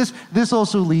thing. But this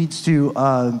also leads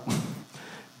to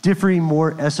differing,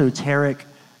 more esoteric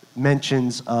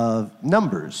mentions of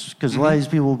numbers, because a lot of these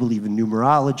people believe in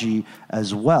numerology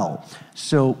as well.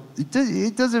 So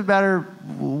it doesn't matter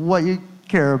what you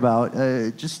care about,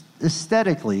 just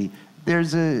aesthetically,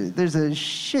 there's a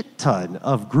shit ton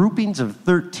of groupings of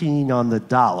 13 on the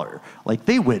dollar. Like,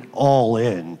 they went all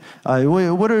in.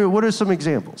 What are some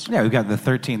examples? Yeah, we've got the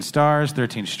 13 stars,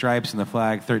 13 stripes in the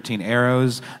flag, 13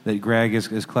 arrows that Greg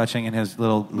is clutching in his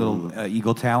little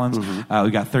eagle talons.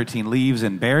 We've got 13 leaves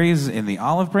and berries in the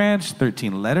olive branch,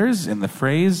 13 letters in the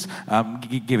phrase.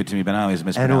 Give it to me, Ben. I always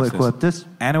mispronounce this.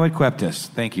 Anoequeptus.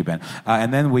 Thank you, Ben.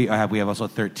 And then we have also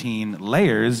 13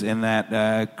 layers in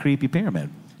that creepy pyramid.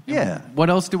 Yeah. What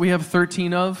else did we have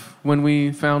 13 of when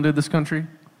we founded this country?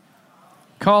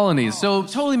 Colonies. So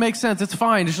totally makes sense. It's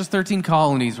fine. It's just 13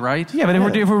 colonies, right? Yeah,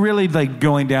 but if we're really like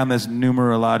going down this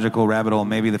numerological rabbit hole,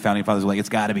 maybe the founding fathers were like, it's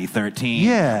got to be 13.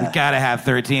 Yeah. We got to have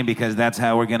 13 because that's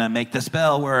how we're going to make the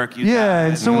spell work.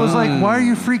 And someone was like, why are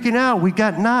you freaking out? We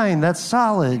got 9. That's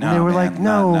solid. No, and they were man, like,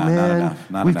 no, not man.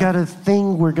 enough, We've got a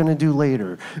thing we're going to do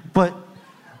later. But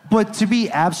to be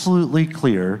absolutely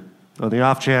clear, on the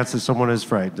off chance that someone is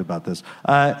frightened about this,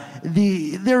 none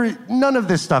of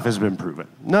this stuff has been proven.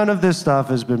 None of this stuff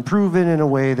has been proven in a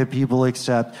way that people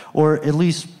accept, or at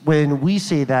least when we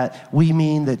say that, we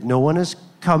mean that no one has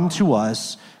come to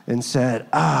us and said,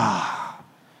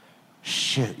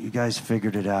 shit, you guys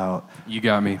figured it out. You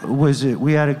got me.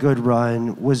 We had a good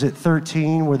run. Was it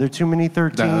 13? Were there too many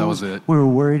 13s? That was it. We were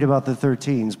worried about the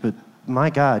 13s, but my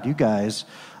God, you guys.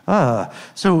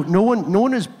 So no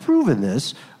one has proven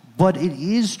this. But it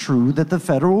is true that the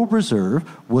Federal Reserve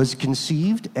was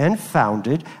conceived and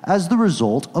founded as the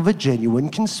result of a genuine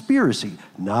conspiracy.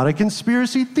 Not a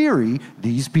conspiracy theory.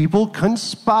 These people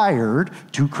conspired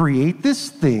to create this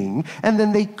thing, and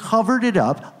then they covered it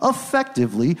up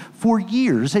effectively for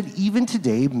years. And even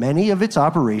today, many of its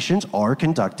operations are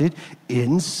conducted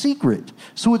in secret.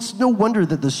 So it's no wonder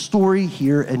that the story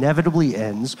here inevitably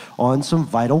ends on some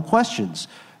vital questions.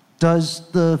 Does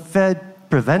the Fed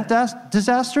prevent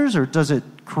disasters, or does it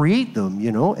create them,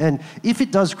 And if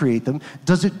it does create them,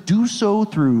 does it do so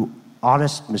through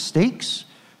honest mistakes,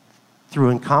 through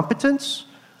incompetence,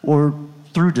 or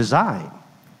through design?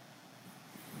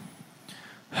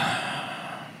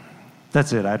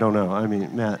 That's it. I don't know. I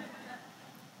mean, Matt,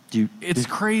 It's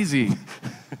crazy.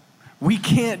 We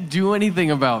can't do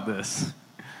anything about this.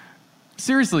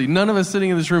 Seriously, none of us sitting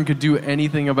in this room could do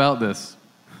anything about this.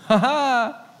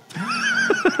 Ha-ha!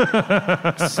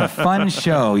 It's a fun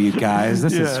show, you guys.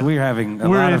 We're having a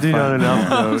lot of fun.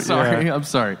 I'm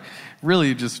sorry.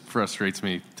 Really just frustrates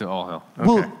me to all hell. Okay.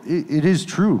 Well, it is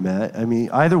true, Matt. I mean,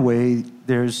 either way,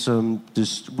 there's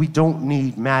we don't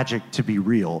need magic to be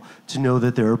real to know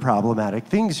that there are problematic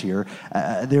things here.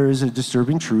 There is a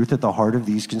disturbing truth at the heart of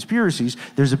these conspiracies.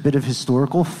 There's a bit of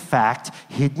historical fact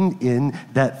hidden in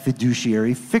that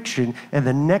fiduciary fiction. And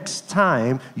the next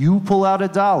time you pull out a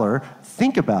dollar,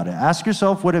 think about it. Ask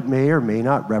yourself what it may or may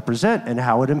not represent and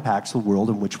how it impacts the world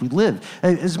in which we live.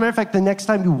 As a matter of fact, the next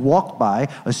time you walk by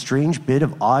a strange bit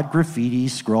of odd graffiti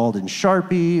scrawled in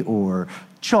Sharpie or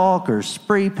chalk or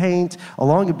spray paint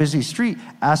along a busy street,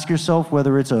 ask yourself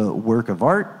whether it's a work of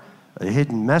art, a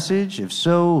hidden message. If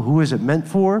so, who is it meant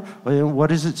for? And what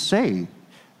does it say?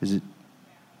 Is it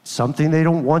something they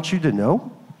don't want you to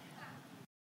know?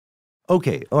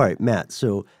 Okay, all right, Matt,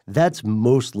 so that's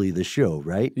mostly the show,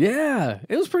 right? Yeah,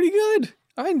 it was pretty good.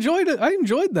 I enjoyed it. I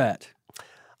enjoyed that.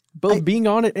 Both being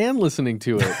on it and listening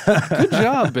to it. Good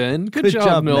job, Ben. Good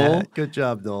job, Noel. Matt. Good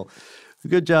job, Noel.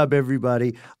 Good job,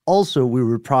 everybody. Also, we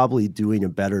were probably doing a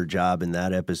better job in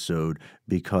that episode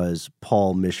because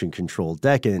Paul Mission Control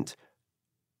Decant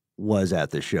was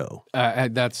at the show.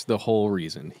 That's the whole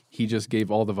reason. He just gave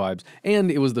all the vibes.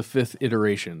 And it was the 5th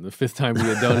iteration, the 5th time we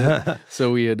had done it.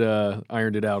 So we had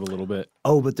ironed it out a little bit.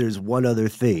 Oh, but there's one other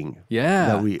thing.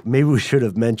 Yeah. That maybe we should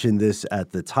have mentioned this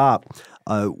at the top.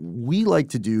 We like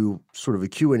to do sort of a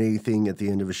Q&A thing at the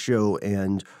end of a show,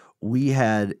 and we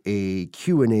had a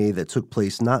Q&A that took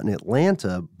place not in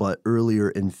Atlanta, but earlier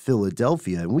in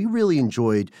Philadelphia. And we really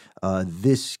enjoyed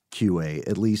this QA,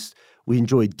 at least we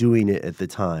enjoyed doing it at the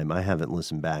time. I haven't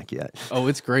listened back yet. Oh,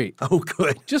 it's great. Oh,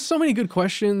 good. Just so many good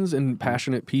questions and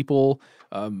passionate people.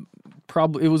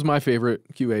 Probably it was my favorite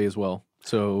QA as well.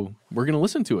 So we're going to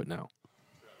listen to it now.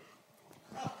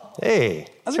 Hey,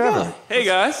 how's Trevor. it going? Hey,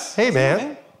 guys. Hey,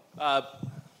 man.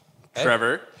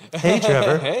 Trevor. Hey,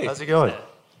 Trevor. Hey. How's it going?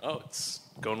 Oh, it's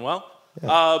going well.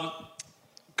 Yeah.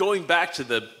 Going back to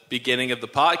the beginning of the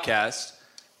podcast,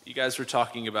 you guys were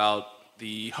talking about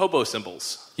the hobo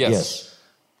symbols. Yes.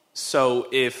 So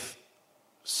if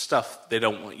stuff they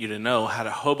don't want you to know had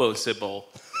a hobo symbol,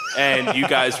 and you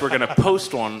guys were going to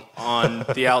post one on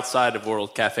the outside of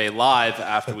World Cafe Live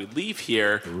after we leave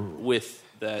here with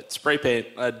that spray paint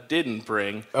I didn't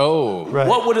bring. Oh. Right.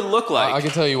 What would it look like? I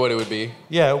can tell you what it would be.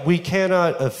 Yeah, we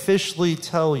cannot officially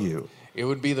tell you. It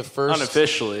would be the first...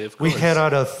 Unofficially, of We course.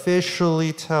 cannot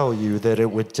officially tell you that it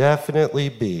would definitely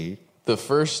be... The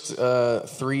first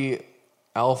 3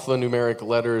 alphanumeric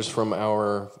letters from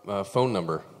our phone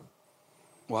number.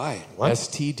 Why? What?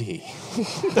 STD.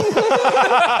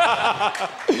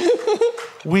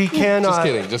 We cannot.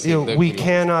 Just kidding. We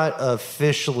cannot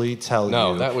officially tell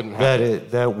you that wouldn't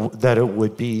that it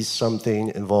would be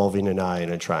something involving an eye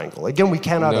and a triangle. Again, we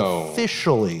cannot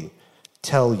officially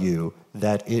tell you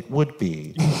that it would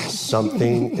be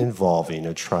something involving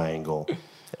a triangle.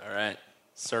 All right.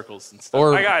 Circles and stuff.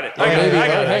 I got it.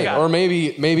 Or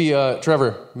maybe,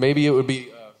 Trevor, maybe it would be...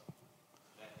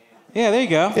 Yeah, there you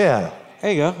go. Yeah.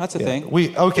 There you go. That's a thing. I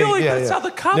feel like that's how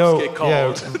the cops get called.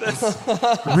 Yeah.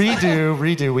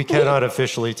 Redo. We cannot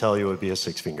officially tell you it would be a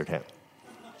 6-fingered hand.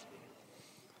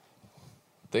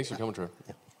 Thanks for coming, Trevor.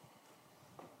 Yeah.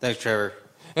 Thanks, Trevor.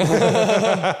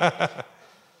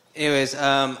 Anyways,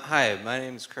 hi, my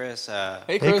name is Chris.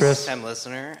 Hey, Chris. First-time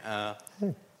listener.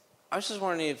 I was just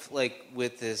wondering if, like,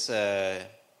 with this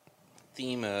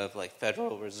theme of, like,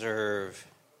 Federal Reserve,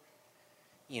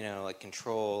 you know, like,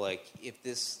 control, like, if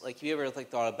this, like, have you ever, like,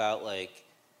 thought about, like,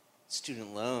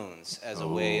 student loans as a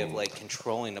way of, like,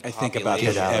 controlling the population? I think about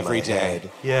it every day.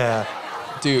 Yeah.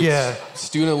 Dude,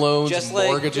 student loans, just like,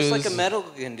 mortgages. Just like a medical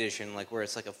condition, like, where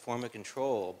it's, like, a form of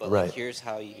control, but, like, here's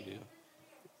how you do.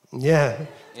 Yeah,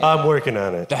 I'm working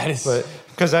on it. That is...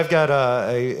 Because I've got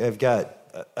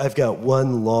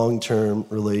one long-term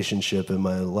relationship in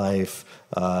my life.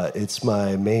 It's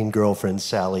my main girlfriend,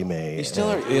 Sally Mae. You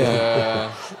still are?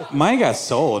 Yeah. Mine got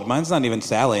sold. Mine's not even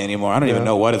Sally anymore. I don't even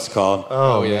know what it's called.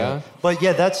 Oh yeah? But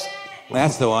yeah, that's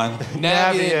the one.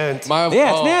 Navient. It's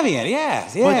Navient. Yeah.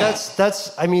 But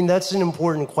that's an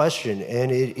important question,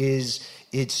 and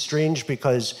it's strange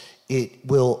because it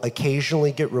will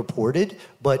occasionally get reported,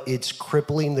 but it's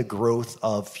crippling the growth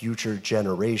of future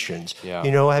generations. Yeah.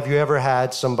 You know, have you ever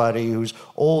had somebody who's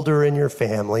older in your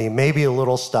family, maybe a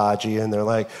little stodgy, and they're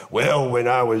like, well, when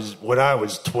I was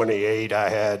 28, I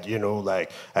had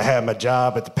my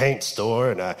job at the paint store,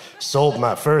 and I sold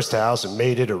my first house and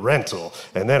made it a rental,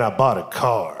 and then I bought a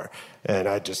car, and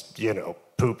I just,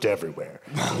 pooped everywhere.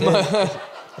 I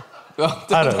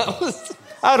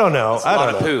don't know. It's a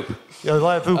lot of poop. Yeah, a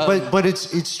lot of poop, but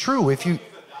it's true. If you,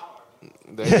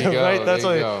 there you go, right? That's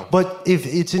there you why. go. But if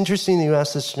it's interesting that you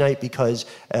asked this tonight because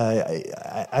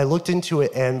I looked into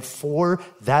it, and for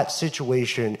that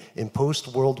situation in post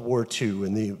World War II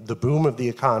and the boom of the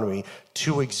economy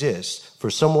to exist,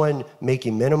 for someone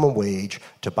making minimum wage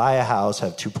to buy a house,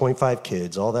 have 2.5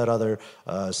 kids, all that other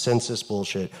census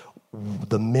bullshit,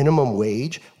 the minimum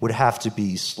wage would have to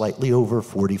be slightly over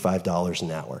 $45 an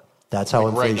hour. That's how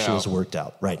inflation is worked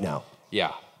out right now.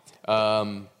 Yeah.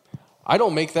 I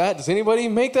don't make that. Does anybody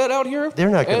make that out here? They're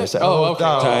not going to say. Oh,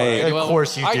 okay. Of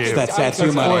course you do. That's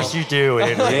tattoo money. Of course you do,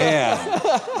 Henry.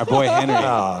 Yeah. Our boy Henry.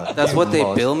 That's what they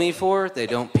bill me for. They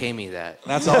don't pay me that.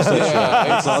 That's also true.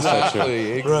 That's also true.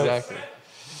 Exactly.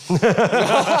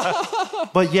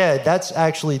 But yeah, that's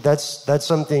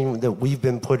something that we've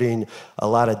been putting a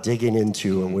lot of digging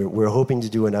into, and we're hoping to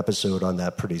do an episode on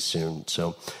that pretty soon.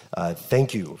 So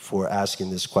thank you for asking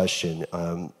this question.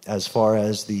 As far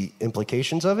as the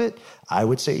implications of it, I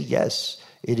would say yes.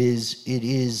 It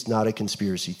is not a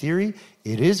conspiracy theory.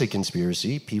 It is a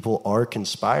conspiracy. People are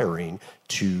conspiring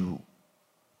to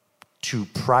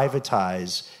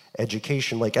privatize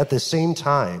education, like at the same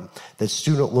time that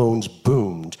student loans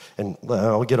boomed, and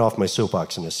I'll get off my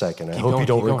soapbox in a second. I hope you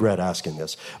don't regret asking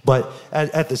this. But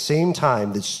at the same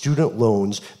time that student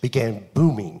loans began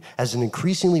booming as an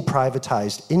increasingly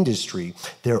privatized industry,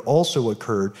 there also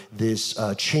occurred this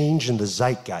change in the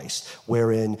zeitgeist,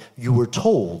 wherein we were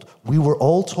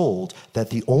all told that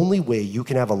the only way you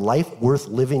can have a life worth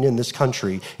living in this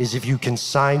country is if you can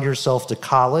sign yourself to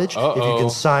college, if you can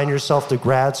sign yourself to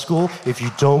grad school, if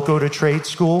you don't go to trade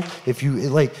school, if you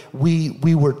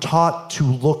we were taught to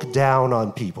look down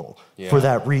on people for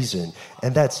that reason,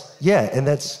 and that's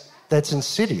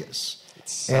insidious. It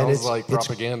sounds like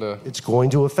propaganda. It's going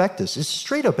to affect us. It's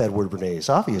straight up Edward Bernays,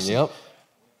 obviously. Yep.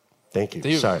 Thank you.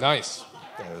 Dude, Sorry. Nice.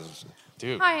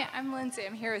 Dude. Hi, I'm Lindsay.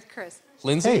 I'm here with Chris.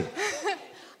 Lindsay? Hey.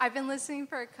 I've been listening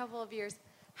for a couple of years.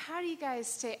 How do you guys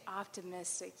stay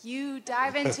optimistic? You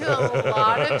dive into a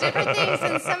lot of different things,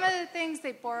 and some of the things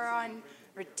they borrow on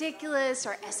ridiculous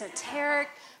or esoteric,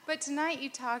 But tonight you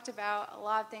talked about a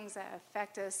lot of things that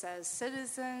affect us as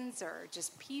citizens or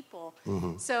just people.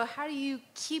 Mm-hmm. So how do you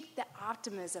keep the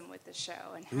optimism with the show?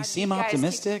 And Do we seem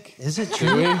optimistic? Is it true?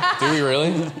 Do we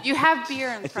really? You have beer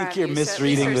in I front think you're of you,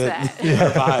 misreading so the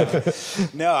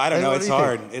vibe. No, I don't know. It's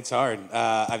hard. It's hard.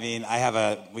 I mean,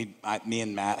 me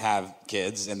and Matt have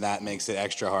kids, and that makes it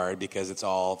extra hard because it's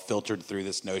all filtered through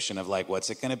this notion of like, what's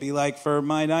it going to be like for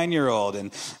my 9-year-old?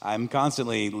 And I'm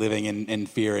constantly living in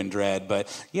fear and dread, but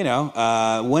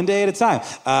one day at a time.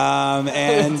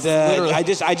 And I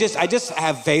just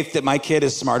have faith that my kid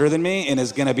is smarter than me and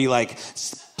is going to be like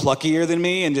pluckier than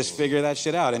me and just figure that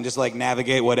shit out and just like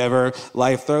navigate whatever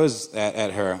life throws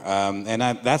at her. And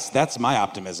that's my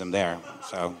optimism there.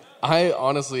 So I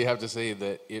honestly have to say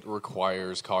that it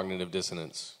requires cognitive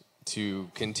dissonance to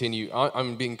continue.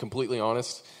 I'm being completely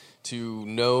honest. To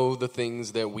know the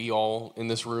things that we all in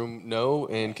this room know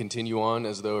and continue on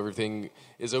as though everything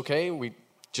is okay. We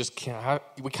kind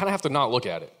of have to not look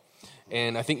at it.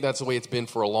 And I think that's the way it's been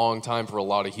for a long time for a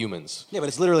lot of humans. Yeah, but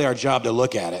it's literally our job to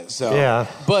look at it. So yeah.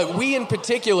 But we in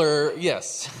particular,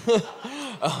 yes.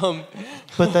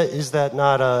 But is that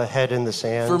not a head in the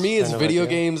sand? For me, it's video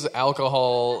games,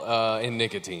 alcohol, and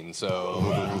nicotine. So,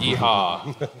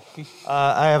 yeehaw.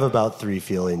 I have about 3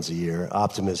 feelings a year.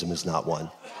 Optimism is not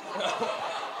one.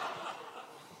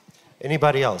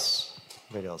 Anybody else?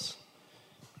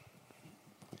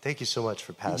 Thank you so much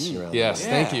for passing around. Yes,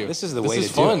 thank you. This is the way to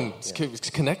fun. do it. It's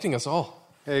connecting us all.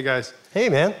 Hey, guys. Hey,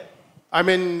 man. I'm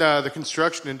in the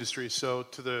construction industry, so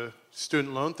to the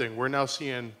student loan thing, we're now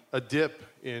seeing a dip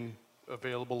in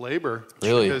available labor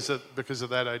really? because of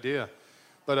that idea.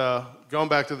 But going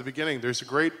back to the beginning, there's a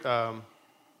great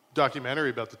documentary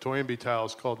about the Toynbee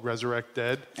tiles called Resurrect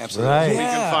Dead. Absolutely. Right. You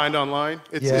can find online.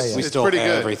 We It's stole pretty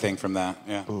good. everything from that.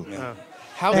 Yeah.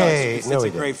 How it's a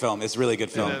great film. It's a really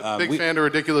good film. Big fan of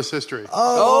Ridiculous History.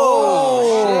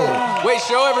 Oh! Wait,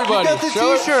 show everybody. You got the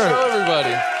show t-shirt.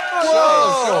 everybody.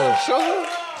 Whoa. Show them.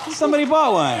 Somebody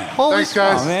bought one. Thanks,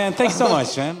 guys. Oh, man. Thanks so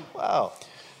much, man. Wow.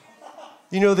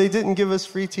 They didn't give us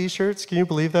free T-shirts. Can you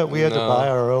believe that? We had to buy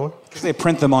our own. Because they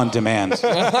print them on demand.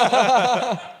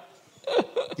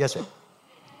 Yes, sir.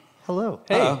 Hello.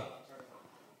 Hey.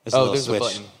 There's a little there's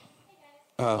switch.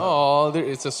 a button.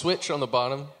 It's a switch on the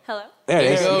bottom. Hello. There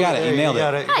it is. You got it. You nailed You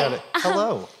it. got it.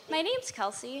 Hello. My name's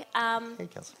Kelsey. Hey,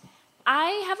 Kelsey.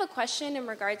 I have a question in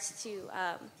regards to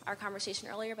our conversation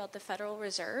earlier about the Federal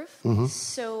Reserve. Mm-hmm.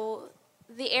 So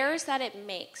the errors that it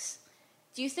makes,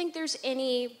 do you think there's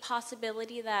any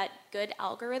possibility that good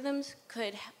algorithms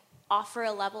could offer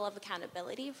a level of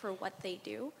accountability for what they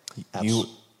do?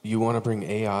 You want to bring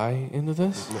AI into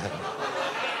this?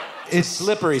 It's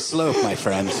slippery slope, my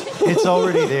friend. It's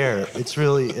already there. That's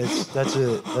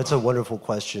a wonderful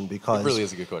question because It really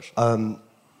is a good question.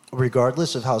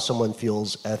 Regardless of how someone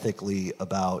feels ethically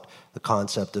about the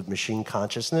concept of machine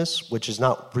consciousness, which is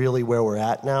not really where we're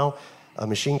at now,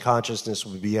 machine consciousness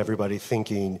would be everybody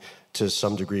thinking to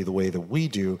some degree the way that we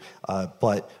do.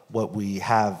 But what we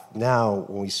have now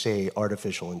when we say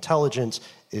artificial intelligence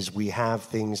is we have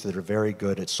things that are very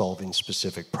good at solving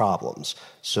specific problems.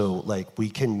 So like we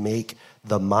can make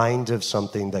the mind of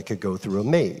something that could go through a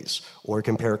maze or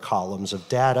compare columns of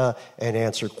data and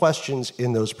answer questions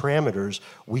in those parameters.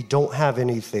 We don't have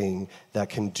anything that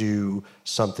can do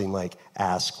something like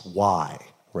ask why,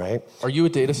 right? Are you a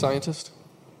data scientist?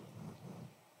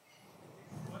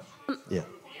 Yeah.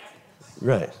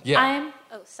 Right. Yeah.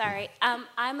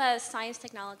 I'm a science,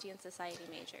 technology, and society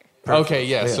major. Perfect. Okay,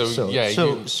 yeah.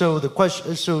 So the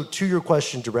question. So to your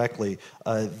question directly,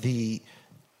 the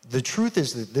truth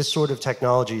is that this sort of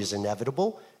technology is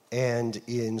inevitable, and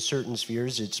in certain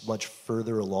spheres, it's much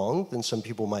further along than some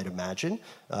people might imagine.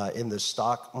 In the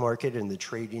stock market and the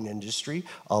trading industry,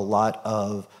 a lot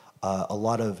of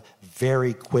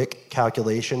very quick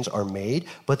calculations are made,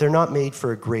 but they're not made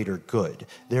for a greater good.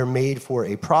 They're made for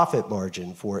a profit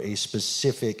margin for a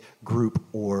specific group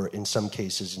or, in some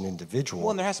cases, an individual.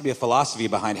 Well, and there has to be a philosophy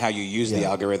behind how you use the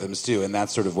algorithms, too, and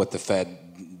that's sort of what the Fed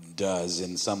does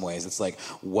in some ways. It's like,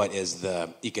 what is the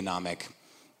economic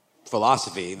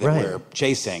philosophy that we're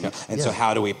chasing? And so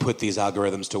how do we put these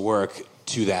algorithms to work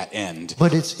to that end?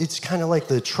 But it's kind of like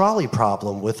the trolley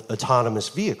problem with autonomous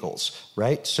vehicles,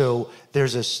 right? So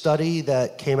there's a study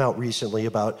that came out recently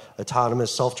about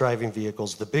autonomous self-driving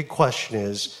vehicles. The big question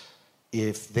is,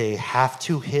 if they have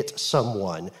to hit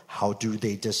someone, how do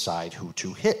they decide who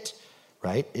to hit,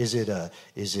 right?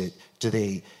 Do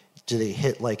they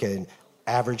hit like an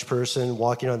average person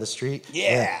walking on the street?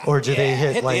 Yeah. Or do they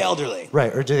hit the like elderly?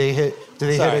 Right. Or do they hit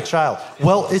a child?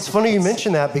 Well, it's funny you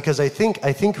mention that because I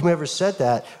think whomever said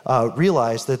that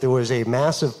realized that there was a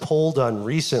massive poll done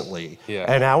recently,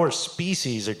 and our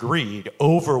species agreed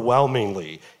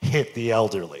overwhelmingly hit the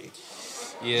elderly.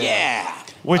 Yeah.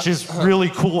 Which is really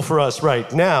cool for us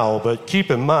right now, but keep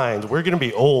in mind we're going to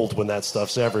be old when that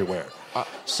stuff's everywhere.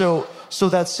 So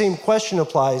that same question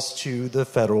applies to the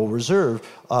Federal Reserve.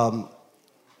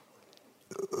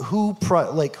 Who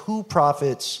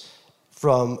profits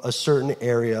from a certain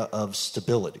area of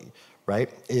stability, right?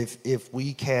 If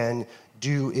we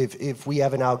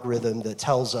have an algorithm that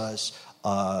tells us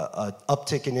an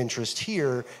uptick in interest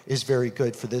here is very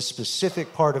good for this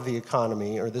specific part of the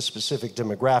economy or this specific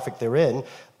demographic they're in,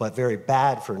 but very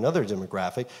bad for another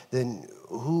demographic, then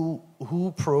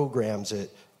who programs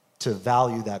it to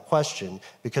value that question?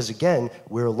 Because again,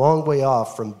 we're a long way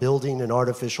off from building an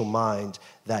artificial mind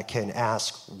that can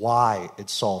ask why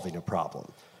it's solving a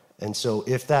problem. And so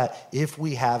if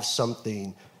we have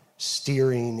something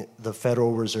steering the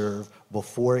Federal Reserve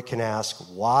before it can ask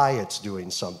why it's doing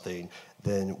something,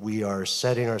 then we are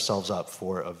setting ourselves up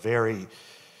for a very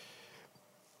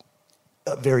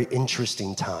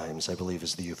interesting times, I believe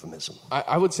is the euphemism.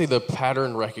 I would say the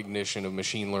pattern recognition of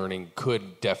machine learning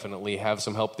could definitely have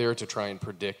some help there to try and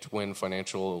predict when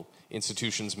financial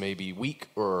institutions may be weak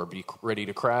or be ready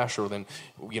to crash, or then,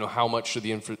 how much should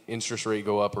the interest rate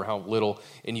go up or how little.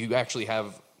 And you actually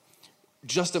have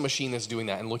just a machine that's doing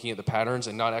that and looking at the patterns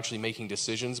and not actually making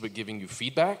decisions but giving you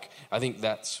feedback. I think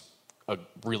that's a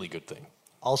really good thing.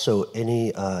 Also,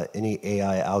 any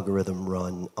AI algorithm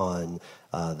run on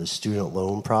the student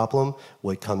loan problem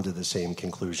would come to the same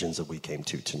conclusions that we came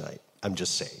to tonight. I'm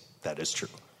just saying that is true.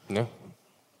 No.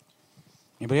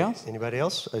 Anybody else? Anybody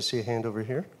else? I see a hand over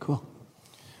here. Cool.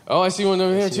 Oh, I see one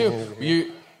over here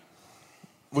too.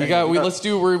 We've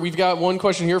got one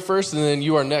question here first, and then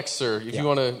you are next, sir. If you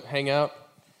want to hang out.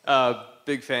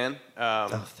 Big fan.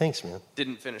 Thanks, man.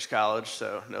 Didn't finish college,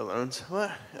 so no loans.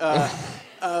 What?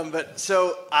 But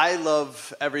so I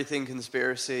love everything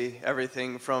conspiracy,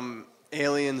 everything from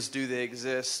aliens, do they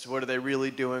exist? What are they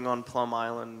really doing on Plum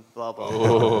Island? Blah, blah, blah.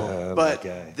 Oh, but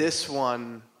this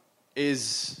one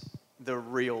is the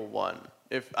real one.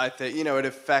 I think, it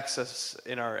affects us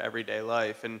in our everyday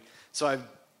life. And so I've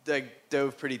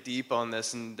dove pretty deep on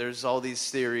this, and there's all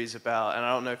these theories about, and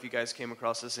I don't know if you guys came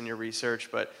across this in your research,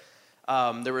 but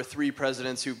there were 3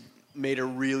 presidents who made a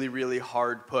really, really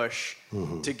hard push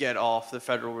to get off the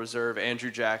Federal Reserve: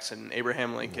 Andrew Jackson,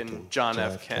 Abraham Lincoln, John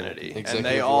F. Kennedy. And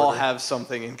they all have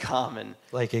something in common.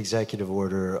 Like Executive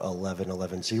Order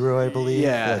 1110, I believe.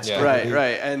 Yeah,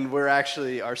 right. And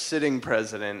our sitting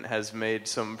president has made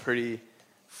some pretty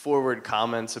forward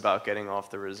comments about getting off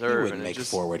the reserve. He wouldn't make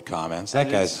forward comments. That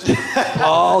guy's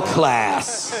all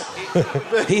class.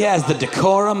 He has the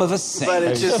decorum of a saint. But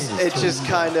it just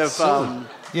kind of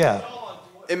yeah.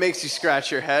 It makes you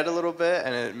scratch your head a little bit,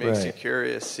 and it makes you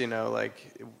curious.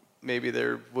 Maybe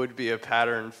there would be a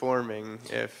pattern forming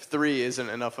if 3 isn't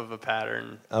enough of a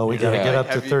pattern. Oh, we got to get up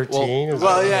to 13?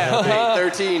 Well, yeah,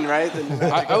 13, right?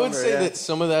 I would say that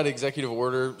some of that executive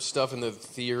order stuff and the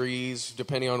theories,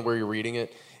 depending on where you're reading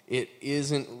it, it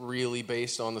isn't really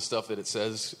based on the stuff that it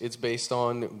says it's based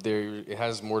on. It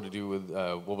has more to do with,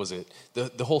 what was it?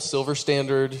 The whole silver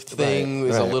standard thing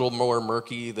is a little more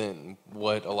murky than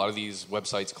what a lot of these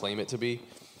websites claim it to be,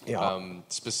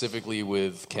 specifically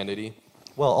with Kennedy.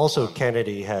 Well, also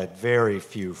Kennedy had very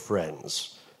few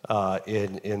friends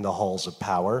in the halls of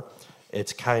power.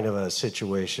 It's kind of a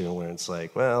situation where it's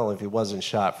like, well, if he wasn't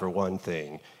shot for one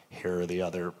thing, here are the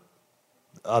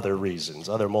other reasons,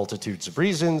 other multitudes of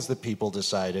reasons that people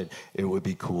decided it would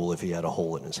be cool if he had a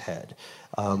hole in his head,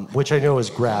 which I know is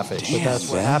graphic, but that's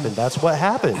what happened. That's what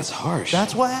happened. That's harsh.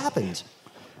 That's what happened.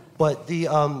 But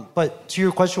but to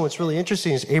your question, what's really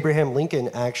interesting is Abraham Lincoln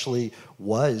actually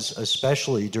was,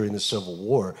 especially during the Civil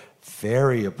War,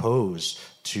 very opposed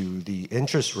to the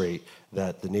interest rate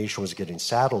that the nation was getting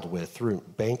saddled with through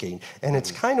banking. And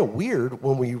it's kind of weird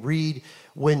when we read,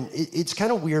 it's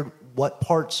kind of weird what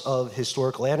parts of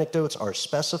historical anecdotes are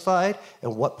specified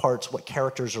and what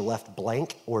characters are left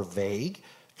blank or vague.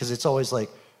 Because it's always like,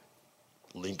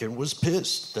 Lincoln was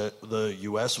pissed that the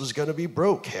U.S. was going to be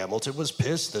broke. Hamilton was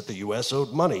pissed that the U.S.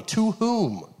 owed money. To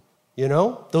whom?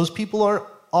 Those people aren't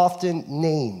often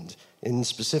named in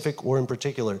specific or in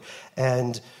particular.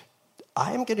 And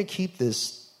I'm going to keep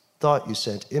this thought you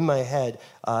sent in my head.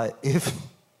 If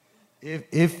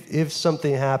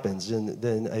something happens,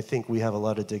 then I think we have a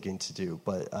lot of digging to do.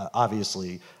 But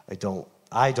obviously, I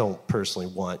don't personally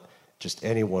want just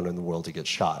anyone in the world to get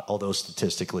shot, although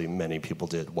statistically many people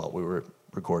did while we were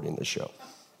recording this show.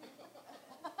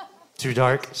 Too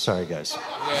dark? Sorry, guys.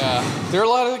 Yeah, there are a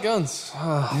lot of guns.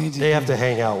 They have to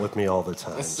hang out with me all the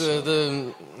time. It's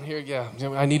here, yeah.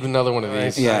 I need another one of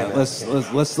these. Yeah,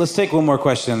 let's take one more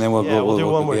question, and then we'll do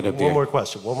one more. get up One here. more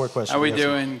question. One more question. How we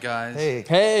doing, guys?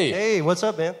 Hey, what's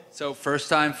up, man? So first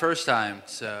time.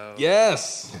 So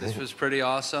yes, this was pretty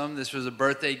awesome. This was a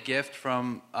birthday gift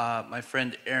from my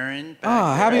friend Aaron.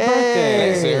 Happy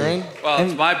birthday! Thanks, Aaron. Well,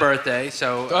 it's my birthday,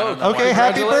 so. I don't know Okay, why.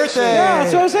 happy birthday! Yeah,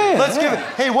 that's what I'm saying. Let's give it.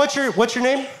 Hey, what's your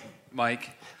name?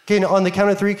 Mike. Okay, on the count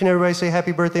of 3, can everybody say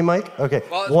happy birthday, Mike? Okay,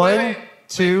 Well, 1,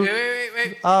 2. Wait.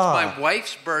 It's my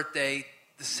wife's birthday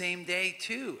the same day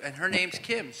too, and her name's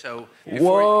Kim. So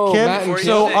Whoa, Kim. Matt and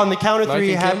So Kim. on the count of Mike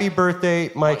 3, and Kim? happy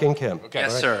birthday, Mike and Kim. Okay.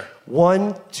 Yes, sir.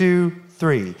 1, 2,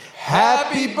 3.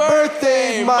 Happy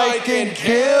birthday, Mike and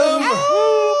Kim.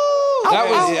 That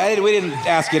was. We didn't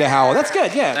ask you to howl. That's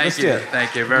good. Yeah, let's do it.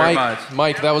 Thank you very much.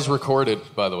 Mike, that was recorded,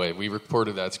 by the way. We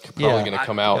recorded that. It's probably going to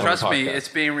come out. Trust on the me, podcast. it's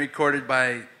being recorded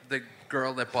by the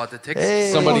girl that bought the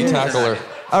tickets. Somebody tackle her.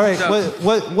 All right,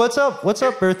 So- what's up? What's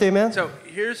up, birthday man? So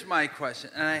here's my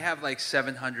question, and I have like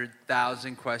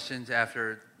 700,000 questions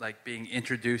after like being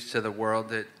introduced to the world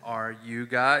that are you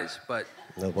guys. But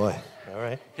Oh boy. All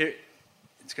right, here,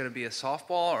 it's going to be a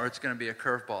softball or it's going to be a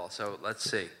curveball. So let's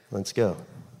see. let's go.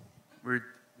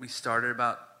 We started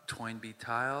about Toynbee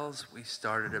tiles. We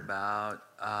started about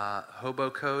hobo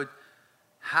code.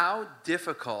 How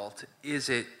difficult is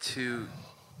it to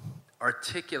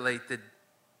articulate the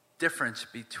difference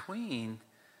between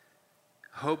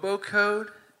hobo code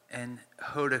and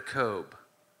hodacobe?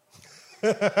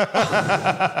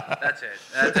 That's it.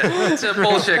 It's a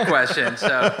bullshit question.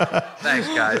 So thanks,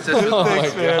 guys. This was- Oh my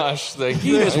gosh, thank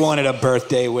you. He just wanted a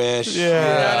birthday wish.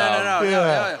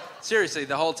 No. Seriously,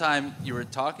 the whole time you were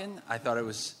talking, I thought it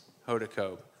was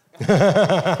hodacobe.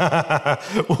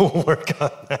 We'll work on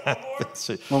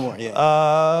that. One more,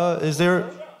 yeah. Is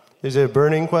there a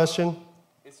burning question?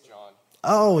 It's John.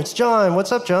 Oh, it's John.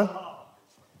 What's up, John?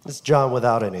 It's John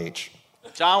without an H.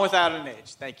 John without an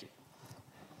H. Thank you.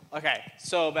 Okay,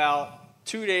 so about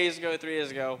 3 days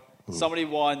ago, somebody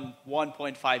won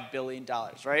 $1.5 billion,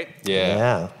 right?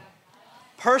 Yeah.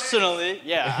 Personally,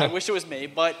 yeah, I wish it was me,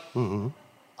 but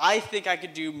I think I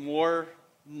could do more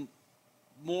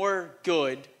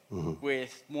good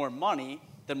with more money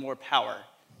than more power.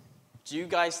 Do you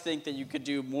guys think that you could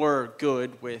do more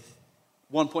good with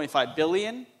 $1.5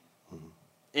 billion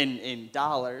in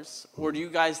dollars, or do you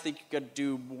guys think you could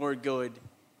do more good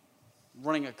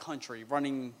running a country,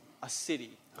 running a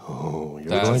city? Oh, you're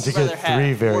going to get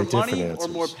 3 very different more money answers. or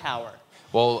more power?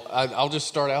 Well, I'll just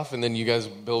start off, and then you guys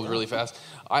build really fast.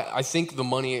 I think the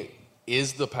money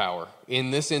is the power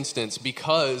in this instance,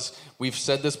 because we've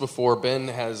said this before. Ben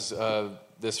has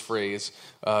this phrase.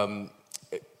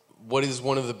 What is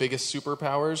one of the biggest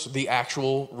superpowers? The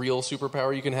actual, real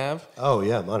superpower you can have? Oh,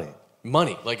 yeah, money.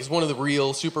 Money. Like, it's one of the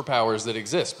real superpowers that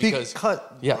exist. Because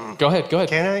yeah, go ahead.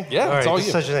 Can I? Yeah, it's all this you.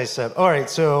 is such a nice step. All right,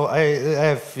 so I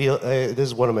have this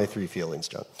is one of my 3 feelings,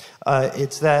 John.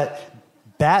 It's that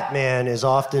Batman is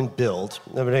often billed.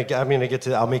 I'm gonna get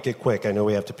to. I'll make it quick. I know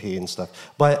we have to pee and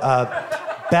stuff, but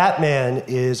Batman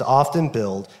is often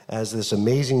billed as this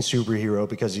amazing superhero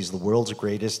because he's the world's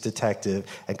greatest detective,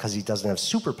 and because he doesn't have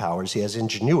superpowers, he has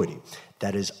ingenuity.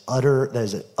 That is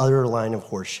an utter line of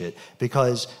horseshit.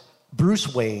 Because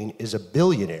Bruce Wayne is a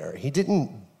billionaire. He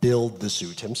didn't build the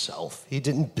suit himself. He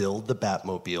didn't build the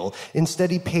Batmobile.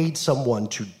 Instead, he paid someone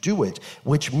to do it,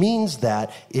 which means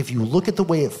that if you look at the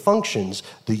way it functions,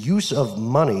 the use of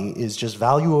money is just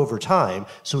value over time,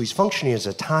 so he's functioning as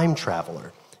a time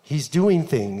traveler. He's doing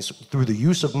things through the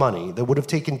use of money that would have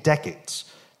taken decades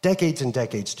and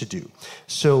decades to do.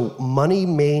 So money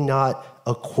may not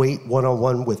equate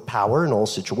one-on-one with power in all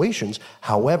situations.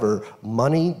 However,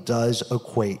 money does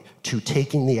equate to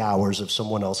taking the hours of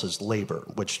someone else's labor,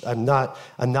 which I'm not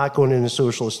going in a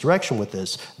socialist direction with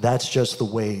this. That's just the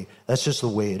way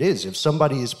it is. If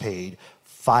somebody is paid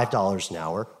 $5 an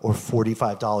hour or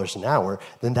 $45 an hour,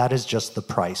 then that is just the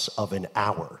price of an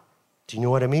hour. Do you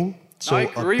know what I mean? So I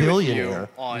agree a billionaire, with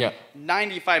you on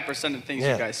 95% of things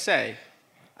you guys say.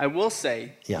 I will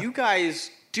say, you guys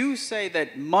do say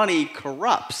that money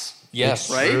corrupts.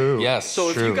 Yes. Right? True. Yes. So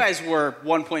if true. you guys were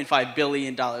 $1.5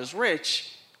 billion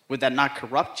rich, would that not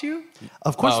corrupt you?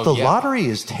 Of course, the lottery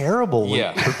is terrible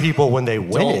for people when they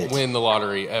win Don't it. win the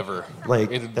lottery ever.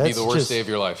 Like, It'd be that's the worst just- day of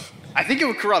your life. I think it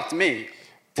would corrupt me.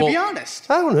 To be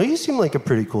honest. I don't know. You seem like a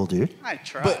pretty cool dude. I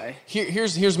try. But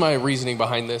here's my reasoning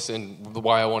behind this and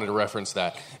why I wanted to reference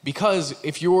that. Because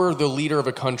if you're the leader of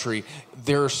a country,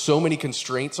 there are so many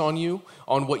constraints on you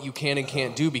on what you can and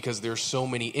can't do because there's so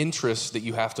many interests that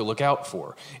you have to look out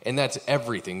for. And that's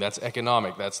everything. That's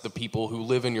economic. That's the people who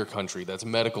live in your country. That's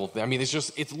medical. I mean,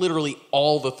 it's literally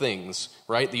all the things,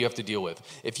 right, that you have to deal with.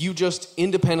 If you just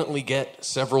independently get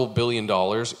several $1 billion,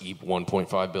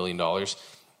 $1.5 billion,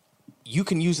 you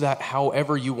can use that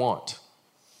however you want.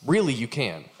 Really, you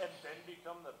can. And then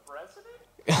become the president?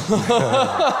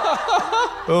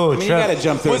 Oh, you got to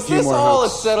jump through a few more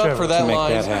hoops. Was this all a setup for that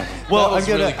line? Well, I'm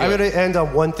gonna end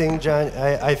on one thing, John.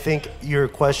 I think your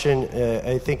question.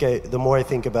 The more I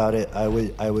think about it, I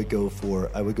would go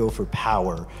for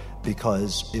power,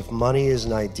 because if money is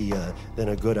an idea, then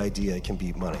a good idea can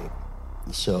beat money.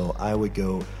 So I would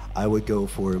go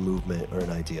for a movement or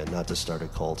an idea, not to start a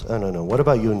cult. I don't know. What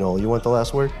about you, Noel? You want the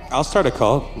last word? I'll start a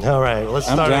cult. All right, let's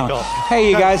start a cult.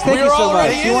 Hey, you guys, thank you so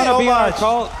much. You want to be on our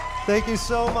cult? Thank you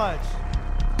so much.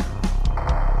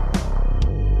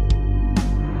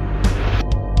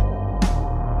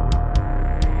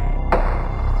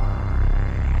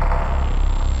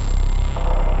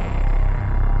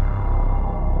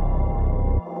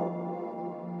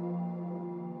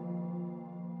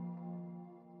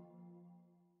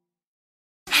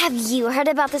 Have you heard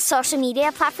about the social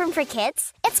media platform for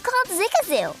kids? It's called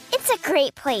Zigazoo. It's a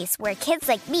great place where kids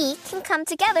like me can come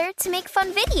together to make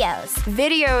fun videos.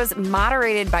 Videos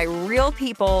moderated by real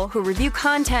people who review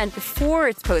content before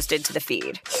it's posted to the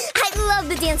feed. I love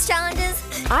the dance challenges.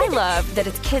 I love that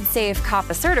it's KidSafe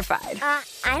COPPA certified.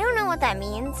 I don't know what that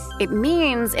means. It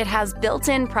means it has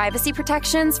built-in privacy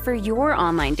protections for your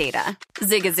online data.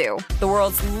 Zigazoo, the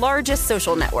world's largest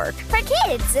social network. For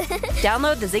kids.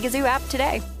 Download the Zigazoo app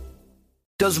today.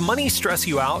 Does money stress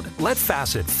you out? Let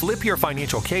Facet flip your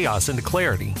financial chaos into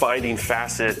clarity. Finding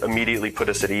Facet immediately put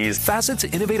us at ease. Facet's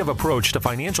innovative approach to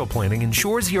financial planning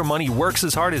ensures your money works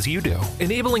as hard as you do,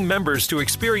 enabling members to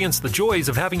experience the joys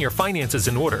of having your finances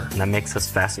in order. And that makes us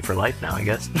Facet for life now, I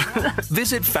guess.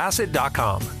 Visit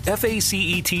Facet.com,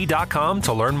 FACET.com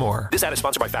to learn more. This ad is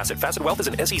sponsored by Facet. Facet Wealth is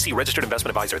an SEC registered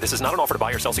investment advisor. This is not an offer to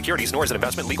buy or sell securities, nor is it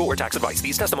investment, legal, or tax advice.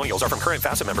 These testimonials are from current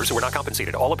Facet members who are not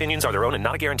compensated. All opinions are their own and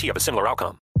not a guarantee of a similar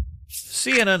outcome.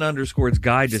 CNN_'s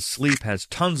Guide to Sleep has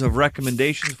tons of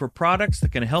recommendations for products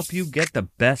that can help you get the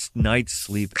best night's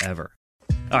sleep ever.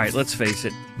 All right, let's face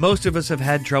it, most of us have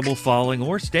had trouble falling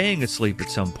or staying asleep at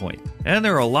some point, and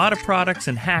there are a lot of products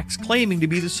and hacks claiming to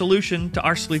be the solution to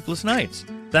our sleepless nights.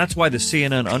 That's why the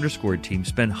CNN_ team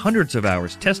spend hundreds of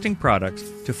hours testing products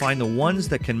to find the ones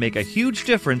that can make a huge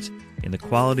difference in the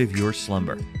quality of your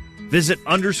slumber. Visit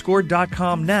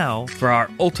underscore.com now for our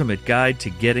ultimate guide to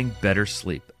getting better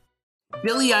sleep.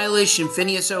 Billie Eilish and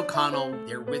Phineas O'Connell,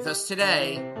 they're with us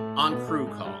today on Crew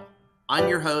Call. I'm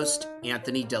your host,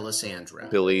 Anthony D'Alessandro.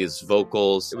 Billie's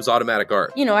vocals, it was automatic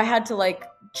art. You know, I had to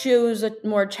choose a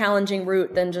more challenging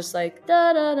route than just da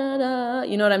da da da.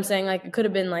 You know what I'm saying? It could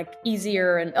have been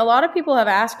easier. And a lot of people have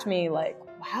asked me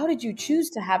how did you choose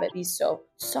to have it be so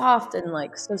soft and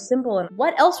so simple? And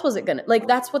what else was it gonna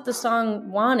that's what the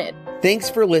song wanted. Thanks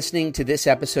for listening to this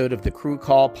episode of the Crew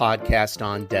Call podcast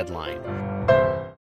on Deadline.